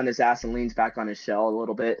sits down on his ass and leans back on his shell a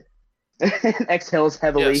little bit, and exhales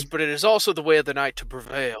heavily. Yes, but it is also the way of the knight to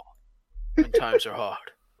prevail when times are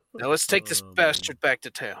hard. Now let's take this bastard back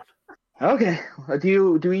to town. Okay,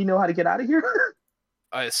 do we know how to get out of here?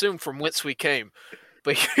 I assume from whence we came,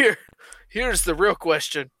 but here's the real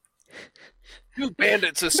question: you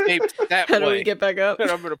bandits escaped that How do way. we get back up?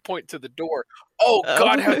 And I'm going to point to the door. Oh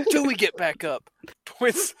God, how do we get back up?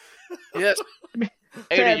 Points. Yes,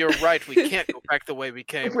 Ada, you're right. We can't go back the way we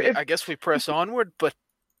came. I guess we press onward, but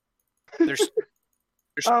there's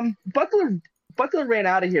Buckler ran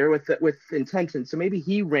out of here with intention, so maybe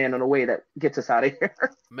he ran in a way that gets us out of here.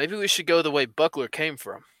 maybe we should go the way Buckler came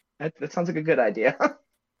from. That sounds like a good idea.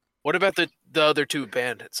 What about the other two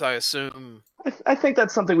bandits? I assume I think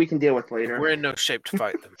that's something we can deal with later. we're in no shape to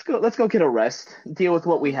fight them. Let's go get a rest. Deal with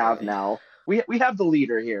what we have now. We have the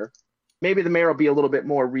leader here. Maybe the mayor will be a little bit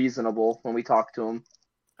more reasonable when we talk to him.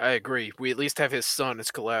 I agree. We at least have his son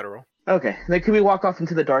as collateral. Okay, then can we walk off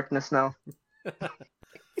into the darkness now?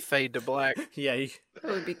 Fade to black. Yeah, That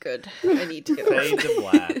would be good. I need to get fade to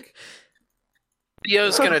black.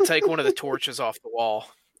 Theo's going to take one of the torches off the wall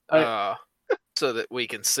so that we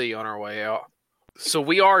can see on our way out. So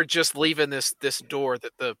we are just leaving this door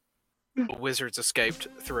that the wizards escaped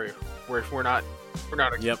through. We're not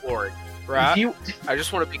exploring, right? I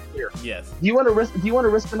just want to be clear. Yes. Do you want to risk? Do you want to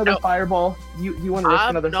risk another No. fireball? You want to risk I'm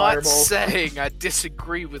another not fireball? saying I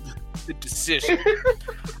disagree with the decision.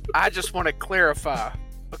 I just want to clarify,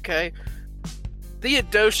 okay?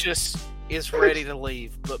 Theodosius is ready to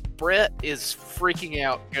leave, but Brett is freaking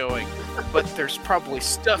out going, but there's probably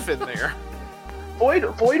stuff in there.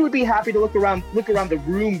 Void would be happy to look around the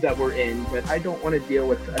room that we're in, but I don't want to deal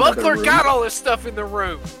with another Buckler room. got all this stuff in the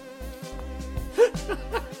room.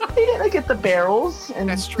 He didn't get the barrels. And...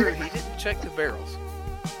 That's true. He didn't check the barrels.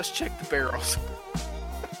 Let's check the barrels.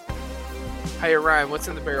 Hey, Ryan, what's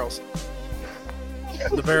in the barrels?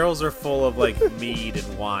 The barrels are full of, like, mead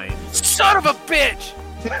and wine. Son of a bitch!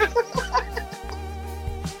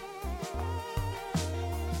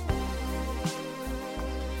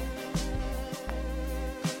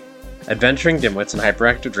 Adventuring Dimwits and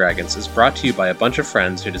Hyperactive Dragons is brought to you by a bunch of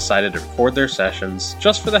friends who decided to record their sessions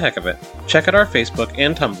just for the heck of it. Check out our Facebook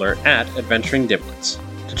and Tumblr at Adventuring Dimwits.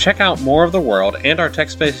 To check out more of the world and our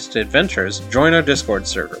text-based adventures, join our Discord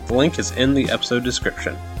server. The link is in the episode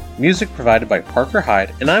description. Music provided by Parker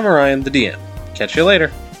Hyde, and I'm Orion, the DM. Catch you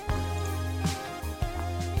later.